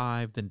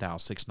 615, then dial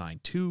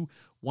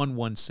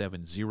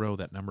 692-1170.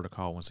 That number to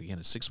call, once again,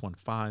 is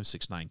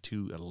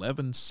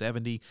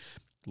 615-692-1170.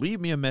 Leave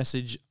me a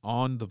message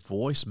on the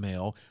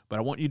voicemail, but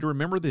I want you to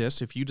remember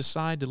this. If you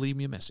decide to leave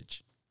me a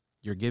message,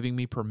 you're giving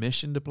me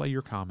permission to play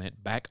your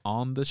comment back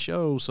on the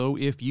show. So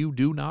if you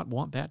do not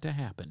want that to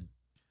happen,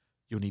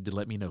 you'll need to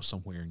let me know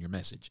somewhere in your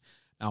message.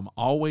 Now, I'm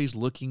always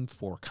looking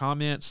for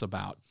comments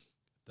about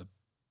the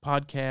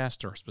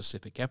podcast or a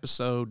specific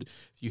episode.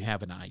 If you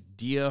have an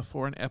idea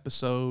for an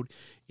episode,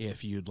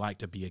 if you'd like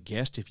to be a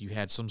guest, if you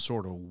had some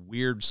sort of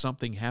weird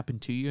something happen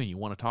to you and you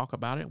want to talk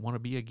about it, want to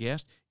be a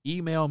guest,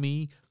 email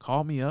me,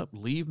 call me up,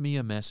 leave me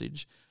a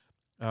message.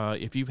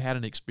 If you've had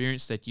an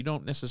experience that you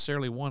don't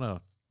necessarily want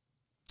to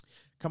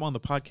come on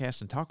the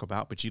podcast and talk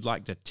about, but you'd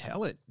like to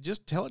tell it,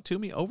 just tell it to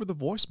me over the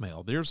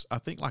voicemail. There's, I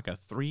think, like a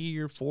 3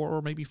 or 4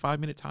 or maybe 5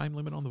 minute time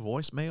limit on the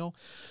voicemail.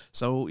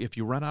 So if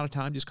you run out of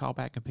time, just call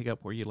back and pick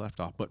up where you left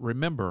off. But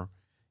remember,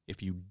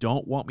 if you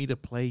don't want me to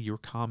play your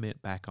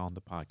comment back on the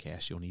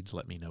podcast, you'll need to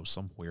let me know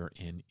somewhere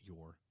in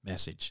your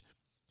message.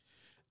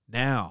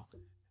 Now,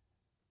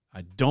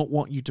 I don't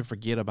want you to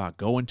forget about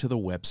going to the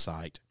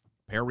website.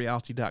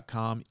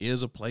 Parareality.com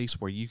is a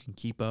place where you can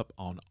keep up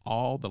on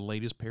all the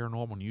latest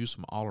paranormal news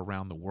from all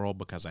around the world,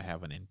 because I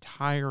have an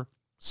entire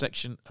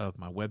section of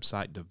my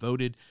website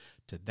devoted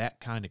to that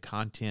kind of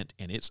content,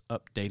 and it's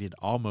updated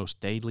almost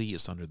daily.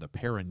 It's under the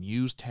Para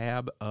News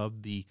tab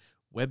of the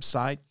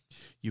website.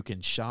 You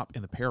can shop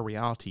in the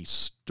Parareality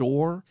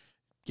store,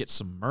 get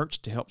some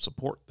merch to help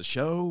support the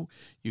show.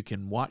 You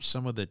can watch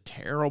some of the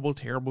terrible,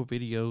 terrible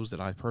videos that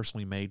I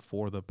personally made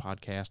for the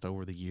podcast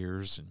over the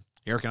years. And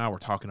Eric and I were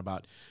talking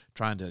about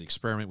trying to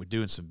experiment with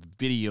doing some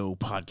video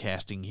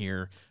podcasting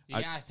here.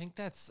 Yeah, I think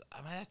I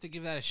might have to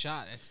give that a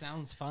shot. It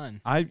sounds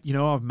fun.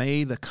 I've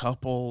made a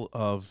couple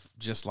of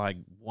just like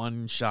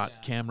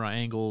one-shot camera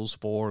angles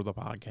for the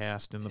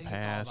podcast in the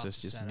past. It's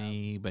just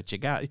me, but you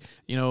got,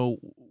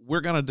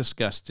 we're going to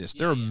discuss this.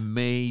 There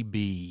may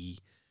be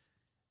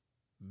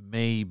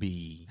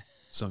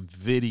some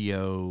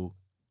video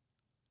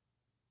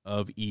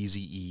of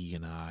Eazy-E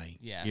and I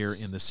here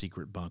in the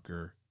secret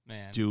bunker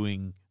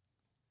doing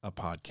a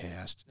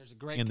podcast. There's a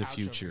great in the couch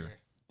future.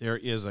 There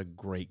is a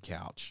great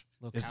couch.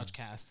 Little couch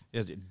cast.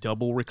 It's a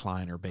double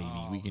recliner, baby.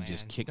 We can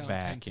just kick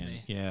back and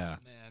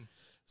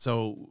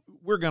So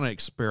we're gonna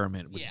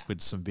experiment with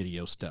some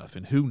video stuff,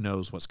 and who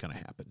knows what's gonna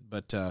happen.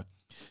 But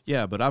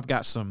but I've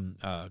got some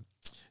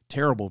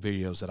terrible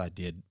videos that I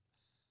did.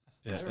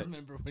 I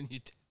remember when you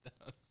did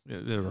those.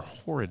 They're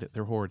horrid.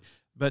 They're horrid.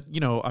 But,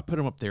 I put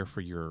them up there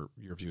for your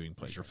viewing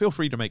pleasure. Feel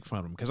free to make fun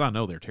of them, because I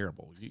know they're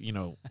terrible.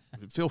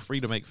 Feel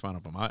free to make fun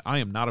of them. I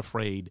am not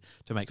afraid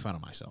to make fun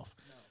of myself.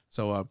 No.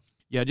 So,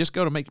 just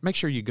go to make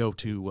sure you go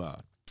to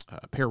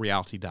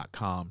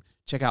parareality.com.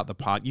 Check out the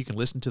pod. You can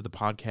listen to the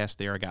podcast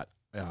there. I got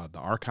the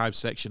archive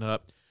section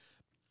up.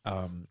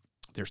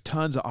 There's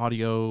tons of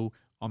audio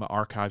on the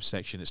archive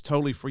section. It's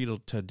totally free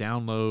to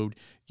download.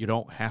 You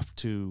don't have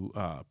to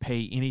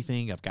pay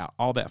anything. I've got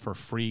all that for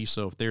free.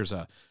 So if there's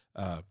a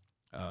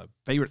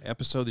favorite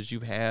episode that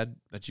you've had,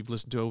 that you've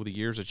listened to over the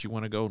years, that you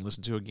want to go and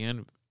listen to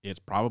again, it's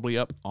probably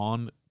up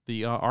on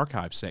the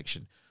archive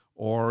section.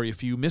 Or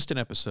if you missed an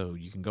episode,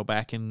 you can go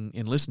back and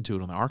listen to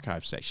it on the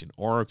archive section.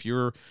 Or if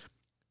you're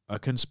a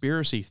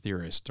conspiracy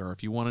theorist, or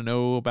if you want to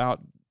know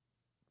about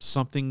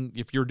something,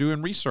 if you're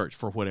doing research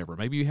for whatever,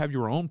 maybe you have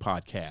your own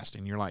podcast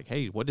and you're like,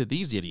 hey, what did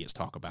these idiots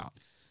talk about?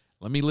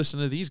 Let me listen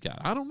to these guys.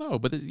 I don't know,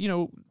 but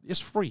it's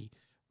free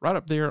right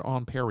up there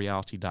on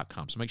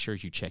parareality.com. So make sure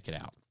you check it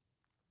out.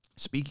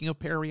 Speaking of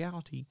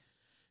Parareality,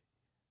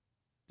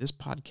 this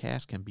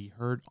podcast can be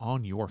heard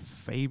on your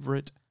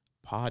favorite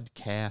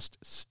podcast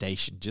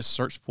station. Just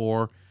search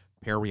for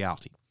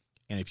Parareality.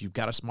 And if you've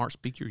got a smart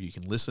speaker, you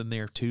can listen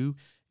there too.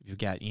 If you've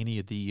got any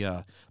of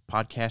the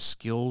podcast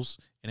skills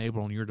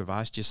enabled on your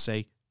device, just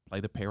say, play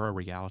the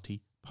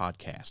Parareality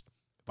podcast.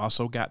 I've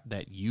also got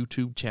that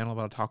YouTube channel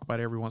that I talk about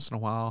every once in a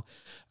while.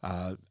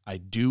 I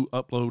do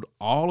upload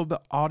all of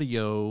the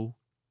audio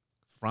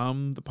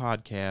from the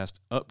podcast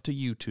up to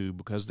YouTube,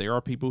 because there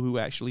are people who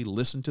actually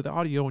listen to the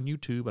audio on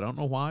YouTube. I don't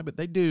know why, but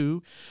they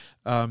do.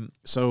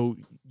 So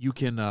you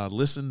can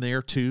listen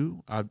there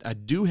too. I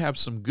do have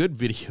some good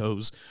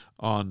videos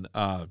on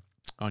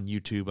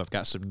YouTube. I've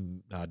got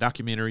some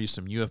documentaries,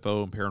 some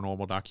UFO and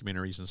paranormal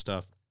documentaries and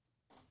stuff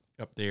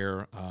up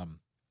there.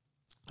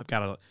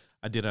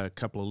 I did a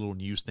couple of little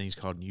news things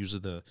called News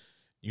of the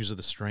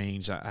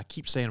Strange. I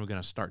keep saying I'm going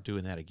to start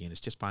doing that again.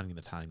 It's just finding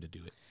the time to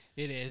do it.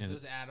 It is. And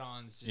those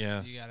add-ons. You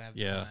got to have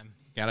the time.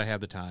 Got to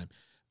have the time.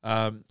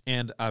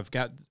 And I've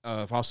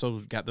also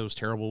got those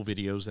terrible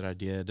videos that I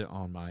did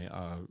on my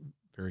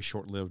very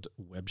short-lived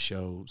web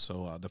show.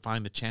 So to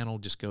find the channel,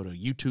 just go to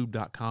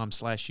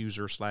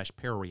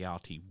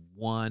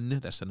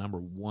youtube.com/user/parareality1. That's the number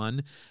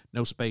 1.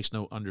 No space,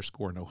 no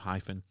underscore, no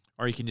hyphen.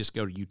 Or you can just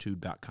go to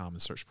youtube.com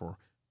and search for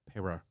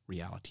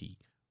Parareality1.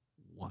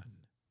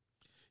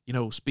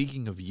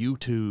 Speaking of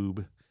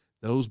YouTube,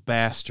 those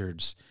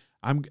bastards,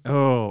 I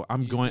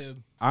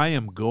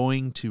am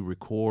going to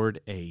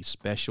record a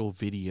special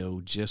video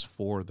just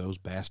for those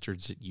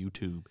bastards at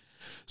YouTube.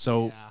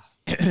 So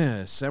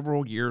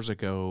several years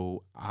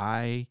ago,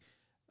 I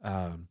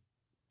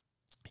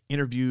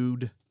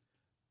interviewed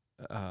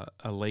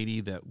a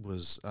lady that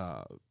was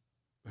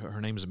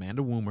her name is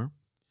Amanda Woomer.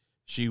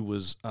 She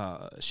was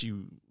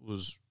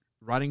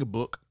writing a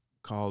book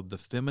called The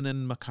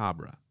Feminine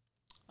Macabre.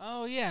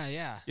 Oh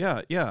yeah.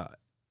 Yeah.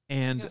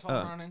 And I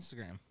follow her on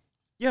Instagram.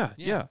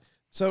 Yeah.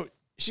 So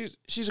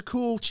she's a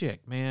cool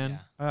chick, man.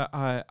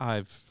 Yeah.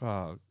 I've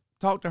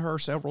talked to her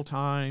several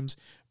times.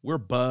 We're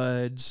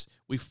buds.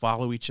 We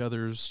follow each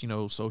other's,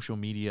 social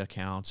media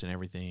accounts and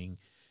everything.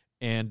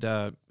 And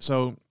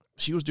so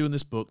she was doing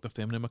this book, The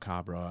Feminine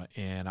Macabre,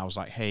 and I was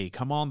like, "Hey,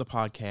 come on the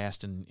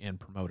podcast and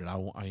promote it.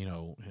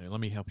 Let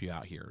me help you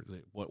out here.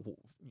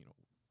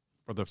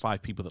 For the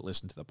 5 people that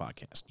listen to the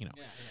podcast, Yeah.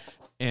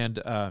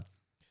 And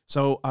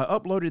so I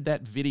uploaded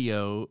that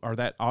video or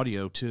that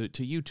audio to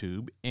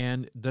YouTube,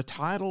 and the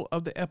title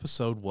of the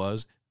episode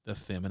was The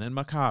Feminine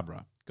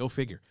Macabre. Go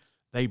figure.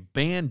 They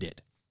banned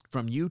it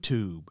from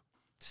YouTube.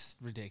 It's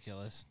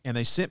ridiculous. And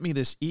they sent me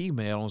this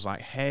email and was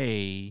like,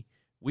 "Hey,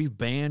 we've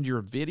banned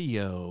your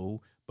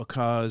video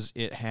because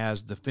it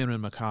has the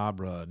Feminine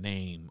Macabre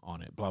name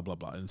on it, blah, blah,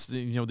 blah." And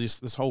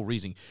this whole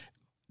reason.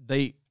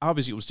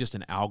 Obviously it was just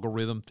an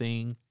algorithm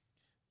thing,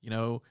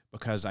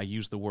 because I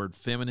used the word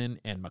feminine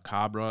and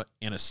macabre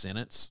in a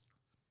sentence.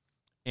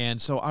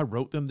 And so I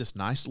wrote them this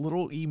nice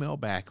little email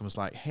back and was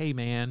like, "Hey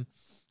man,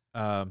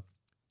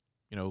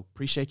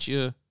 appreciate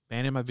you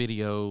banning my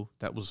video.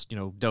 That was,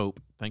 dope.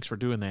 Thanks for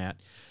doing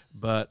that.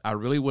 But I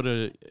really would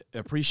have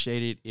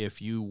appreciated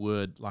if you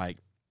would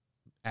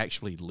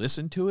actually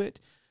listen to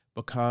it,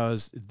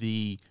 because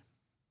the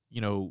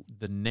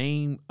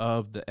name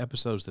of the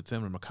episode is The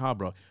Feminine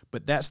Macabre,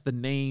 but that's the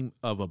name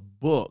of a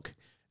book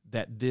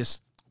that this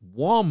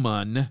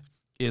woman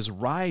is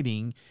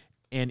writing,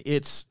 and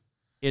it's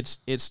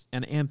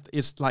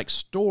like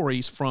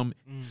stories from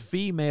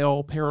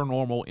female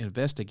paranormal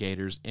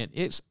investigators, and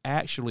it's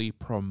actually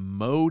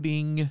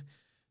promoting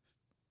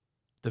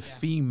the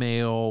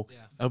female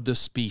of the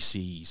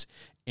species.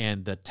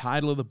 And the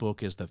title of the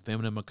book is The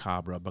Feminine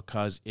Macabre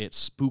because it's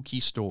spooky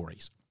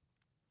stories.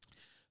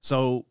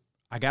 So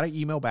I got an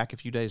email back a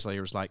few days later.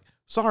 It was like,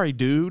 "Sorry,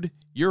 dude,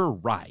 you're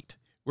right.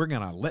 We're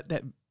going to let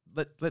that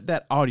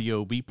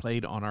audio be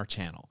played on our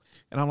channel."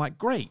 And I'm like,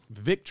 "Great,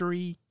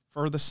 victory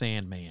for the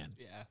Sandman."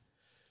 Yeah.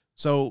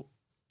 So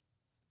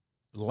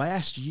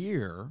last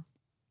year,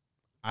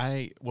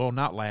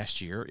 not last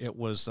year, it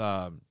was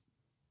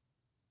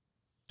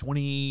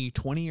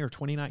 2020 or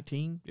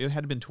 2019. It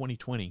had been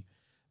 2020.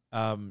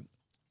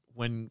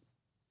 When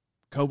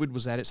COVID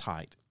was at its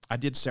height, I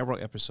did several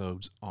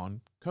episodes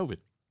on COVID.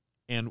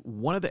 And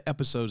one of the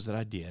episodes that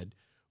I did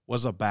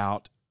was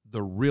about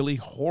the really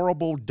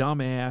horrible,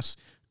 dumbass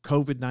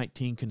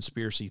COVID-19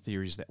 conspiracy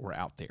theories that were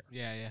out there.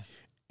 Yeah.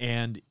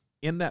 And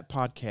in that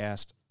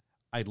podcast,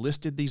 I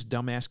listed these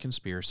dumbass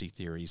conspiracy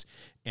theories,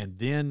 and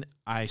then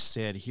I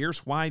said,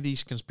 here's why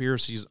these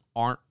conspiracies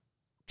aren't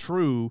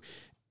true,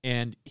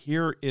 and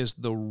here is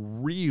the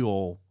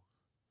real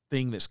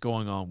thing that's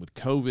going on with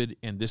COVID,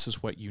 and this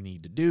is what you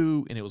need to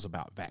do. And it was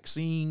about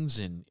vaccines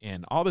and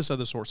all this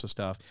other sorts of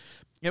stuff.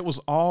 It was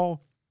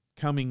all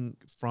coming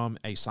from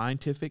a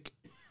scientific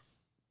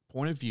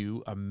point of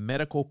view, a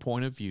medical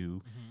point of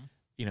view.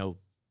 Mm-hmm.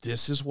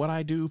 This is what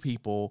I do,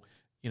 people.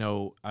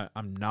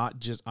 I'm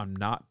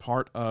not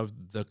part of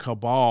the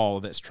cabal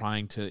that's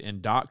trying to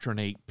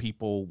indoctrinate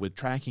people with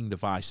tracking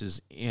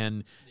devices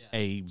in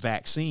a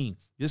vaccine.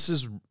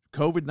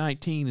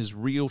 COVID-19 is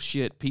real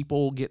shit.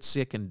 People get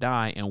sick and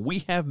die, and we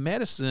have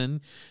medicine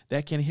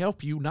that can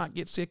help you not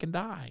get sick and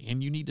die,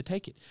 and you need to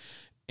take it.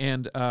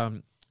 And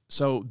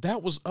so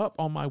that was up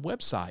on my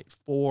website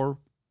for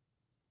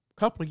a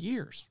couple of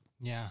years.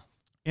 Yeah.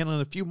 And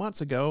then a few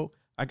months ago,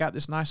 I got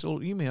this nice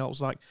little email. It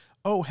was like,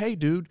 "Oh, hey,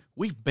 dude,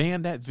 we've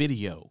banned that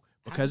video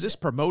because it's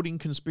promoting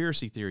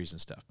conspiracy theories and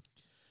stuff."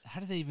 How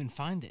did they even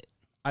find it?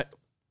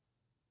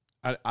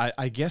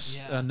 I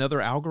guess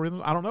another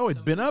algorithm. I don't know. It's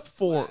been up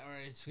for... Or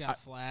it's got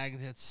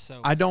flagged. That's so...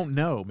 I don't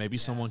know. Maybe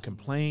someone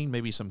complained.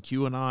 Maybe some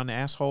QAnon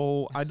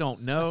asshole. I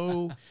don't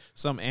know.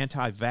 Some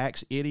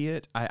anti-vax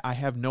idiot. I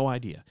have no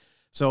idea.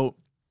 So,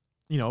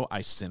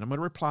 I sent them a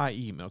reply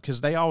email,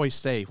 because they always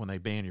say when they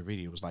ban your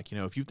video, it was like,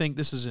 if you think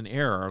this is an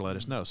error, let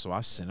us know. So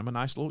I sent them a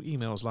nice little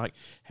email. It was like,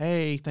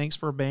 "Hey, thanks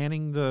for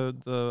banning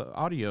the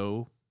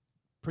audio.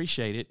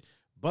 Appreciate it.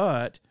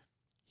 But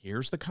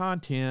here's the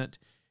content.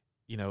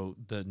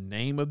 The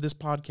name of this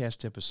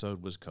podcast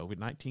episode was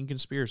COVID-19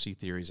 Conspiracy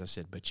Theories." I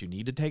said, "But you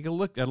need to take a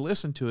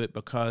listen to it,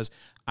 because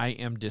I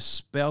am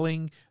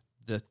dispelling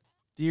the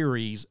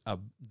theories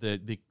of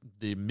the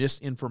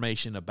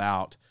misinformation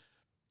about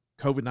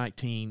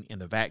COVID-19 and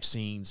the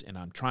vaccines, and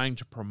I'm trying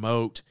to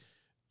promote,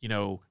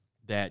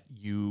 that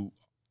you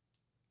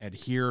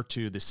adhere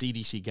to the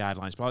CDC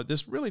guidelines." But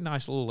this really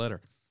nice little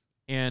letter.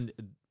 And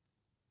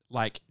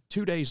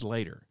 2 days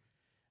later,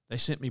 they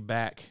sent me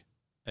back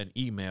an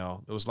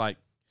email that was like,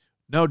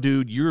 "No,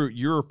 dude,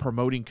 you're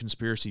promoting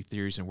conspiracy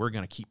theories, and we're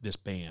going to keep this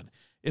banned."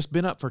 It's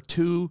been up for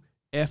 2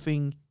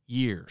 effing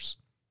years.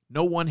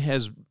 No one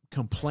has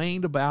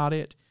complained about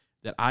it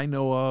that I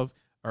know of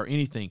or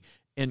anything.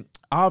 And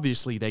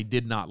obviously they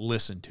did not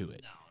listen to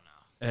it.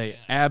 No. They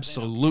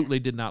absolutely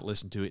did not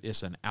listen to it.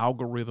 It's an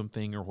algorithm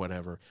thing or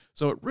whatever.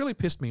 So it really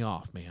pissed me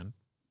off, man.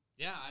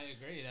 Yeah, I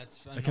agree.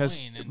 That's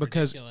annoying and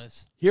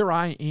ridiculous. Here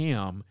I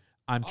am.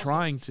 I'm also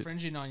trying to.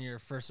 infringing on your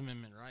First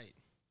Amendment right.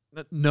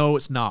 No,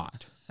 it's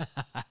not.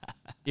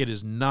 It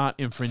is not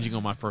infringing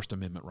on my First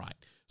Amendment right.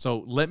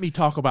 So let me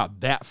talk about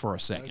that for a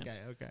second.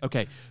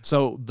 Okay.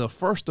 So the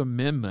First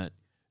Amendment,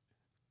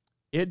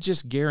 it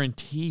just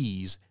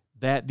guarantees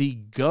that the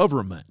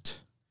government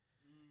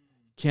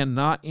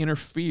cannot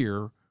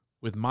interfere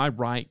with my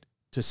right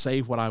to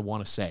say what I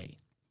want to say.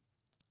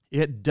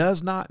 It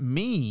does not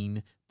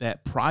mean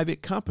that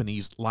private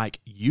companies like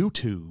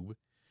YouTube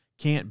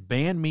can't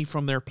ban me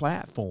from their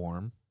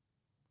platform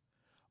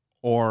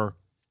or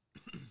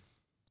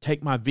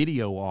take my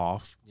video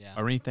off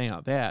or anything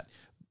like that,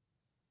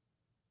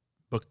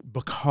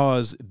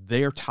 because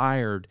they're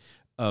tired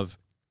of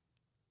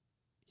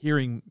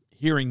hearing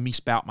me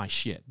spout my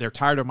shit. They're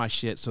tired of my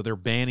shit, so they're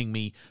banning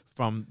me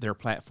from their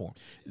platform.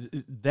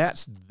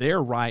 That's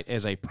their right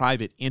as a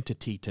private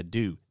entity to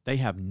do. They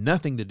have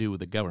nothing to do with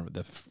the government.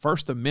 The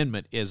First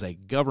Amendment is a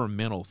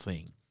governmental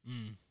thing.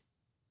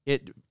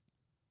 It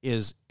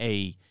is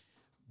a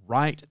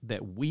right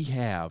that we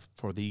have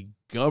for the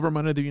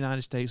government of the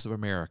United States of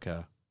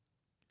America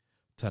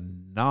to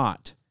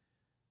not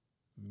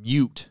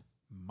mute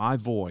my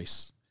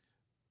voice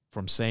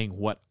from saying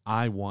what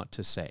I want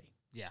to say.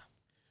 Yeah.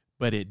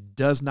 But it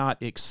does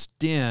not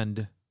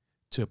extend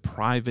to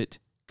private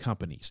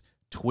companies.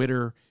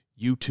 Twitter,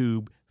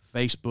 YouTube,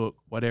 Facebook,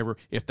 whatever.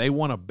 If they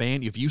want to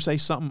ban, if you say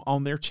something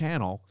on their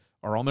channel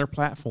or on their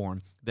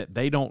platform that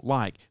they don't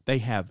like, they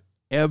have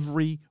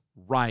every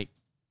right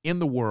in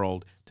the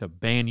world to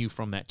ban you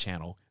from that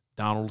channel.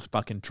 Donald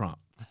fucking Trump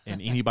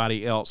and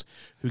anybody else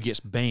who gets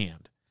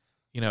banned.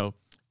 You know,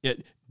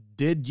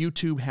 did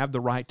YouTube have the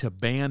right to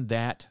ban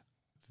that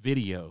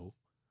video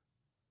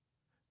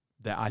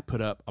that I put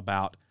up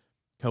about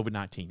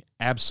COVID-19?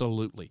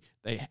 Absolutely.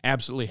 They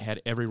absolutely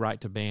had every right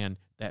to ban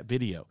that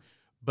video.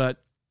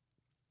 But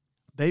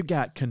they've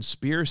got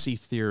conspiracy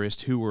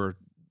theorists who are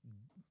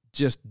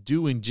just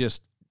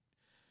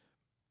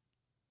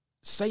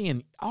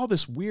saying all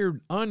this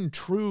weird,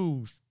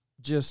 untrue,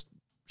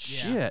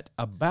 shit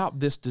about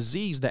this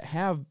disease that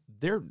have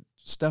their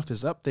stuff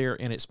is up there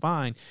and it's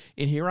fine.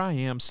 And here I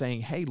am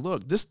saying, hey,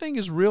 look, this thing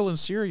is real and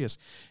serious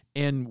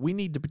and we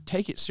need to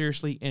take it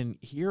seriously. And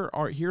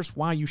here's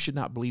why you should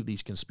not believe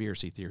these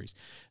conspiracy theories.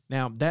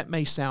 Now, that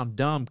may sound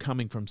dumb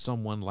coming from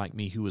someone like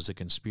me who is a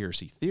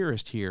conspiracy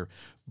theorist here.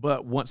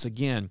 But once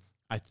again,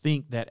 I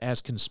think that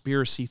as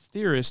conspiracy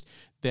theorists,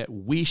 that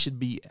we should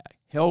be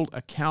held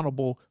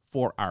accountable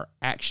for our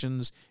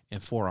actions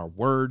and for our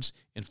words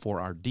and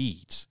for our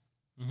deeds.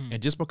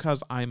 And just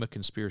because I'm a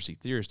conspiracy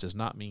theorist does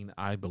not mean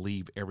I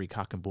believe every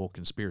cock and bull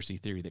conspiracy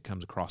theory that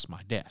comes across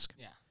my desk.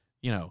 Yeah.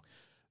 You know,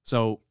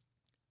 so,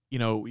 you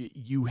know,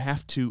 you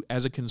have to,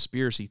 as a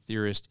conspiracy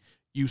theorist,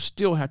 you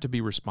still have to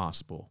be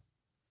responsible.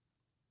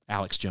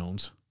 Alex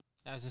Jones.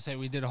 I was going to say,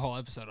 we did a whole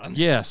episode on this.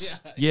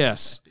 Yes, Yeah.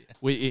 yes.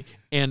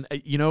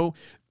 You know,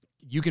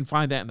 you can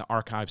find that in the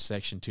archives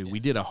section too. Yes. We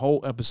did a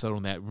whole episode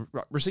on that.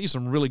 Received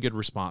some really good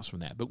response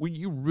from that. But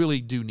you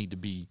really do need to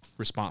be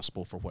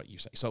responsible for what you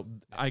say. So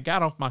I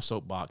got off my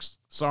soapbox.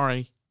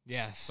 Sorry.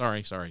 Yes.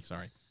 Sorry.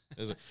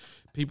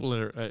 People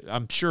that are,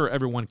 I'm sure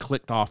everyone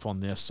clicked off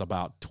on this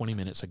about 20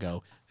 minutes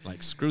ago.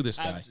 Like, screw this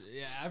guy.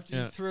 After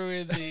you threw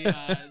in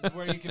the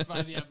where you can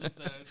find the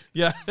episode.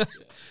 Yeah.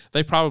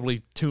 They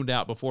probably tuned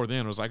out before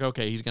then. It was like,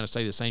 okay, he's going to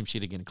say the same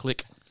shit again.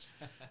 Click.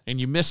 And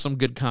you missed some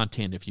good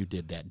content if you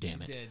did that,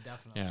 damn it. You did,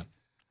 definitely. Yeah.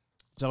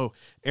 So,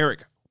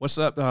 Eric, what's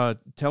up?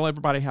 Tell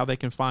everybody how they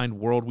can find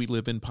World We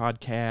Live In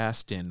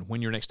podcast and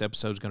when your next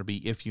episode is going to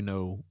be, if you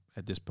know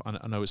at this point.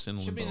 I know it's in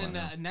limbo. Should be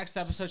the next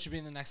episode should be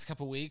in the next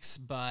couple weeks,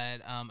 but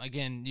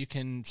again, you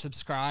can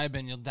subscribe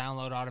and you'll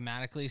download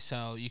automatically.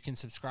 So you can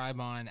subscribe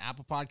on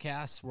Apple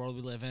Podcasts, World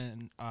We Live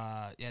In.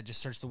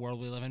 Just search the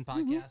World We Live In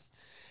podcast.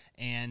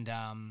 And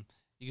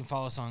you can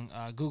follow us on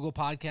Google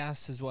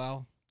Podcasts as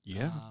well.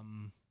 Yeah.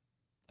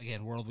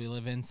 Again, World We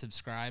Live In,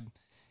 subscribe.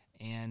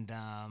 And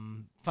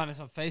find us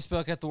on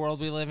Facebook at The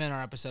World We Live In.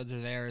 Our episodes are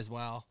there as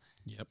well.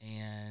 Yep.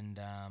 And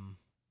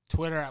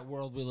Twitter at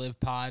World We Live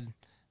Pod.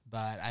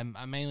 But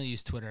I mainly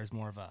use Twitter as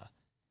more of a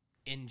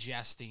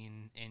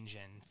ingesting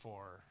engine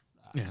for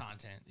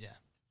content. Yeah.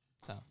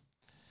 So,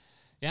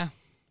 yeah.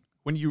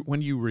 When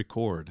you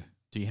record,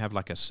 do you have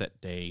like a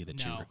set day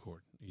that you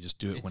record? You just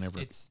do it whenever?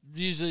 It's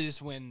usually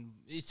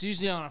it's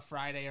usually on a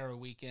Friday or a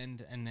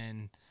weekend, and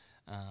then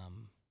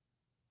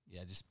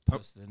just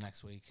post the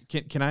next week.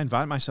 Can I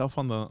invite myself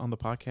on the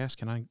podcast?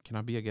 Can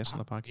I be a guest on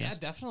the podcast? Yeah,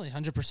 definitely,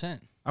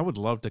 100%. I would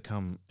love to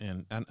come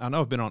and I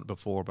know I've been on it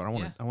before, but I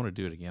want to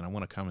do it again. I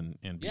want to come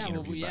and be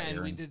interviewed by Aaron.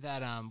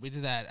 And we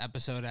did that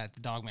episode at the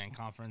Dogman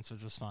Conference,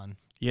 which was fun.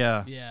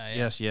 Yeah.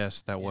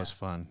 Yes, that was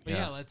fun.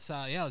 But let's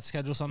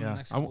schedule something the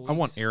next couple weeks. I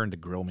want Aaron to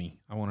grill me.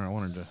 I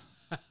want her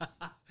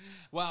to.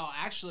 Well,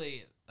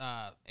 actually,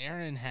 I've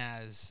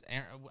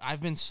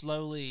been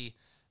slowly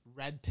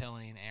red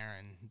pilling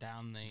Aaron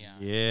down the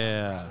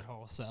rabbit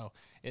hole. So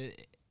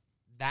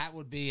that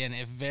would be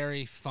a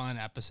very fun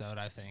episode,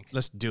 I think.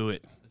 Let's do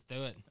it. Let's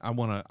do it. I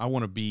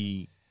want to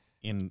be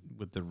in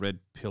with the red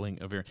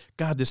pilling of Aaron.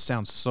 God, this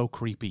sounds so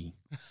creepy.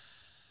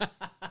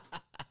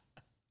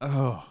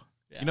 Oh,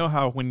 Yeah. you know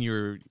how when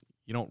you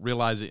don't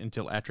realize it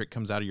until after it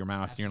comes out of your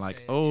mouth, and you're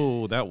like,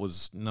 oh, that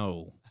was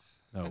no.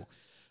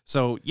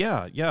 So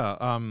yeah.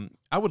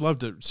 I would love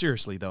to.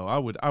 Seriously though, I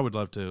would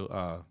love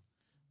to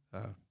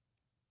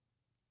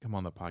come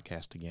on the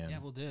podcast again. Yeah,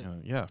 we'll do it.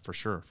 Yeah, for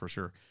sure.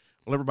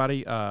 Well,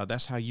 everybody,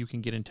 that's how you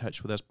can get in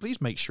touch with us. Please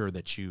make sure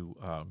that you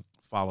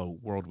follow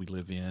World We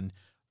Live In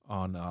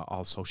on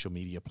all social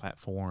media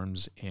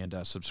platforms and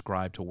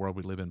subscribe to World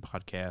We Live In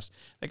podcast.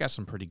 They got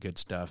some pretty good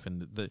stuff.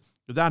 And the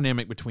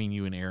dynamic between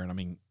you and Aaron, I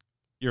mean,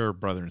 you're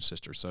brother and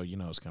sister, so you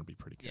know it's going to be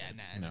pretty good.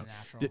 Yeah,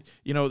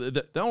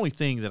 natural. The only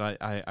thing that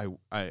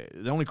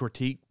the only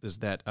critique is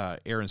that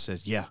Aaron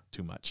says, yeah,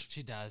 too much.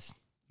 She does.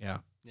 Yeah.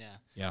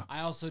 Yeah.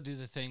 I also do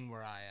the thing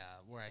where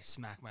I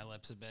smack my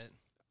lips a bit.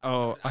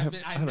 Oh, I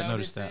haven't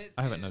noticed that.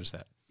 I haven't noticed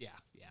that. Yeah.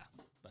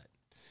 But,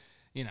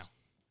 you know.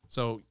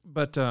 So,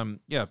 but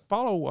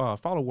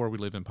follow Where We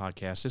Live In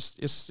podcast.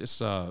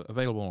 It's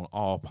available on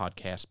all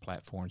podcast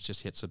platforms.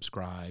 Just hit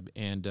subscribe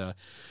and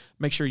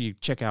make sure you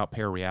check out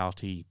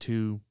Parareality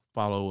too.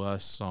 Follow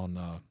us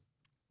on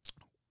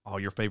all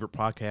your favorite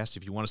podcasts.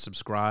 If you want to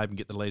subscribe and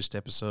get the latest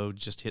episode,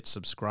 just hit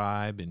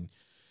subscribe. And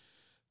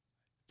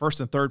first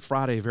and third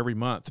Friday of every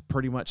month,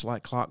 pretty much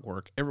like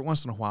clockwork. Every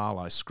once in a while,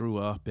 I screw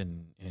up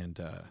and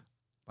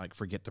like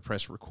forget to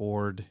press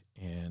record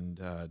and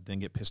then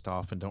get pissed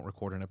off and don't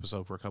record an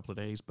episode for a couple of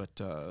days.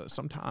 But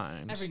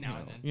sometimes, every now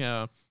and then,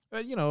 yeah,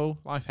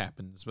 life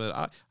happens.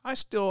 But I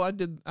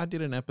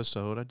did an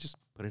episode. I just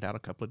put it out a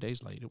couple of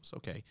days late. It was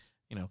okay,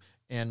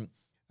 And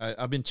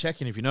I've been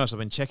checking. If you notice, I've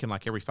been checking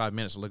like every 5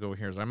 minutes. I look over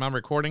here. Am I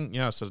recording?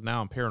 Yeah. So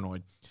now I'm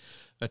paranoid.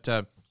 But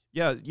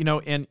yeah,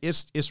 and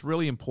it's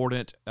really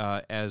important,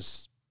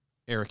 as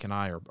Eric and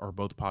I are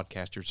both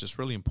podcasters, it's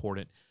really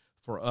important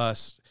for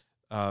us,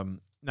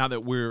 now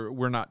that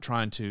we're not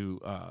trying to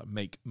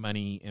make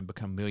money and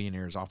become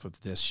millionaires off of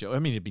this show. I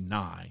mean, it'd be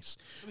nice,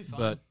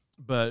 but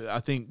I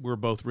think we're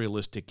both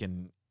realistic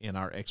in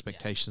our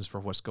expectations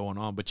for what's going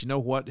on. But you know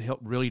what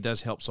really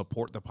does help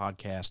support the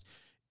podcast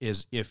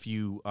is if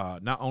you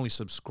not only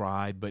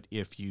subscribe, but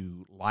if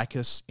you like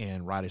us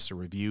and write us a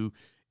review.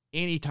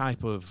 Any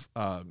type of,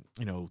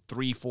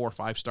 3, 4,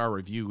 5-star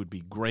review would be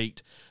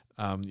great.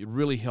 It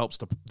really helps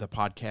the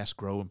podcast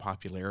grow in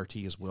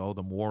popularity as well.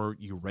 The more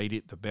you rate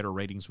it, the better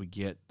ratings we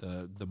get,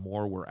 the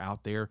more we're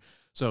out there.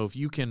 So if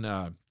you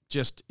can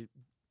just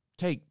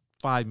take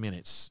 5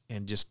 minutes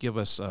and just give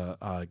us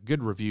a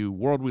good review,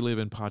 World We Live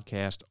In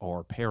podcast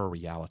or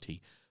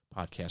Parareality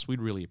podcast,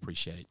 we'd really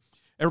appreciate it.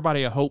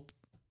 Everybody, I hope,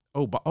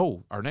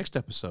 our next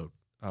episode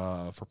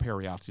for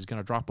Parareality is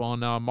going to drop on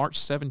March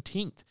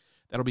 17th.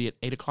 That'll be at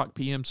 8 o'clock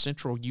p.m.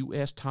 Central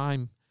U.S.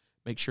 time.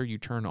 Make sure you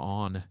tune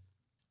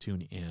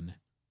in,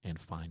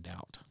 and find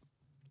out.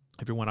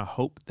 Everyone, I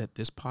hope that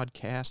this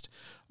podcast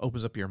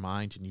opens up your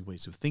mind to new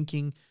ways of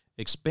thinking,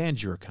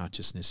 expands your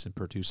consciousness, and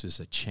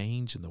produces a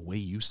change in the way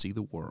you see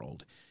the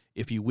world.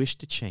 If you wish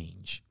to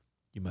change,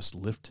 you must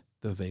lift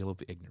the veil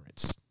of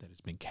ignorance that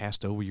has been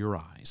cast over your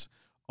eyes.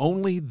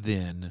 Only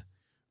then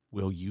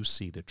will you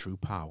see the true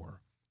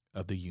power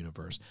of the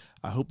universe.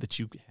 I hope that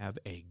you have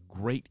a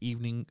great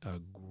evening, a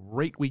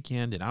great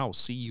weekend, and I'll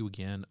see you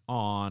again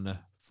on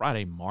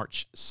Friday,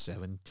 March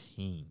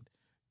 17th.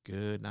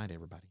 Good night,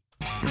 everybody.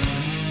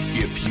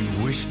 If you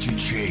wish to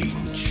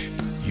change,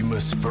 you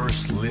must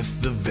first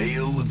lift the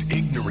veil of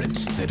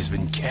ignorance that has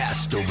been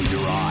cast over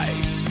your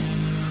eyes.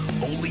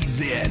 Only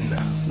then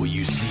will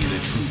you see the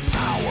true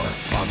power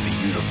of the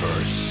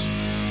universe.